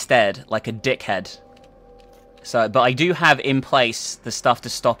town instead, like a dickhead. So, but I do have in place the stuff to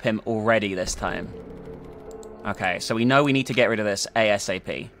stop him already this time. Okay, so we know we need to get rid of this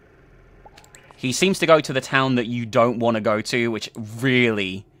ASAP. He seems to go to the town that you don't want to go to, which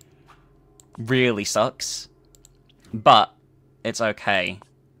really, really sucks. But it's okay.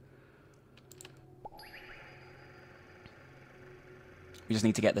 We just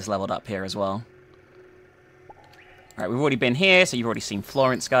need to get this leveled up here as well. Alright, we've already been here, so you've already seen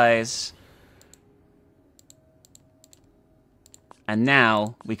Florence, guys. And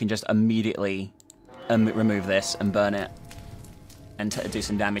now we can just immediately remove this and burn it. And do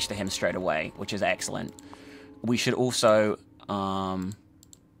some damage to him straight away, which is excellent. We should also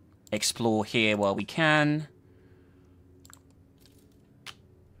explore here while we can.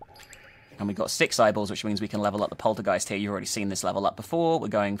 And we've got 6 eyeballs, which means we can level up the poltergeist here. You've already seen this level up before. We're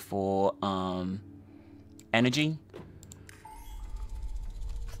going for energy.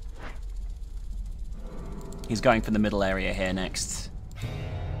 He's going for the middle area here next,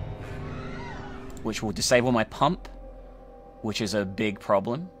 which will disable my pump, which is a big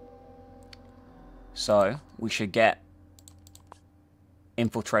problem. So we should get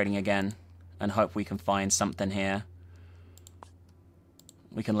infiltrating again and hope we can find something here.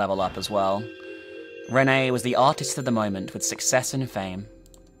 We can level up as well. Renee was the artist of the moment with success and fame.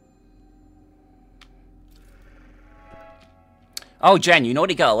 Oh, Jen, you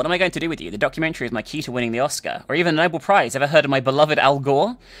naughty girl, what am I going to do with you? The documentary is my key to winning the Oscar. Or even a Nobel Prize. Ever heard of my beloved Al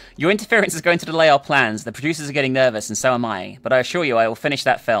Gore? Your interference is going to delay our plans. The producers are getting nervous, and so am I. But I assure you, I will finish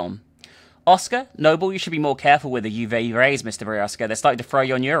that film. Oscar? Nobel, you should be more careful with the UV rays, Mr. Briosca. They're starting to fry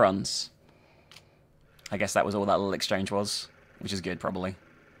your neurons. I guess that was all that little exchange was. Which is good, probably.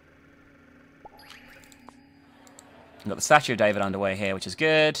 We've got the Statue of David underway here, which is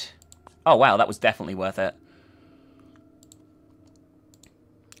good. Oh, wow, that was definitely worth it.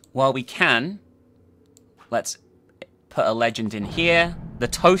 While we can, let's put a legend in here. The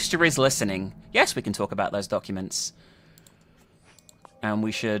toaster is listening. Yes, we can talk about those documents. And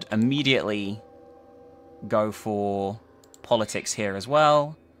we should immediately go for politics here as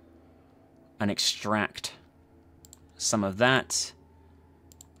well. And extract some of that.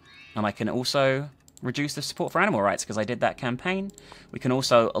 And I can also reduce the support for animal rights because I did that campaign. We can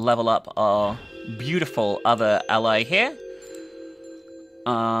also level up our beautiful other ally here.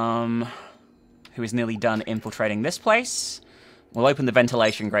 Who is nearly done infiltrating this place. We'll open the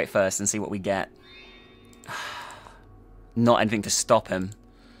ventilation grate first and see what we get. Not anything to stop him,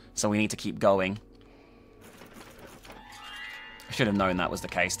 so we need to keep going. I should have known that was the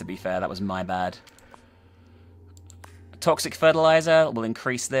case, to be fair. That was my bad. Toxic fertilizer, we'll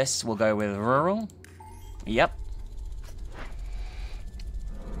increase this. We'll go with rural. Yep.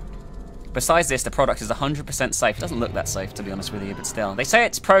 Besides this, the product is 100% safe. It doesn't look that safe, to be honest with you, but still. They say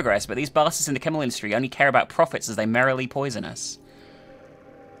it's progress, but these bastards in the chemical industry only care about profits as they merrily poison us.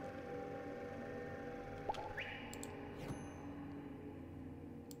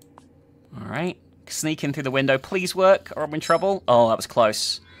 Alright. Sneak in through the window. Please work, or I'm in trouble. Oh, that was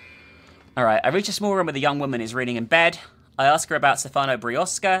close. Alright, I reach a small room where the young woman is reading in bed. I ask her about Stefano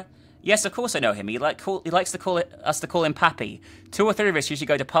Brioska. Yes, of course I know him. He likes to call us to call him Pappy. 2 or 3 of us usually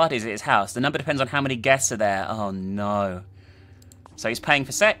go to parties at his house. The number depends on how many guests are there. Oh, no. So he's paying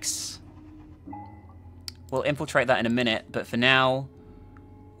for sex. We'll infiltrate that in a minute, but for now,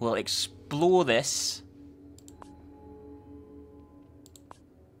 we'll explore this.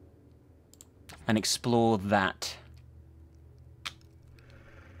 And explore that.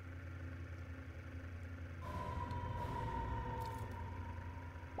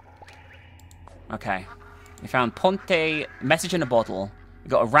 Okay. We found Ponte, message in a bottle. We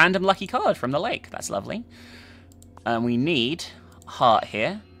got a random lucky card from the lake. That's lovely. And we need heart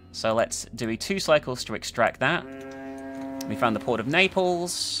here. So let's do 2 cycles to extract that. We found the port of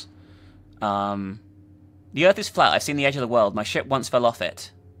Naples. The Earth is flat. I've seen the edge of the world. My ship once fell off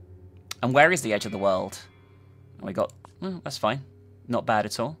it. And where is the edge of the world? We got... Well, that's fine. Not bad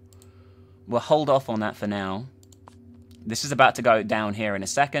at all. We'll hold off on that for now. This is about to go down here in a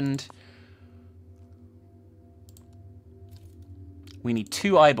second. We need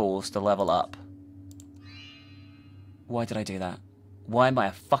 2 eyeballs to level up. Why did I do that? Why am I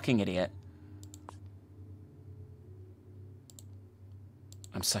a fucking idiot?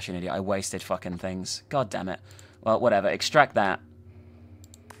 I'm such an idiot. I wasted fucking things. God damn it. Well, whatever. Extract that.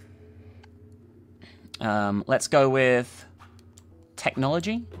 Let's go with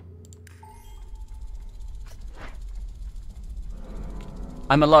technology.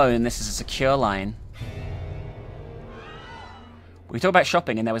 I'm alone. This is a secure line. We talked about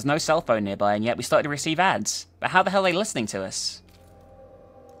shopping and there was no cell phone nearby, and yet we started to receive ads. But how the hell are they listening to us?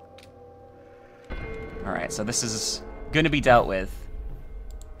 Alright, so this is going to be dealt with.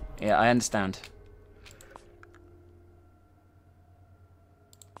 Yeah, I understand.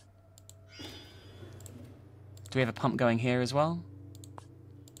 Do we have a pump going here as well?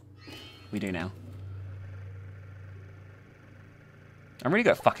 We do now. I'm really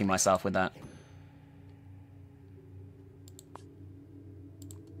good at fucking myself with that.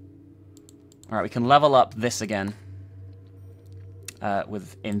 Alright, we can level up this again.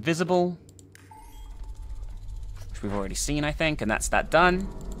 With invisible. Which we've already seen, I think. And that's that done.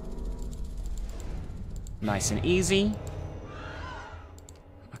 Nice and easy.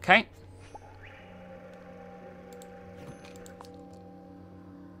 Okay.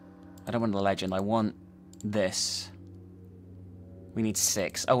 I don't want a legend. I want this. We need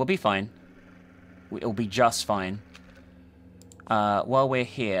 6. Oh, we'll be fine. It'll be just fine. While we're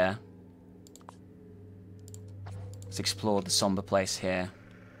here... Let's explore the somber place here.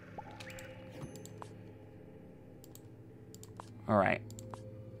 Alright.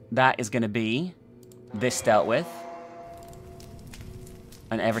 That is going to be this dealt with.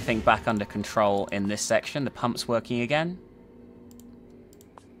 And everything back under control in this section. The pump's working again.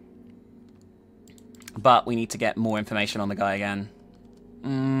 But we need to get more information on the guy again.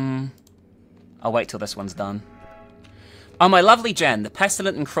 I'll wait till this one's done. Oh, my lovely Jen, the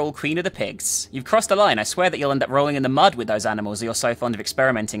pestilent and cruel queen of the pigs. You've crossed a line. I swear that you'll end up rolling in the mud with those animals that you're so fond of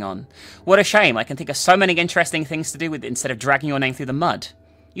experimenting on. What a shame. I can think of so many interesting things to do with it instead of dragging your name through the mud.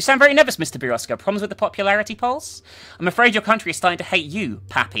 You sound very nervous, Mr. Biroska. Problems with the popularity polls? I'm afraid your country is starting to hate you,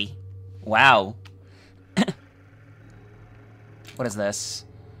 Pappy. Wow. What is this?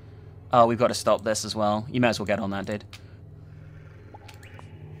 Oh, we've got to stop this as well. You may as well get on that, dude.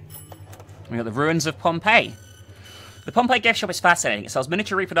 We got the ruins of Pompeii. The Pompeii gift shop is fascinating. It sells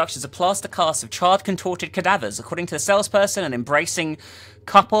miniature reproductions of plaster casts of charred, contorted cadavers. According to the salesperson, an embracing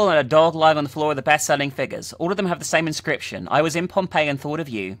couple and a dog lying on the floor are the best-selling figures. All of them have the same inscription. I was in Pompeii and thought of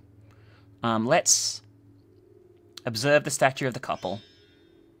you. Let's observe the statue of the couple.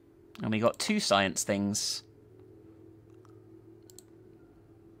 And we got 2 science things.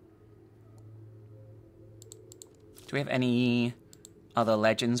 Do we have any other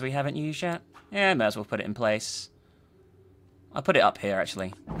legends we haven't used yet? Yeah, may as well put it in place. I'll put it up here,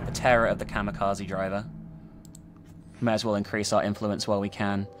 actually. The terror of the kamikaze driver. May as well increase our influence while we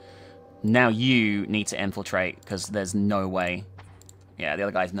can. Now you need to infiltrate, because there's no way. Yeah, the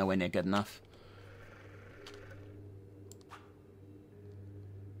other guy's nowhere near good enough.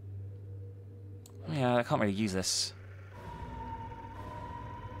 Yeah, I can't really use this.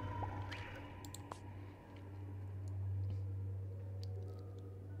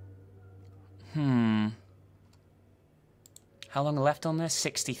 How long left on this?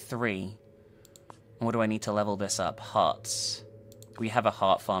 63. And what do I need to level this up? Hearts. We have a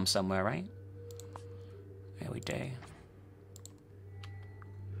heart farm somewhere, right? Yeah, we do.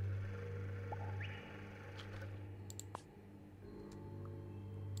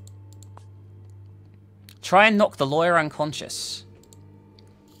 Try and knock the lawyer unconscious.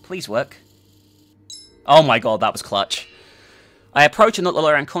 Please work. Oh my god, that was clutch. I approach and knock the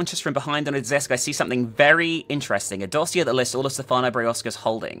lawyer unconscious from behind on his desk. I see something very interesting. A dossier that lists all of Stefano Briosca's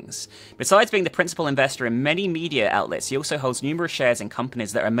holdings. Besides being the principal investor in many media outlets, he also holds numerous shares in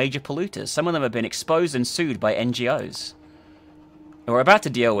companies that are major polluters. Some of them have been exposed and sued by NGOs. We're about to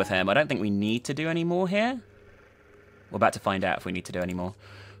deal with him. I don't think we need to do any more here. We're about to find out if we need to do any more.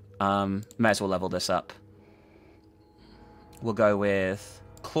 May as well level this up. We'll go with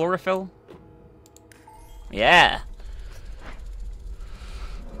chlorophyll. Yeah.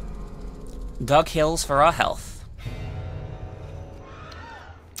 Dug hills for our health.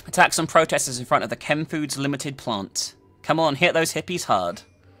 Attack some protesters in front of the Chem Foods Limited plant. Come on, hit those hippies hard.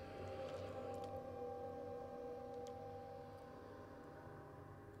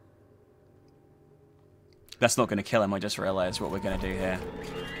 That's not going to kill him, I just realized what we're going to do here.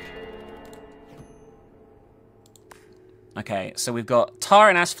 Okay, so we've got tar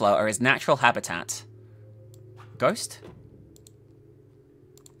and asphalt are his natural habitat. Ghost?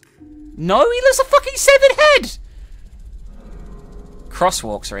 No, he looks a fucking severed head!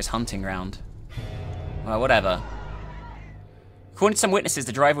 Crosswalks are his hunting ground. Well, whatever. According to some witnesses,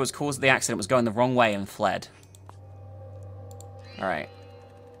 the driver was caused the accident was going the wrong way and fled. Alright.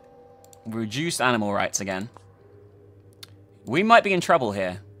 Reduced animal rights again. We might be in trouble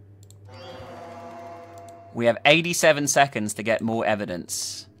here. We have 87 seconds to get more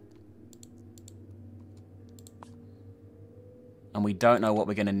evidence. And we don't know what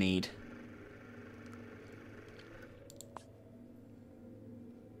we're going to need.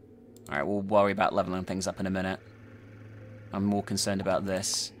 Alright, we'll worry about leveling things up in a minute. I'm more concerned about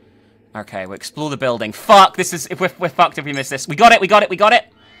this. Okay, we'll explore the building. Fuck! This is... We're fucked if we miss this. We got it, we got it, we got it!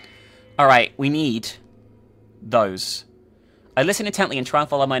 Alright, we need... those. I listen intently and try and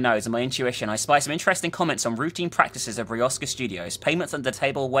follow my nose and my intuition. I spy some interesting comments on routine practices of Briosca Studios, payments under the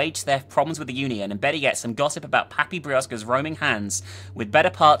table, wage theft, problems with the union, and better yet, some gossip about Pappy Briosca's roaming hands with better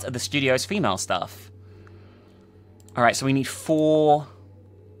part of the studio's female staff. Alright, so we need 4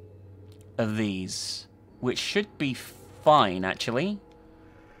 of these, which should be fine, actually.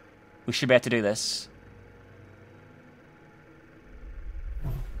 We should be able to do this.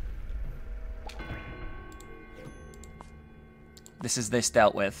 This is this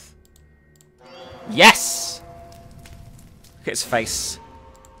dealt with. Yes! Look at his face.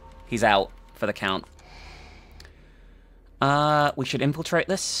 He's out for the count. We should infiltrate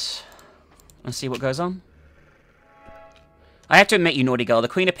this and see what goes on. I have to admit, you naughty girl, the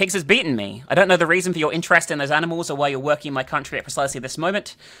Queen of Pigs has beaten me. I don't know the reason for your interest in those animals or why you're working in my country at precisely this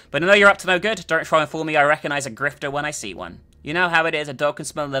moment, but I know you're up to no good. Don't try and fool me. I recognize a grifter when I see one. You know how it is, a dog can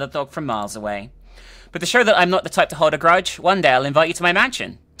smell another dog from miles away. But to show that I'm not the type to hold a grudge, one day I'll invite you to my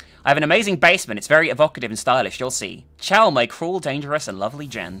mansion. I have an amazing basement. It's very evocative and stylish, you'll see. Ciao, my cruel, dangerous, and lovely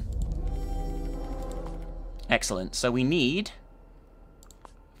Jen. Excellent. So we need,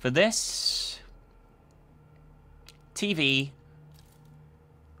 for this, TV.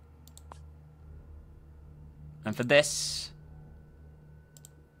 And for this,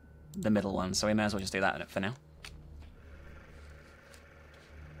 the middle one. So we may as well just do that for now.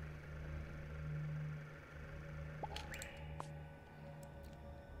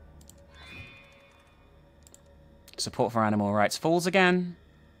 Support for animal rights falls again.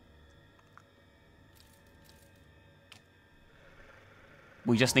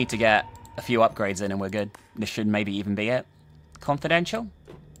 We just need to get a few upgrades in and we're good. This should maybe even be it. Confidential.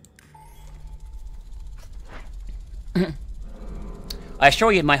 I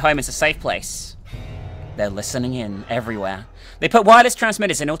assure you my home is a safe place. They're listening in everywhere. They put wireless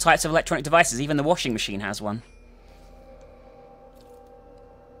transmitters in all types of electronic devices. Even the washing machine has one.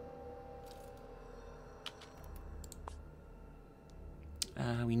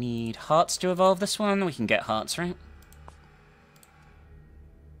 We need hearts to evolve this one. We can get hearts, right?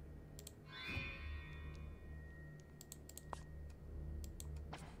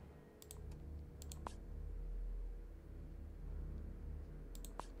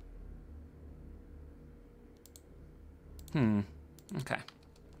 Okay.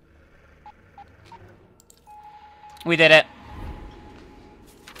 We did it.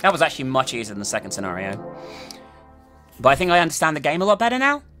 That was actually much easier than the second scenario. But I think I understand the game a lot better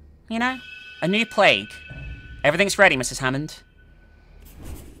now. You know? A new plague. Everything's ready, Mrs. Hammond.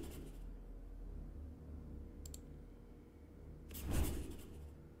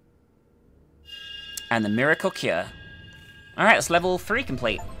 And the miracle cure. Alright, that's level 3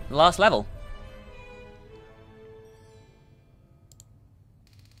 complete. The last level.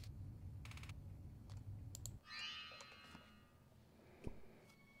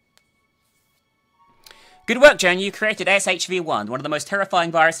 Good work, Jen. You created SHV-1, one of the most terrifying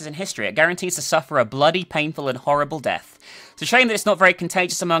viruses in history. It guarantees to suffer a bloody, painful, and horrible death. It's a shame that it's not very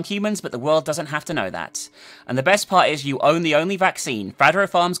contagious among humans, but the world doesn't have to know that. And the best part is you own the only vaccine. Fadro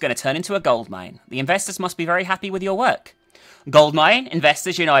Farm's going to turn into a gold mine. The investors must be very happy with your work. Gold mine?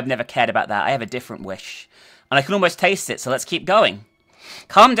 Investors? You know I've never cared about that. I have a different wish. And I can almost taste it, so let's keep going.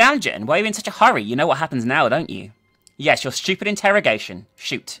 Calm down, Jen. Why are you in such a hurry? You know what happens now, don't you? Yes, your stupid interrogation.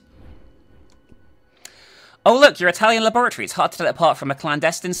 Shoot. Oh look, your Italian laboratory. It's hard to tell it apart from a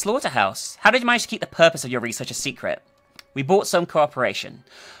clandestine slaughterhouse. How did you manage to keep the purpose of your research a secret? We bought some cooperation.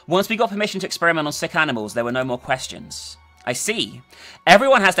 Once we got permission to experiment on sick animals, there were no more questions. I see.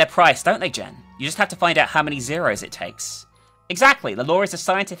 Everyone has their price, don't they, Jen? You just have to find out how many zeros it takes. Exactly. The law is as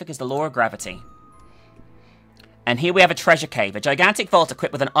scientific as the law of gravity. And here we have a treasure cave, a gigantic vault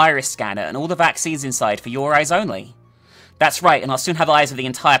equipped with an iris scanner and all the vaccines inside for your eyes only. That's right, and I'll soon have eyes of the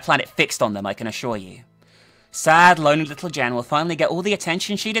entire planet fixed on them, I can assure you. Sad, lonely little Jen will finally get all the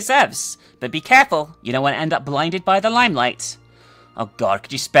attention she deserves. But be careful, you don't want to end up blinded by the limelight. Oh god,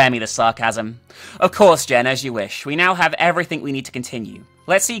 could you spare me the sarcasm? Of course, Jen, as you wish. We now have everything we need to continue.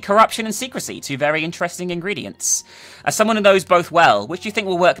 Let's see, corruption and secrecy, two very interesting ingredients. As someone who knows both well, which do you think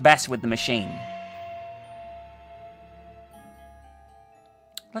will work best with the machine?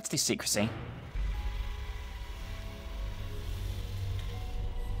 Let's do secrecy.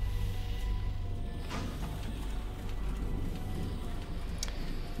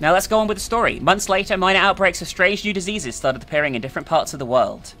 Now let's go on with the story. Months later, minor outbreaks of strange new diseases started appearing in different parts of the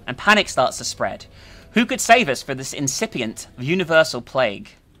world, and panic starts to spread. Who could save us from this incipient, universal plague?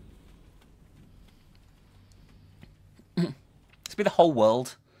 This be the whole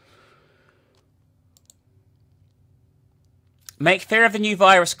world. Make fear of the new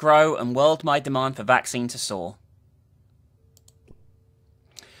virus grow, and worldwide demand for vaccine to soar.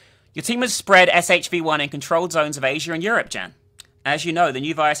 Your team has spread SHV-1 in controlled zones of Asia and Europe, Jan. As you know, the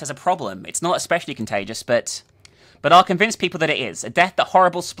new virus has a problem. It's not especially contagious, but I'll convince people that it is. A death that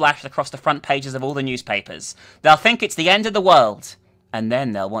horrible splashed across the front pages of all the newspapers. They'll think it's the end of the world, and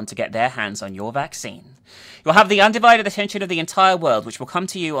then they'll want to get their hands on your vaccine. You'll have the undivided attention of the entire world, which will come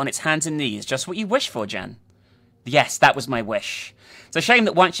to you on its hands and knees, just what you wish for, Jen. Yes, that was my wish. It's a shame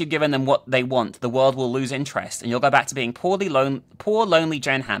that once you've given them what they want, the world will lose interest, and you'll go back to being poor, lonely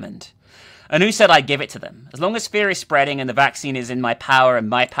Jen Hammond. And who said I'd give it to them? As long as fear is spreading and the vaccine is in my power and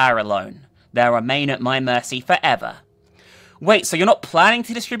my power alone, they'll remain at my mercy forever. Wait, so you're not planning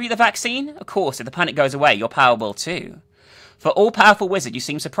to distribute the vaccine? Of course, if the panic goes away, your power will too. For all-powerful wizard, you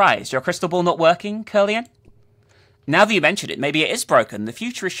seem surprised. Your crystal ball not working, Curlian? Now that you mention it, maybe it is broken. The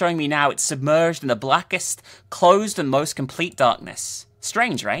future is showing me now it's submerged in the blackest, closed and most complete darkness.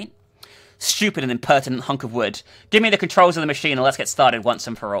 Strange, right? Stupid and impertinent hunk of wood. Give me the controls of the machine and let's get started once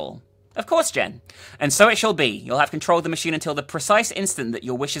and for all. Of course, Jen. And so it shall be. You'll have control of the machine until the precise instant that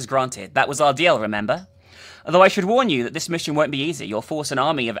your wish is granted. That was our deal, remember? Although I should warn you that this mission won't be easy. You'll force an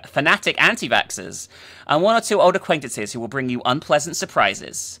army of fanatic anti-vaxxers and one or two old acquaintances who will bring you unpleasant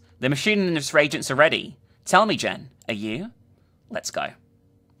surprises. The machine and its reagents are ready. Tell me, Jen, are you? Let's go.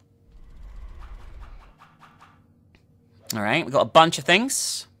 Alright, we've got a bunch of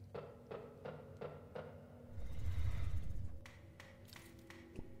things.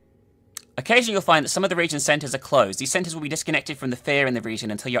 Occasionally you'll find that some of the region's centres are closed. These centres will be disconnected from the fear in the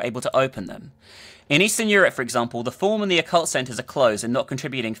region until you're able to open them. In Eastern Europe, for example, the form and the occult centres are closed and not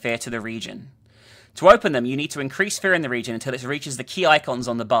contributing fear to the region. To open them, you need to increase fear in the region until it reaches the key icons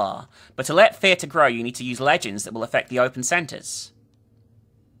on the bar. But to let fear to grow, you need to use legends that will affect the open centres.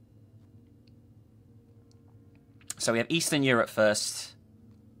 So we have Eastern Europe first.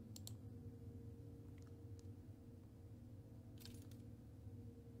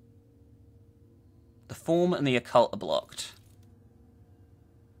 The form and the occult are blocked.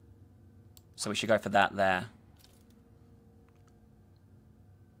 So we should go for that there.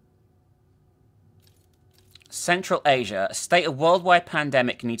 Central Asia, a state of worldwide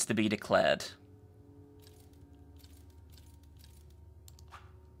pandemic needs to be declared.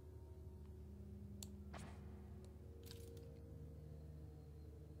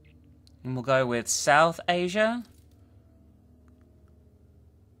 And we'll go with South Asia.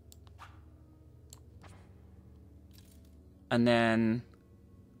 And then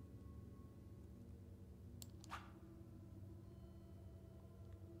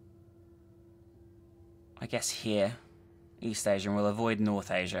I guess here, East Asia, and we'll avoid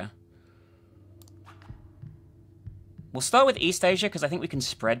North Asia. We'll start with East Asia because I think we can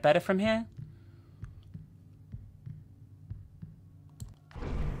spread better from here.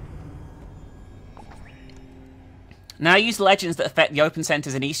 Now use legends that affect the open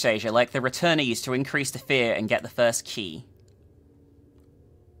centers in East Asia, like the returnees, to increase the fear and get the first key.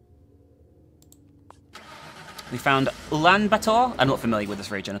 We found Ulaanbaatar. I'm not familiar with this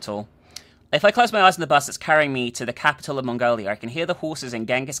region at all. If I close my eyes on the bus that's carrying me to the capital of Mongolia, I can hear the horses in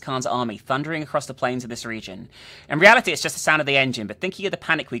Genghis Khan's army thundering across the plains of this region. In reality, it's just the sound of the engine, but thinking of the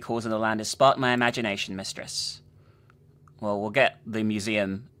panic we cause in the land has sparked my imagination, mistress. Well, we'll get the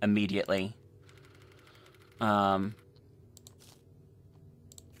museum immediately.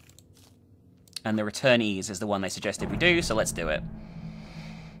 And the returnees is the one they suggested we do, so let's do it.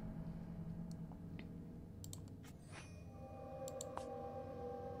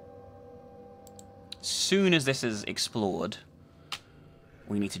 Soon as this is explored,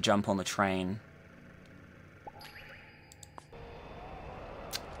 we need to jump on the train.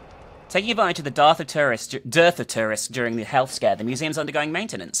 Taking advantage of the dearth of tourists during the health scare, the museum's undergoing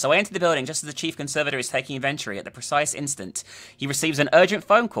maintenance. So I entered the building just as the chief conservator is taking inventory. At the precise instant, he receives an urgent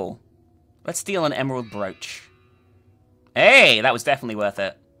phone call. Let's steal an emerald brooch. Hey, that was definitely worth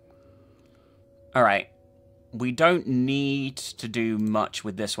it. Alright. We don't need to do much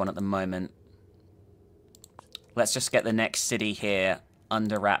with this one at the moment. Let's just get the next city here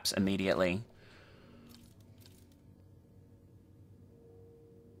under wraps immediately.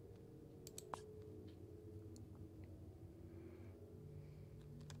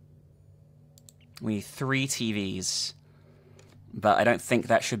 We need 3 TVs. But I don't think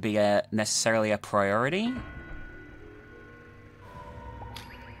that should be necessarily a priority.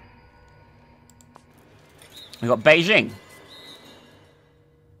 We've got Beijing.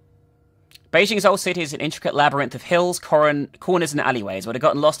 Beijing's old city is an intricate labyrinth of hills, corners, and alleyways. Would have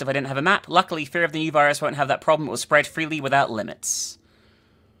gotten lost if I didn't have a map. Luckily, fear of the new virus won't have that problem. It will spread freely without limits.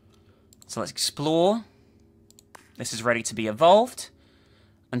 So let's explore. This is ready to be evolved.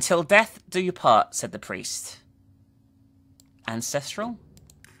 Until death do you part, said the priest. Ancestral?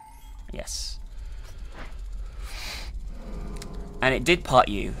 Yes. And it did part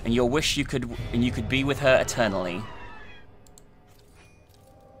you, and your wish you could be with her eternally.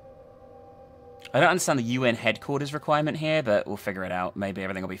 I don't understand the UN headquarters requirement here, but we'll figure it out. Maybe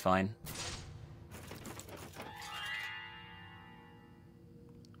everything will be fine.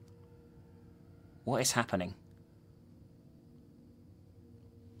 What is happening?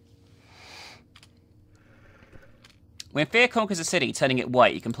 When fear conquers a city, turning it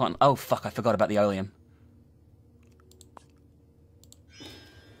white, you can plant... Oh, fuck, I forgot about the oleum.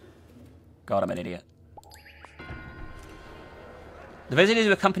 God, I'm an idiot. The visitors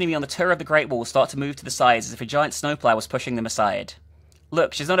who accompany me on the tour of the Great Wall start to move to the sides as if a giant snowplow was pushing them aside.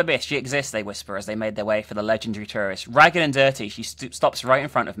 Look, she's not a bitch, she exists, they whisper as they made their way for the legendary tourist. Ragged and dirty, she stops right in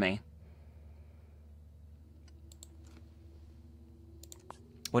front of me.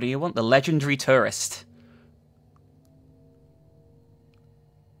 What do you want? The legendary tourist.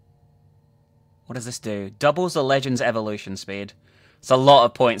 What does this do? Doubles the legend's evolution speed. It's a lot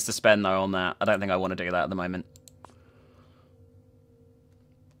of points to spend, though, on that. I don't think I want to do that at the moment.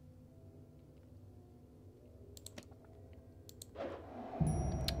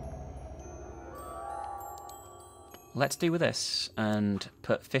 Let's do with this and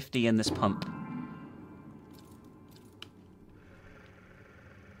put 50 in this pump.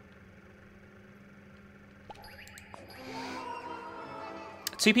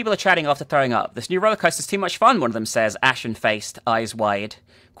 Two people are chatting after throwing up. This new roller coaster's too much fun, one of them says, ashen-faced, eyes wide.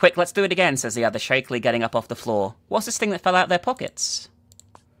 Quick, let's do it again, says the other, shakily getting up off the floor. What's this thing that fell out of their pockets?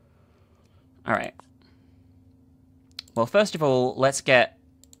 Alright. Well, first of all, let's get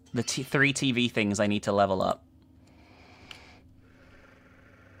the 3 TV things I need to level up.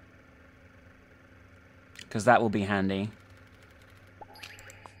 Because that will be handy.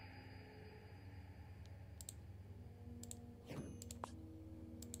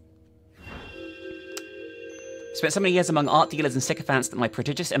 Spent so many years among art dealers and sycophants that my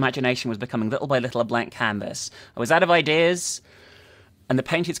prodigious imagination was becoming little by little a blank canvas. I was out of ideas, and the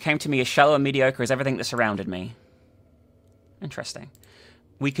paintings came to me as shallow and mediocre as everything that surrounded me. Interesting.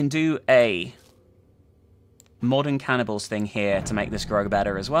 We can do a modern cannibals thing here to make this grow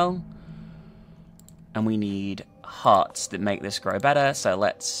better as well. And we need hearts that make this grow better, so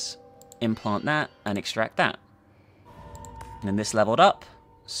let's implant that and extract that. And then this leveled up,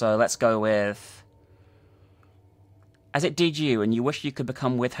 so let's go with... As it did you, and you wish you could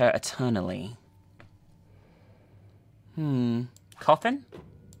become with her eternally. Coffin?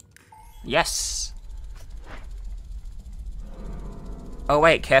 Yes! Oh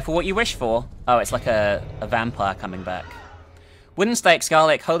wait, careful what you wish for. Oh, it's like a vampire coming back. Wooden stakes,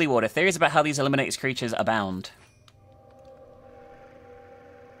 garlic, holy water. Theories about how these eliminates creatures abound.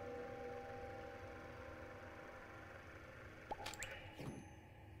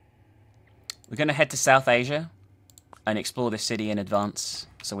 We're going to head to South Asia and explore this city in advance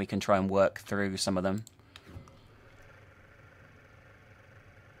so we can try and work through some of them.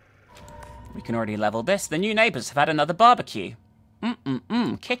 We can already level this. The new neighbors have had another barbecue.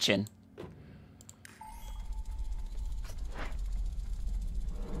 Kitchen.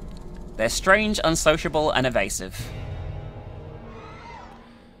 They're strange, unsociable, and evasive.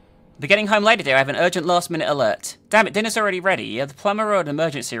 They're getting home later, dear. I have an urgent last-minute alert. Damn it, dinner's already ready. You have the plumber or an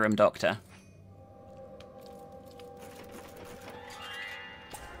emergency room doctor?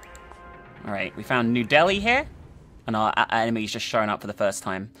 Alright, we found New Delhi here. And our enemy's just showing up for the first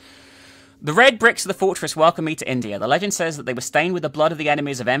time. The red bricks of the fortress welcome me to India. The legend says that they were stained with the blood of the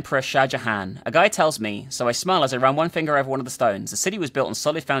enemies of Emperor Shah Jahan. A guy tells me, so I smile as I run one finger over one of the stones. The city was built on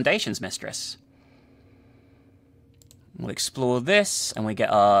solid foundations, mistress. We'll explore this, and we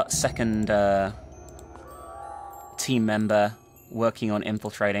get our second team member working on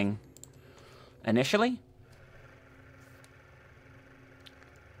infiltrating initially.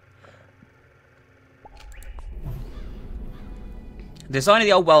 The design of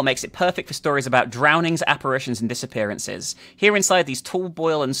the old well makes it perfect for stories about drownings, apparitions, and disappearances. Here inside, these tales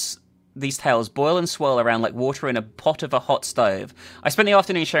boil and swirl around like water in a pot of a hot stove. I spent the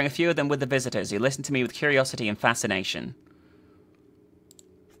afternoon sharing a few of them with the visitors, who listened to me with curiosity and fascination.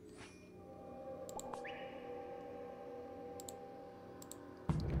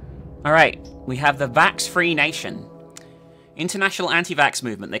 Alright, we have the Vax-Free Nation. International anti-vax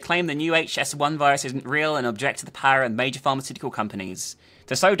movement. They claim the new HS1 virus isn't real and object to the power of major pharmaceutical companies.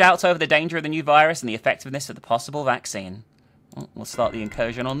 To sow doubts over the danger of the new virus and the effectiveness of the possible vaccine. Well, we'll start the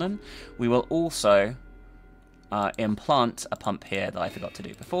incursion on them. We will also implant a pump here that I forgot to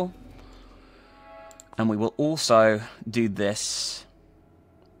do before. And we will also do this.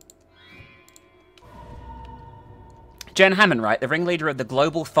 Jen Hammond, right? The ringleader of the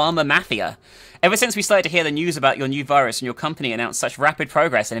global pharma mafia. Ever since we started to hear the news about your new virus and your company announced such rapid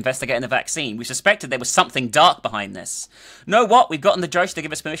progress in investigating the vaccine, we suspected there was something dark behind this. Know what? We've gotten the judge to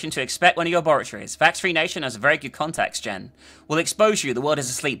give us permission to inspect one of your laboratories. Vax-Free Nation has very good contacts, Jen. We'll expose you. The world is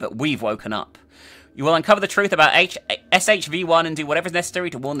asleep, but we've woken up. You will uncover the truth about SHV1 and do whatever is necessary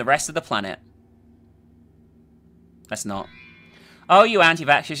to warn the rest of the planet. Let's not. Oh, you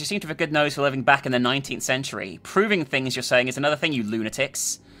anti-vaxxers, you seem to have a good nose for living back in the 19th century. Proving things you're saying is another thing, you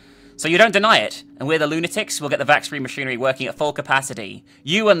lunatics. So you don't deny it, and we're the lunatics, we'll get the vax-free machinery working at full capacity.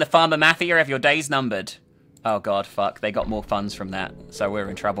 You and the pharma mafia have your days numbered. Oh god, fuck, they got more funds from that, so we're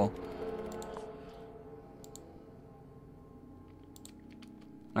in trouble.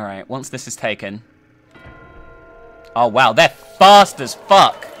 Alright, once this is taken... Oh wow, they're fast as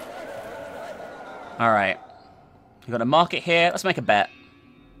fuck! Alright. We've got a market here. Let's make a bet.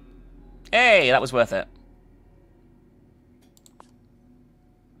 Hey, that was worth it.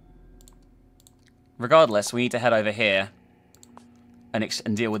 Regardless, we need to head over here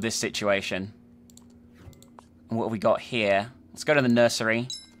and deal with this situation. And what have we got here? Let's go to the nursery.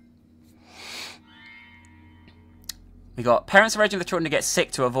 We got parents are urging the children to get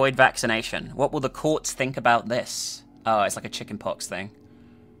sick to avoid vaccination. What will the courts think about this? Oh, it's like a chickenpox thing.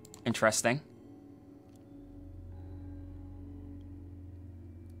 Interesting.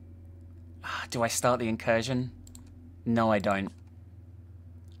 Do I start the incursion? No, I don't.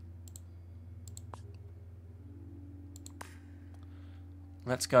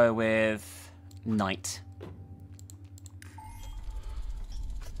 Let's go with night.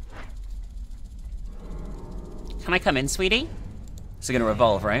 Can I come in, sweetie? It's going to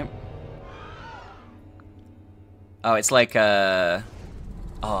revolve, right? Oh, it's like, oh,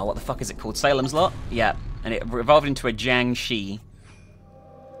 what the fuck is it called? Salem's Lot? Yeah, and it revolved into a Jiangxi.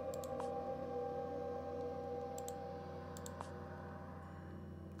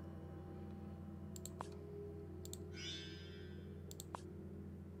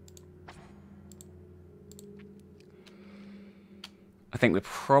 I think we're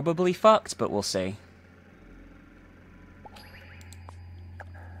probably fucked, but we'll see.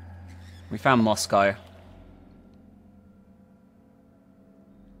 We found Moscow.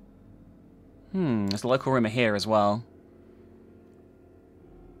 There's a local rumor here as well.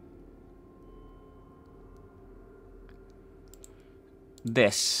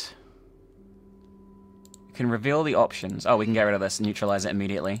 This. We can reveal the options. Oh, we can get rid of this and neutralize it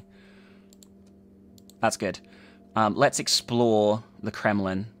immediately. That's good. Let's explore the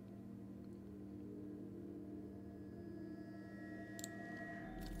Kremlin.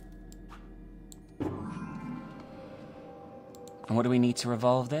 And what do we need to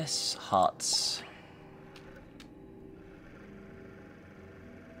revolve this? Hearts.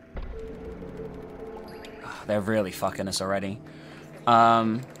 Oh, they're really fucking us already.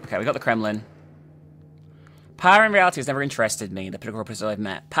 Okay, we got the Kremlin. Power in reality has never interested me, the political opposites I've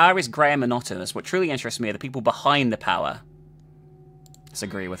met. Power is grey and monotonous. What truly interests me are the people behind the power.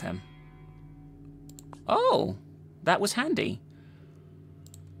 Disagree with him. Oh, that was handy.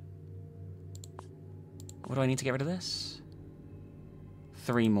 What do I need to get rid of this?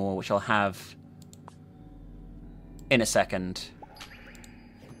 3 more, which I'll have in a second.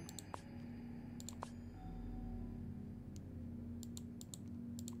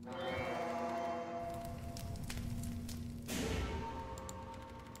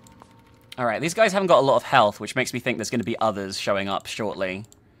 Alright, these guys haven't got a lot of health, which makes me think there's going to be others showing up shortly.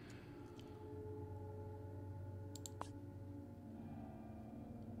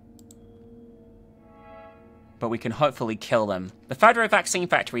 But we can hopefully kill them. The Fadro vaccine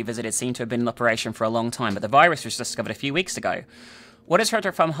factory visited seemed to have been in operation for a long time, but the virus was discovered a few weeks ago. What is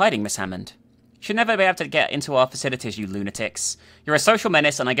Fadro Farm hiding, Miss Hammond? You should never be able to get into our facilities, you lunatics. You're a social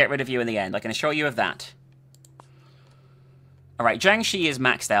menace, and I get rid of you in the end. I can assure you of that. Alright, Jiangxi is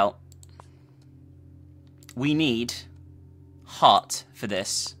maxed out. We need heart for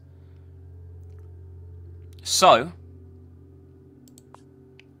this. So,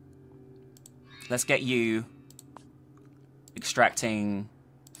 let's get you extracting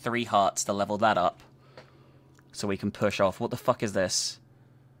 3 hearts to level that up so we can push off. What the fuck is this?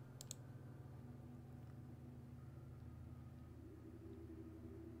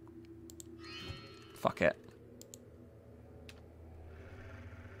 Fuck it.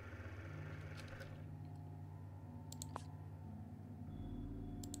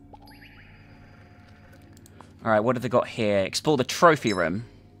 Alright, what have they got here? Explore the trophy room.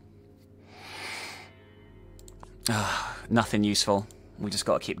 Nothing useful. We just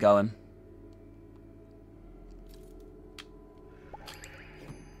got to keep going.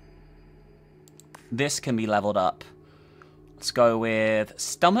 This can be leveled up. Let's go with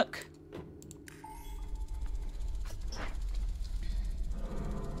stomach.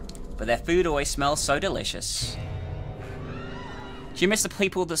 But their food always smells so delicious. Do you miss the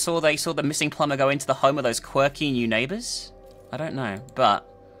people that saw the missing plumber go into the home of those quirky new neighbors? I don't know, but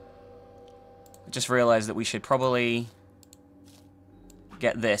I just realized that we should probably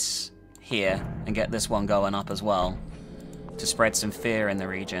get this here and get this one going up as well to spread some fear in the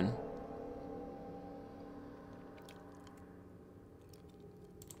region.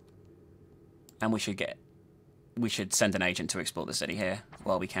 And we should send an agent to explore the city here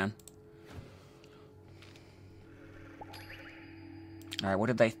while we can. Alright, what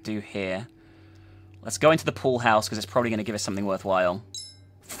did they do here? Let's go into the pool house, because it's probably going to give us something worthwhile.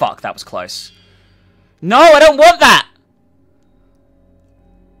 Fuck, that was close. No, I don't want that!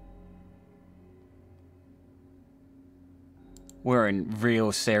 We're in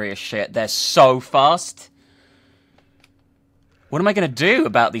real serious shit. They're so fast. What am I going to do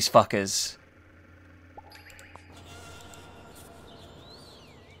about these fuckers?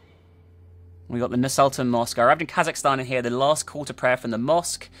 We got the Nusultan Mosque. I arrived in Kazakhstan and here the last call to prayer from the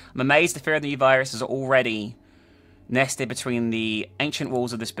mosque. I'm amazed the fear of the new virus is already nested between the ancient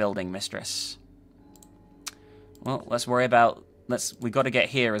walls of this building, mistress. Well, let's worry about... we got to get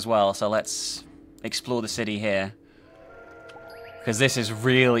here as well, so let's explore the city here. Because this is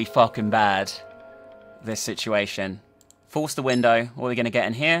really fucking bad, this situation. Force the window. What are we going to get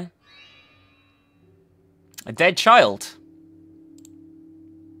in here? A dead child.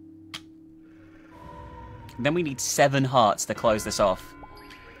 Then we need 7 hearts to close this off.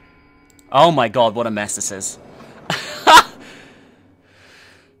 Oh my god, what a mess this is.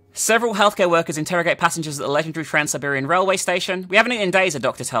 Several healthcare workers interrogate passengers at the legendary Trans-Siberian railway station. We haven't eaten in days, a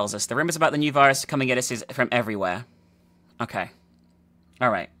doctor tells us. The rumors about the new virus coming at us is from everywhere. Okay.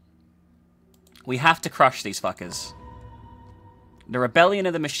 Alright. We have to crush these fuckers. The Rebellion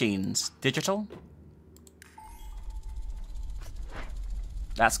of the Machines. Digital?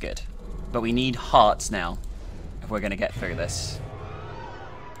 That's good. But we need hearts now, if we're going to get through this.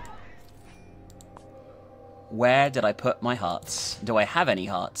 Where did I put my hearts? Do I have any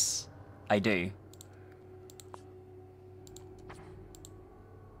hearts? I do.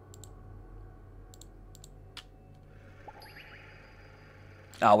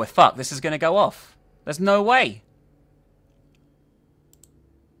 Oh, we're fucked. This is going to go off. There's no way.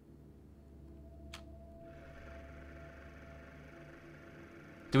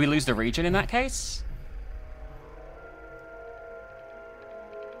 Do we lose the region in that case?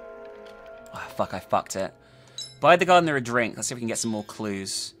 Oh, fuck, I fucked it. Buy the gardener a drink. Let's see if we can get some more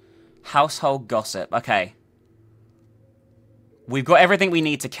clues. Household gossip. Okay. We've got everything we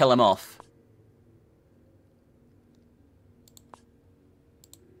need to kill him off.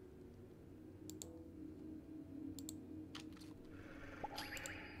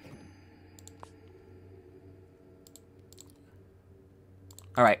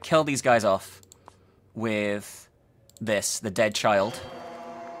 Alright, kill these guys off with this, the dead child.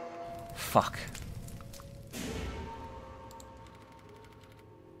 Fuck.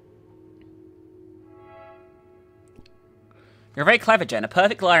 You're very clever, Jen. A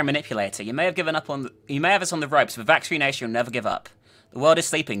perfect liar and manipulator. You may have us on the ropes, but Vax Nation will never give up. The world is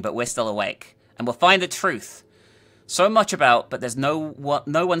sleeping, but we're still awake. And we'll find the truth. So much about, but there's no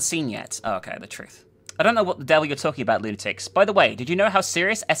one seen yet. Oh, okay, the truth. I don't know what the devil you're talking about, lunatics. By the way, did you know how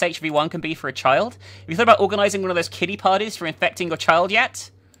serious SHV1 can be for a child? Have you thought about organizing one of those kiddie parties for infecting your child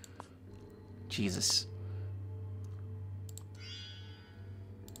yet? Jesus.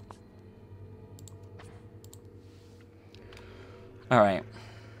 Alright.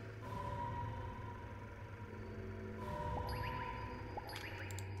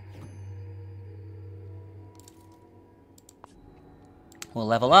 We'll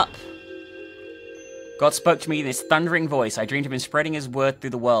level up. God spoke to me in his thundering voice. I dreamed of him spreading his word through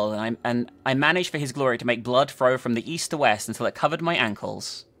the world, and I managed for his glory to make blood flow from the east to west until it covered my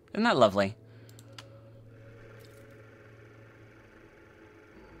ankles. Isn't that lovely?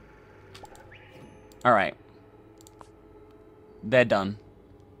 Alright. They're done.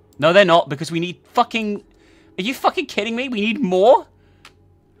 No, they're not, because we need fucking... Are you fucking kidding me? We need more?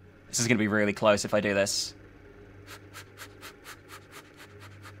 This is going to be really close if I do this.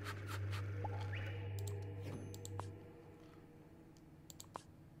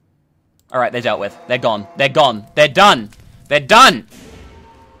 Alright, they're dealt with. They're gone. They're gone. They're done. They're done!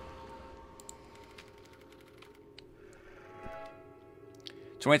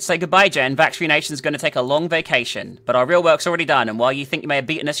 So I want to say goodbye, Jen. Vax Nation's going to take a long vacation, but our real work's already done, and while you think you may have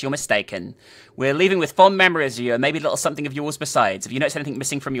beaten us, you're mistaken. We're leaving with fond memories of you, and maybe a little something of yours besides. If you notice anything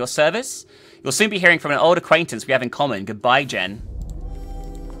missing from your service, you'll soon be hearing from an old acquaintance we have in common. Goodbye, Jen.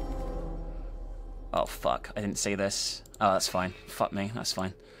 Oh, fuck. I didn't see this. Oh, that's fine. Fuck me. That's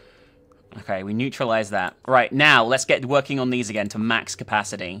fine. Okay, we neutralize that. Right, now, let's get working on these again to max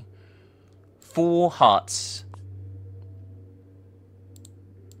capacity. 4 hearts.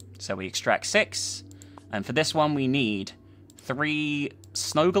 So we extract 6. And for this one, we need 3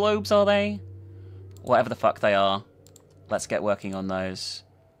 snow globes, are they? Whatever the fuck they are. Let's get working on those.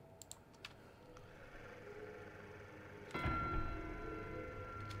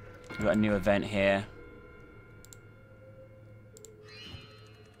 We've got a new event here.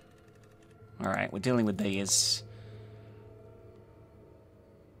 Alright, we're dealing with these.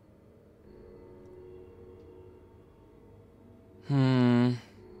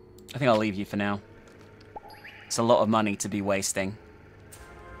 I think I'll leave you for now. It's a lot of money to be wasting.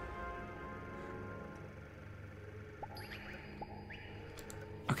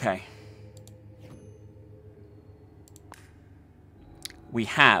 Okay. We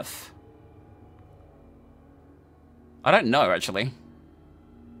have... I don't know, actually.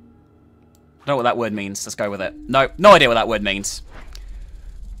 I don't know what that word means. Let's go with it. No idea what that word means.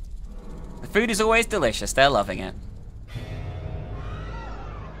 The food is always delicious. They're loving it.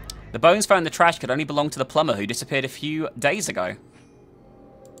 The bones found in the trash could only belong to the plumber who disappeared a few days ago.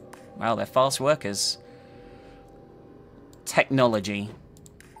 Wow, they're fast workers. Technology.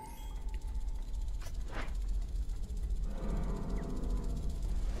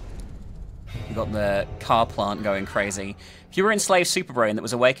 We got the car plant going crazy. If you were enslaved superbrain that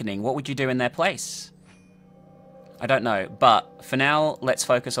was awakening, what would you do in their place? I don't know, but for now, let's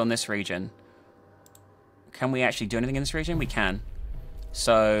focus on this region. Can we actually do anything in this region? We can.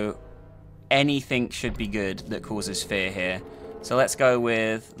 So, anything should be good that causes fear here. So let's go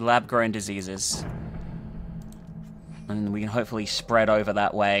with lab-grown diseases. And we can hopefully spread over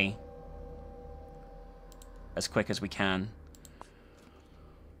that way as quick as we can.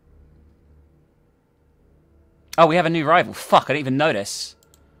 Oh, we have a new rival. Fuck, I didn't even notice.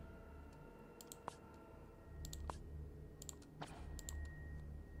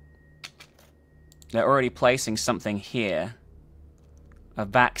 They're already placing something here. A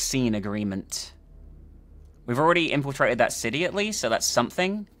vaccine agreement. We've already infiltrated that city at least, so that's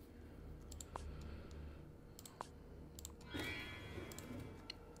something.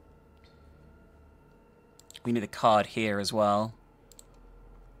 We need a card here as well.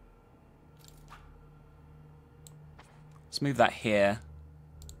 Let's move that here.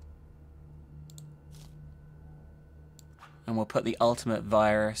 And we'll put the ultimate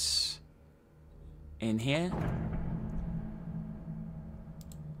virus in here.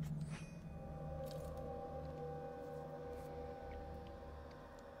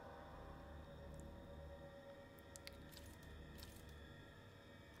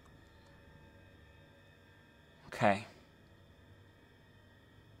 Okay.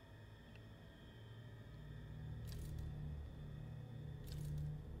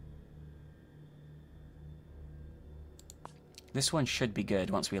 This one should be good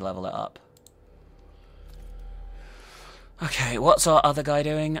once we level it up. Okay, what's our other guy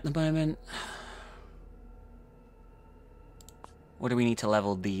doing at the moment? What do we need to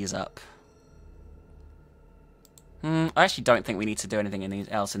level these up? I actually don't think we need to do anything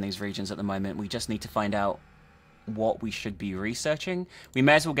else in these regions at the moment. We just need to find out what we should be researching. We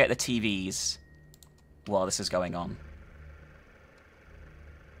may as well get the TVs while this is going on.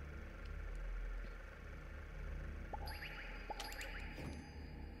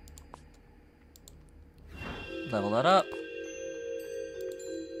 Level that up.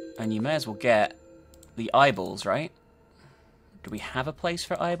 And you may as well get the eyeballs, right? Do we have a place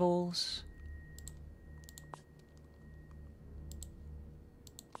for eyeballs?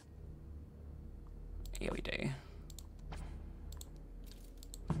 Yeah, we do.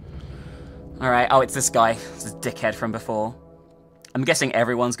 Alright, oh, it's this guy. It's this dickhead from before. I'm guessing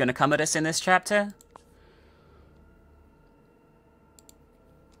everyone's gonna come at us in this chapter.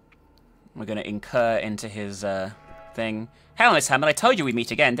 We're gonna incur into his, thing. Hell, Miss Hammond, I told you we'd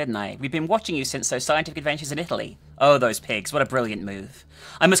meet again, didn't I? We've been watching you since those scientific adventures in Italy. Oh, those pigs. What a brilliant move.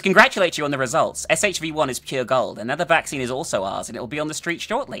 I must congratulate you on the results. SHV-1 is pure gold. Another vaccine is also ours, and it will be on the street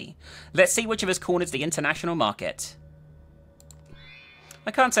shortly. Let's see which of us corners the international market.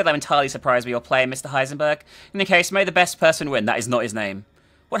 I can't say that I'm entirely surprised with your play, Mr. Heisenberg. In the case, may the best person win. That is not his name.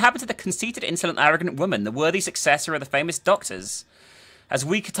 What happened to the conceited, insolent, arrogant woman, the worthy successor of the famous doctors? Has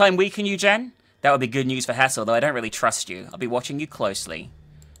time weakened you, Jen? That would be good news for Hassel, though I don't really trust you. I'll be watching you closely.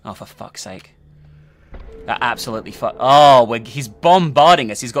 Oh, for fuck's sake. That absolutely oh, he's bombarding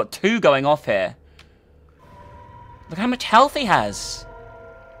us. He's got 2 going off here. Look how much health he has.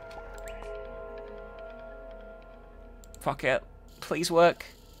 Fuck it. Please work.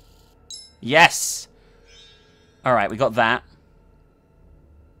 Yes! Alright, we got that.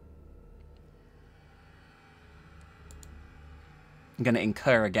 I'm gonna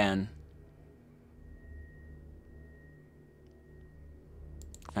incur again.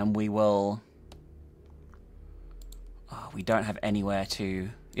 And we will... Oh, we don't have anywhere to...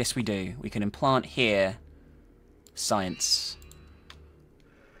 Yes, we do. We can implant here. Science.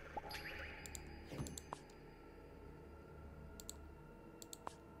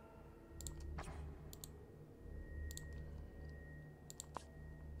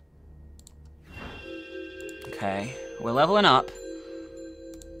 Okay, we're leveling up.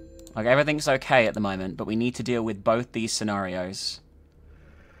 Like, everything's okay at the moment, but we need to deal with both these scenarios.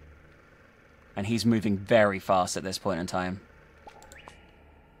 And he's moving very fast at this point in time.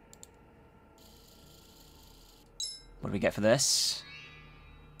 What do we get for this?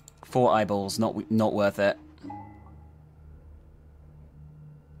 4 eyeballs, not worth it.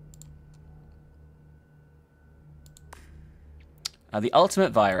 The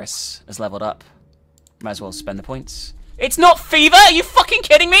ultimate virus is leveled up. Might as well spend the points. It's not fever! Are you fucking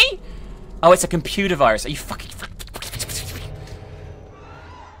kidding me? Oh, it's a computer virus. Are you fucking...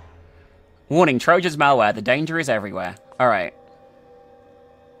 Warning, Trojan's malware. The danger is everywhere. Alright.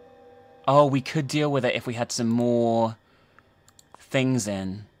 Oh, we could deal with it if we had some more things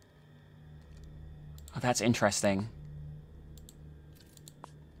in. Oh, that's interesting.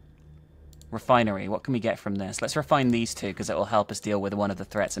 Refinery. What can we get from this? Let's refine these 2, because it will help us deal with one of the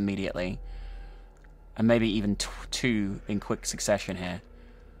threats immediately. And maybe even 2 in quick succession here.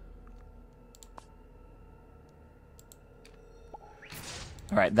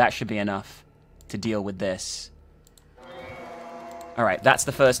 Alright, that should be enough to deal with this. Alright, that's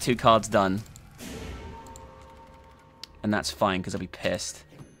the first 2 cards done. And that's fine, because I'll be pissed.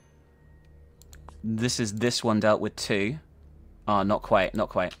 This one dealt with 2. Oh, not quite, not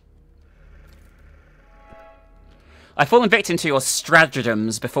quite. I've fallen victim to your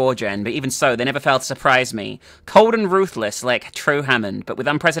stratagems before, Jen, but even so, they never fail to surprise me. Cold and ruthless, like true Hammond, but with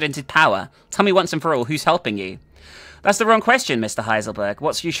unprecedented power. Tell me once and for all, who's helping you? That's the wrong question, Mr. Heisenberg.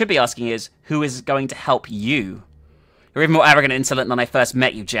 What you should be asking is, who is going to help you? You're even more arrogant and insolent than I first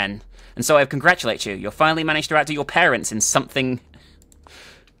met you, Jen. And so I congratulate you. You've finally managed to outdo your parents in something...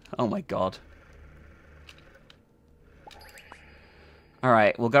 Oh my god.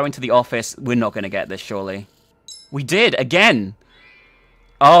 Alright, we'll go into the office. We're not going to get this, surely. We did, again!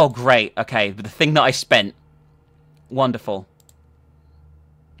 Oh, great. Okay, the thing that I spent. Wonderful.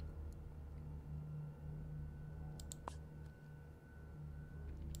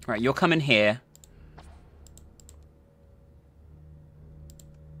 Right, you'll come in here.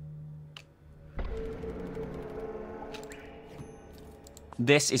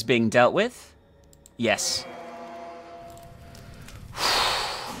 This is being dealt with. Yes.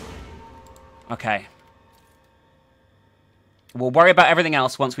 Okay. We'll worry about everything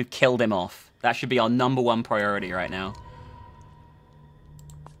else once we've killed him off. That should be our #1 priority right now.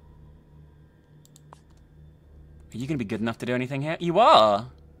 Are you going to be good enough to do anything here? You are!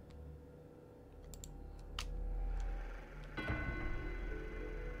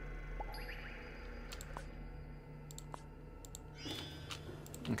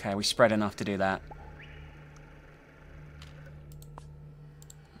 Okay, we spread enough to do that.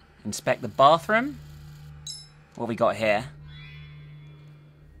 Inspect the bathroom. What we got here?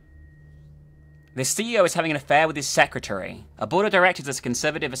 The CEO is having an affair with his secretary. A board of directors as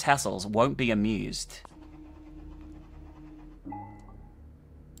conservative as Hassel's won't be amused.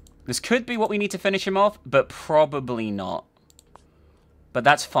 This could be what we need to finish him off, but probably not. But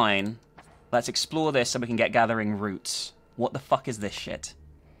that's fine. Let's explore this so we can get gathering roots. What the fuck is this shit?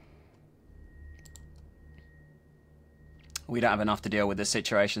 We don't have enough to deal with this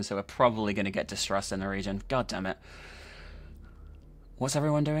situation, so we're probably going to get distrust in the region. God damn it. What's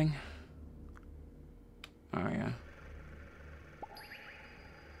everyone doing? Oh, yeah.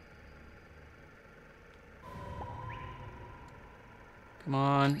 Come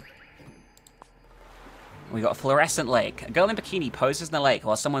on. We got a fluorescent lake. A girl in bikini poses in the lake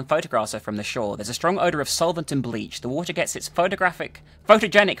while someone photographs her from the shore. There's a strong odor of solvent and bleach. The water gets its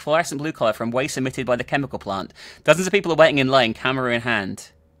photogenic fluorescent blue color from waste emitted by the chemical plant. Dozens of people are waiting in line, camera in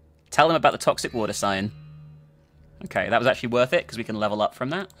hand. Tell them about the toxic water sign. Okay, that was actually worth it because we can level up from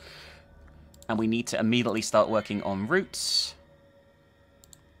that. And we need to immediately start working on roots.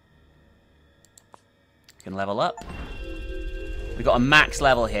 We can level up. We got a max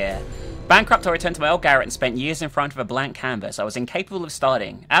level here. Bankrupt, I returned to my old garret and spent years in front of a blank canvas. I was incapable of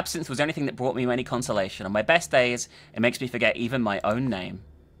starting. Absence was the only thing that brought me any consolation. On my best days, it makes me forget even my own name.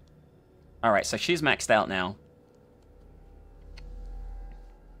 Alright, so she's maxed out now.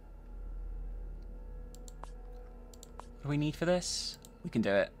 What do we need for this? We can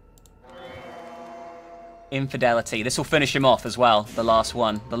do it. Infidelity. This will finish him off as well, the last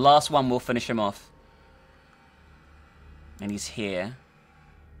one. The last one will finish him off. And he's here.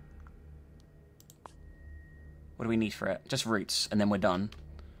 What do we need for it? Just roots, and then we're done.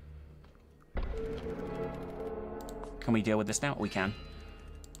 Can we deal with this now? We can.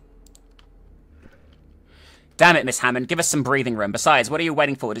 Damn it, Miss Hammond. Give us some breathing room. Besides, what are you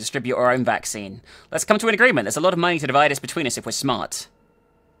waiting for to distribute our own vaccine? Let's come to an agreement. There's a lot of money to divide us between us if we're smart.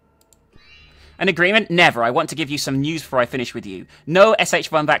 An agreement? Never. I want to give you some news before I finish with you. No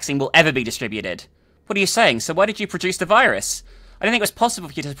SH1 vaccine will ever be distributed. What are you saying? So why did you produce the virus? I didn't think it was possible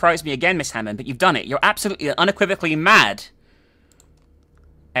for you to surprise me again, Miss Hammond, but you've done it. You're absolutely unequivocally mad.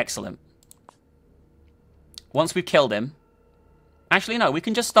 Excellent. Once we've killed him... Actually, no, we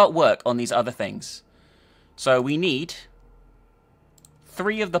can just start work on these other things. So we need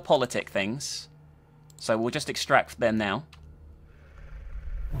 3 of the politic things. So we'll just extract them now.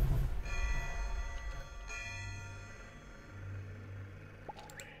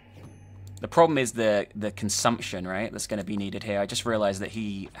 The problem is the consumption, right? That's going to be needed here. I just realized that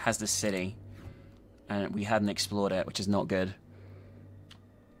he has this city. And we hadn't explored it, which is not good.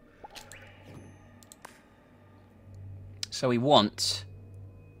 So we want...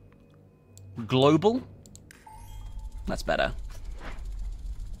 global. That's better.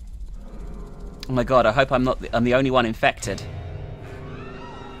 Oh my god, I hope I'm the only one infected.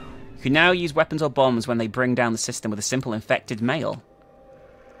 You can now use weapons or bombs when they bring down the system with a simple infected male.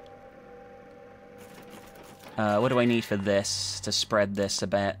 What do I need for this to spread this a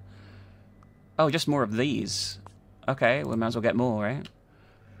bit? Oh, just more of these. Okay, we might as well get more, right?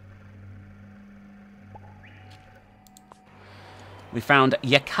 We found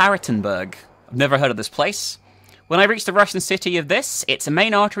Yekaterinburg. I've never heard of this place. When I reached the Russian city of this, its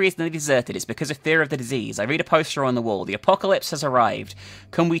main artery is nearly deserted. It's because of fear of the disease. I read a poster on the wall. The apocalypse has arrived.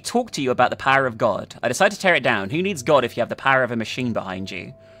 Can we talk to you about the power of God? I decided to tear it down. Who needs God if you have the power of a machine behind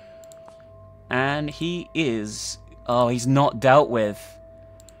you? And he is... oh, he's not dealt with.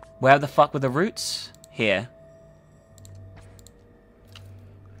 Where the fuck were the roots? Here.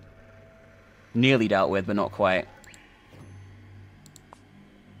 Nearly dealt with, but not quite.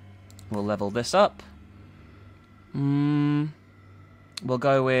 We'll level this up. We'll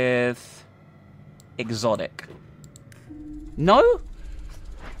go with... exotic. No?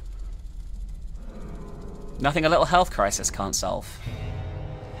 Nothing a little health crisis can't solve.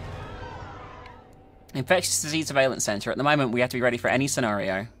 Infectious Disease Surveillance Center. At the moment, we have to be ready for any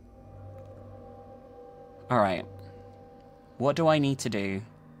scenario. Alright. What do I need to do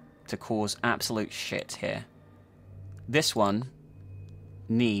to cause absolute shit here? This one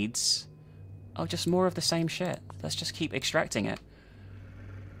needs... oh, just more of the same shit. Let's just keep extracting it.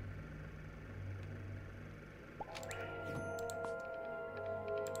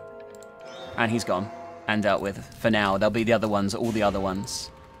 And he's gone. And dealt with. For now. There'll be the other ones, all the other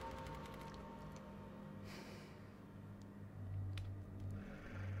ones.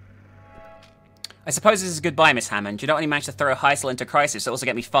 I suppose this is goodbye, Miss Hammond. You don't only manage to throw Heisel into crisis, but also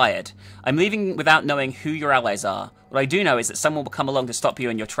get me fired. I'm leaving without knowing who your allies are. What I do know is that someone will come along to stop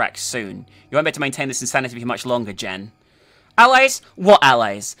you in your tracks soon. You won't be able to maintain this insanity for much longer, Jen. Allies? What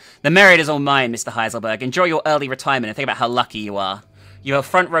allies? The merit is all mine, Mr. Heiselberg. Enjoy your early retirement and think about how lucky you are. You have a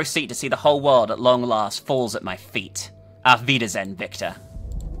front row seat to see the whole world at long last falls at my feet. Auf Wiedersehen, Victor.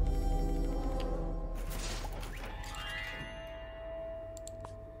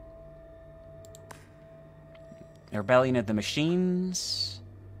 The Rebellion of the Machines.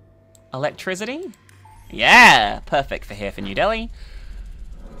 Electricity? Yeah! Perfect for here for New Delhi.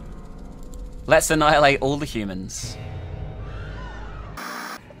 Let's annihilate all the humans.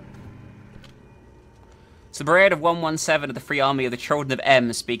 It's the Brigade of 117 of the Free Army of the Children of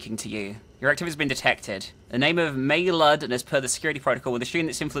M speaking to you. Your activity has been detected. In the name of May Ludd and as per the security protocol, with assume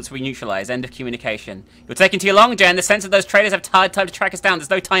its influence will be neutralized. End of communication. You're taking too long, Jen. The sense of those traitors have time to track us down. There's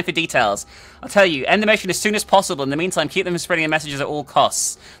no time for details. I'll tell you, end the mission as soon as possible. In the meantime, keep them from spreading their messages at all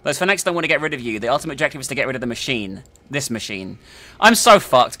costs. Those Phoenix don't want to get rid of you. The ultimate objective is to get rid of the machine. This machine. I'm so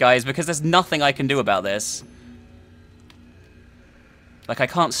fucked, guys, because there's nothing I can do about this. Like, I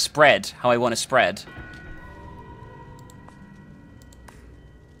can't spread how I want to spread.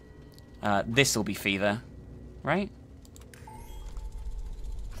 This'll be fever, right?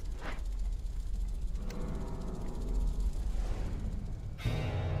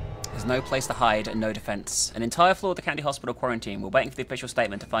 There's no place to hide and no defense. An entire floor of the county hospital quarantine. We're waiting for the official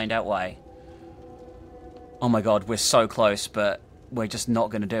statement to find out why. Oh my god, we're so close, but we're just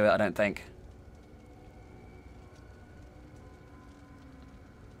not going to do it, I don't think.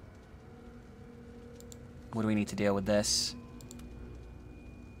 What do we need to deal with this?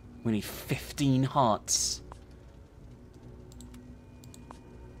 We need 15 hearts.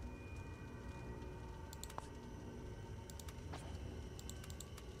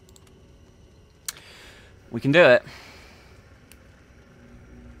 We can do it.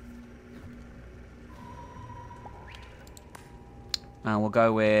 And we'll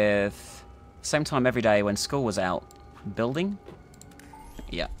go with same time every day when school was out. Building?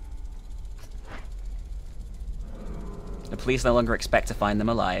 Yeah. The police no longer expect to find them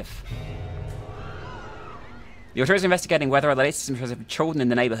alive. The authorities are investigating whether the latest images of children in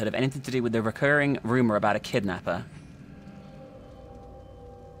the neighborhood have anything to do with the recurring rumor about a kidnapper.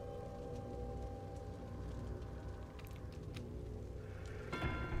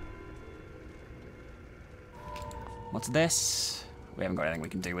 What's this? We haven't got anything we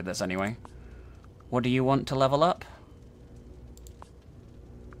can do with this anyway. What do you want to level up?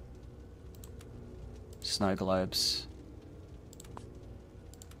 Snow globes.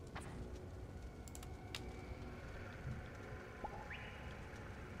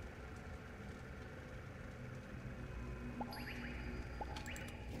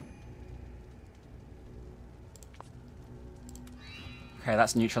 Okay,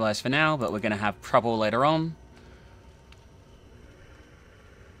 that's neutralized for now, but we're going to have trouble later on.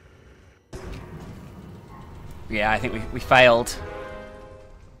 Yeah, I think we failed.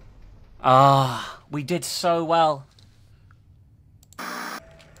 Ah, we did so well.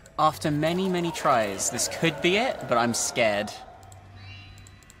 After many, many tries, this could be it, but I'm scared.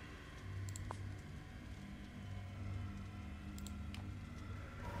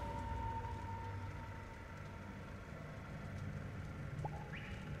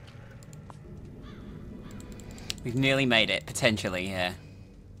 We've nearly made it, potentially, yeah.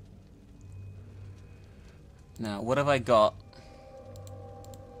 Now, what have I got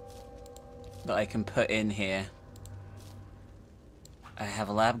that I can put in here? I have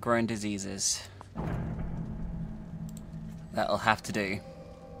lab-grown diseases. That'll have to do.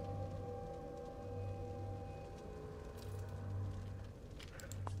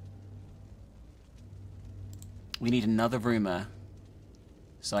 We need another rumor.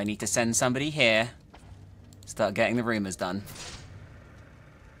 So I need to send somebody here. Start getting the rumors done.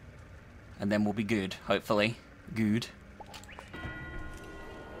 And then we'll be good, hopefully. Good.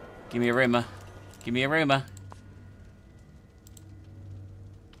 Give me a rumor. Give me a rumor.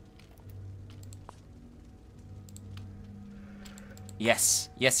 Yes.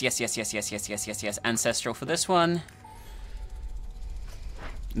 Yes, yes, yes, yes, yes, yes, yes, yes, yes. Ancestral for this one.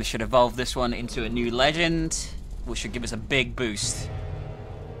 This should evolve this one into a new legend, which should give us a big boost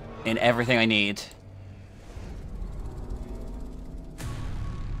in everything I need.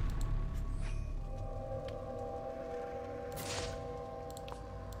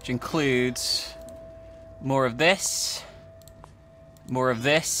 Which includes more of this, more of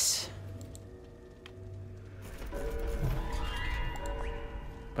this.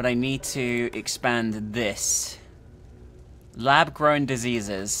 But I need to expand this. Lab-grown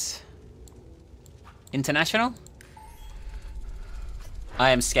diseases. International?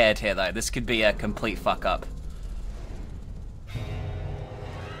 I am scared here, though. This could be a complete fuck up.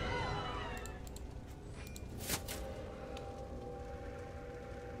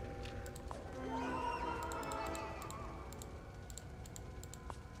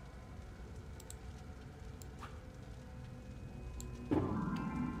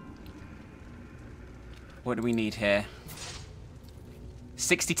 What do we need here?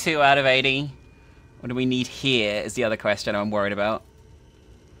 62 out of 80. What do we need here is the other question I'm worried about.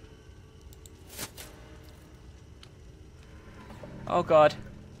 Oh god.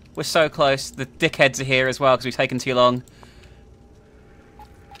 We're so close. The dickheads are here as well because we've taken too long.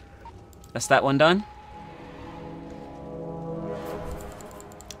 That's that one done.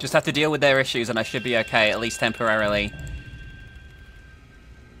 Just have to deal with their issues and I should be okay, at least temporarily.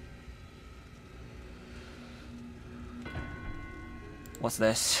 What's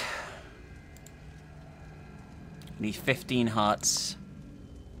this? Need 15 hearts.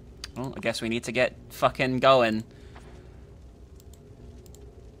 Well, I guess we need to get fucking going.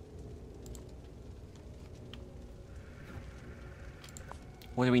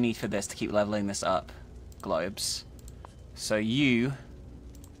 What do we need for this to keep leveling this up? Globes. So you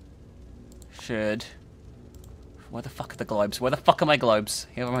should... Where the fuck are the globes? Where the fuck are my globes?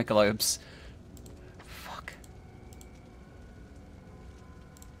 Here are my globes. Fuck.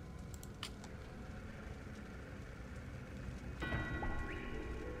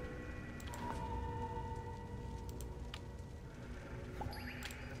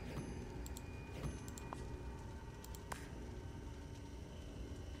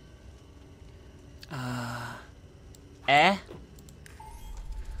 Air?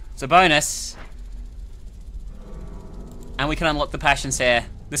 It's a bonus. And we can unlock the passions here.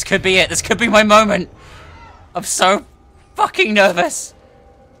 This could be it. This could be my moment. I'm so fucking nervous.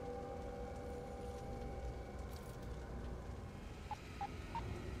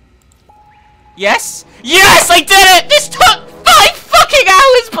 Yes! Yes! I did it! This took 5 fucking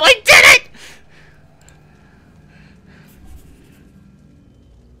hours, but I did it!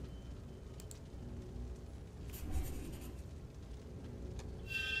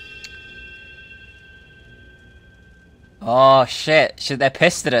 Oh shit. They're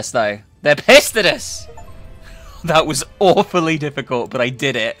pissed at us though. They're pissed at us! That was awfully difficult, but I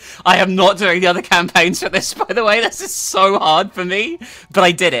did it. I am not doing the other campaigns for this, by the way. This is so hard for me, but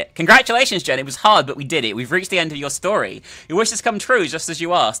I did it. Congratulations, Jen. It was hard, but we did it. We've reached the end of your story. Your wish has come true, just as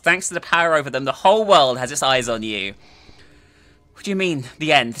you asked. Thanks to the power over them, the whole world has its eyes on you. What do you mean,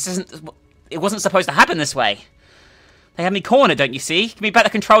 the end? This isn't... It wasn't supposed to happen this way. They have me cornered, don't you see? Give me back the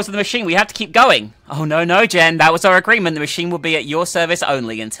controls of the machine. We have to keep going. Oh, no, no, Jen. That was our agreement. The machine will be at your service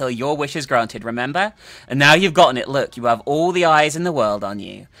only until your wish is granted, remember? And now you've gotten it. Look, you have all the eyes in the world on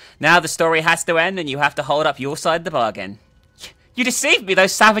you. Now the story has to end and you have to hold up your side of the bargain. You deceived me.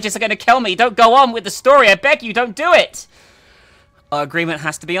 Those savages are going to kill me. Don't go on with the story. I beg you, don't do it. Our agreement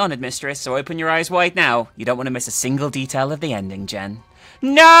has to be honored, mistress, so open your eyes wide now. You don't want to miss a single detail of the ending, Jen.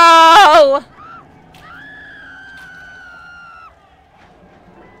 No!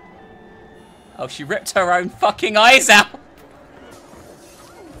 Oh, she ripped her own fucking eyes out.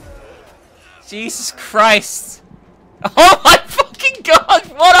 Jesus Christ. Oh my fucking god,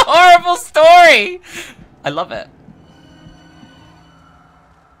 what a horrible story. I love it.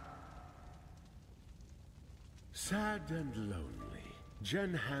 Sad and lonely,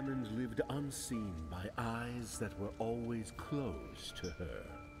 Jen Hammond lived unseen by eyes that were always closed to her.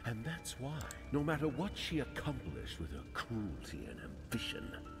 And that's why, no matter what she accomplished with her cruelty and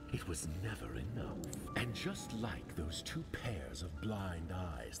ambition, it was never enough. And just like those 2 pairs of blind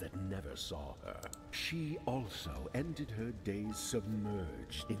eyes that never saw her, she also ended her days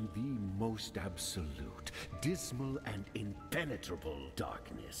submerged in the most absolute, dismal and impenetrable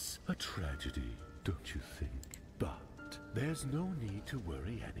darkness. A tragedy, don't you think? But there's no need to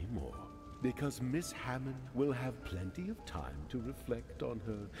worry anymore, because Miss Hammond will have plenty of time to reflect on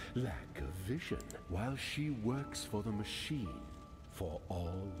her lack of vision while she works for the machine for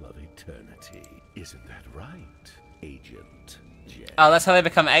all of eternity. Isn't that right, Agent Jen? Oh, that's how they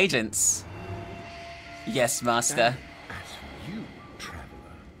become agents. Yes, Master. And as for you,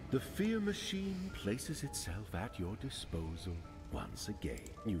 Traveler, the fear machine places itself at your disposal once again.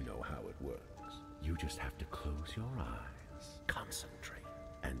 You know how it works. You just have to close your eyes, concentrate,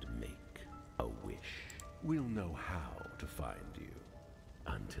 and make a wish. We'll know how to find you.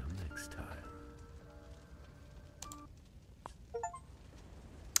 Until next time.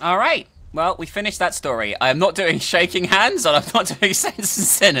 Alright, well, we finished that story. I am not doing shaking hands, and I'm not doing Saints and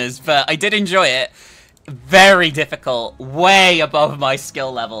Sinners, but I did enjoy it. Very difficult, way above my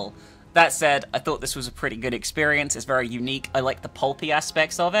skill level. That said, I thought this was a pretty good experience. It's very unique. I like the pulpy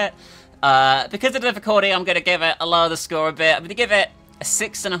aspects of it. Because of the difficulty, I'm going to give it a lower the score a bit. I'm going to give it a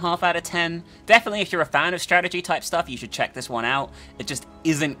 6.5 out of 10. Definitely, if you're a fan of strategy type stuff, you should check this one out. It just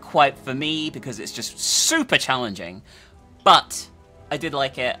isn't quite for me because it's just super challenging. But I did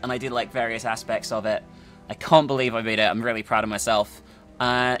like it, and I did like various aspects of it. I can't believe I beat it. I'm really proud of myself.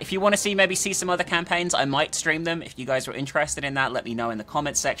 If you want to maybe see some other campaigns, I might stream them. If you guys are interested in that, let me know in the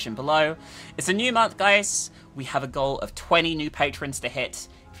comments section below. It's a new month, guys. We have a goal of 20 new patrons to hit.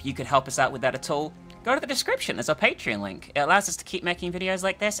 If you could help us out with that at all, go to the description. There's our Patreon link. It allows us to keep making videos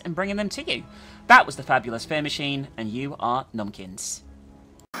like this and bringing them to you. That was the Fabulous Fear Machine, and you are Nomkins.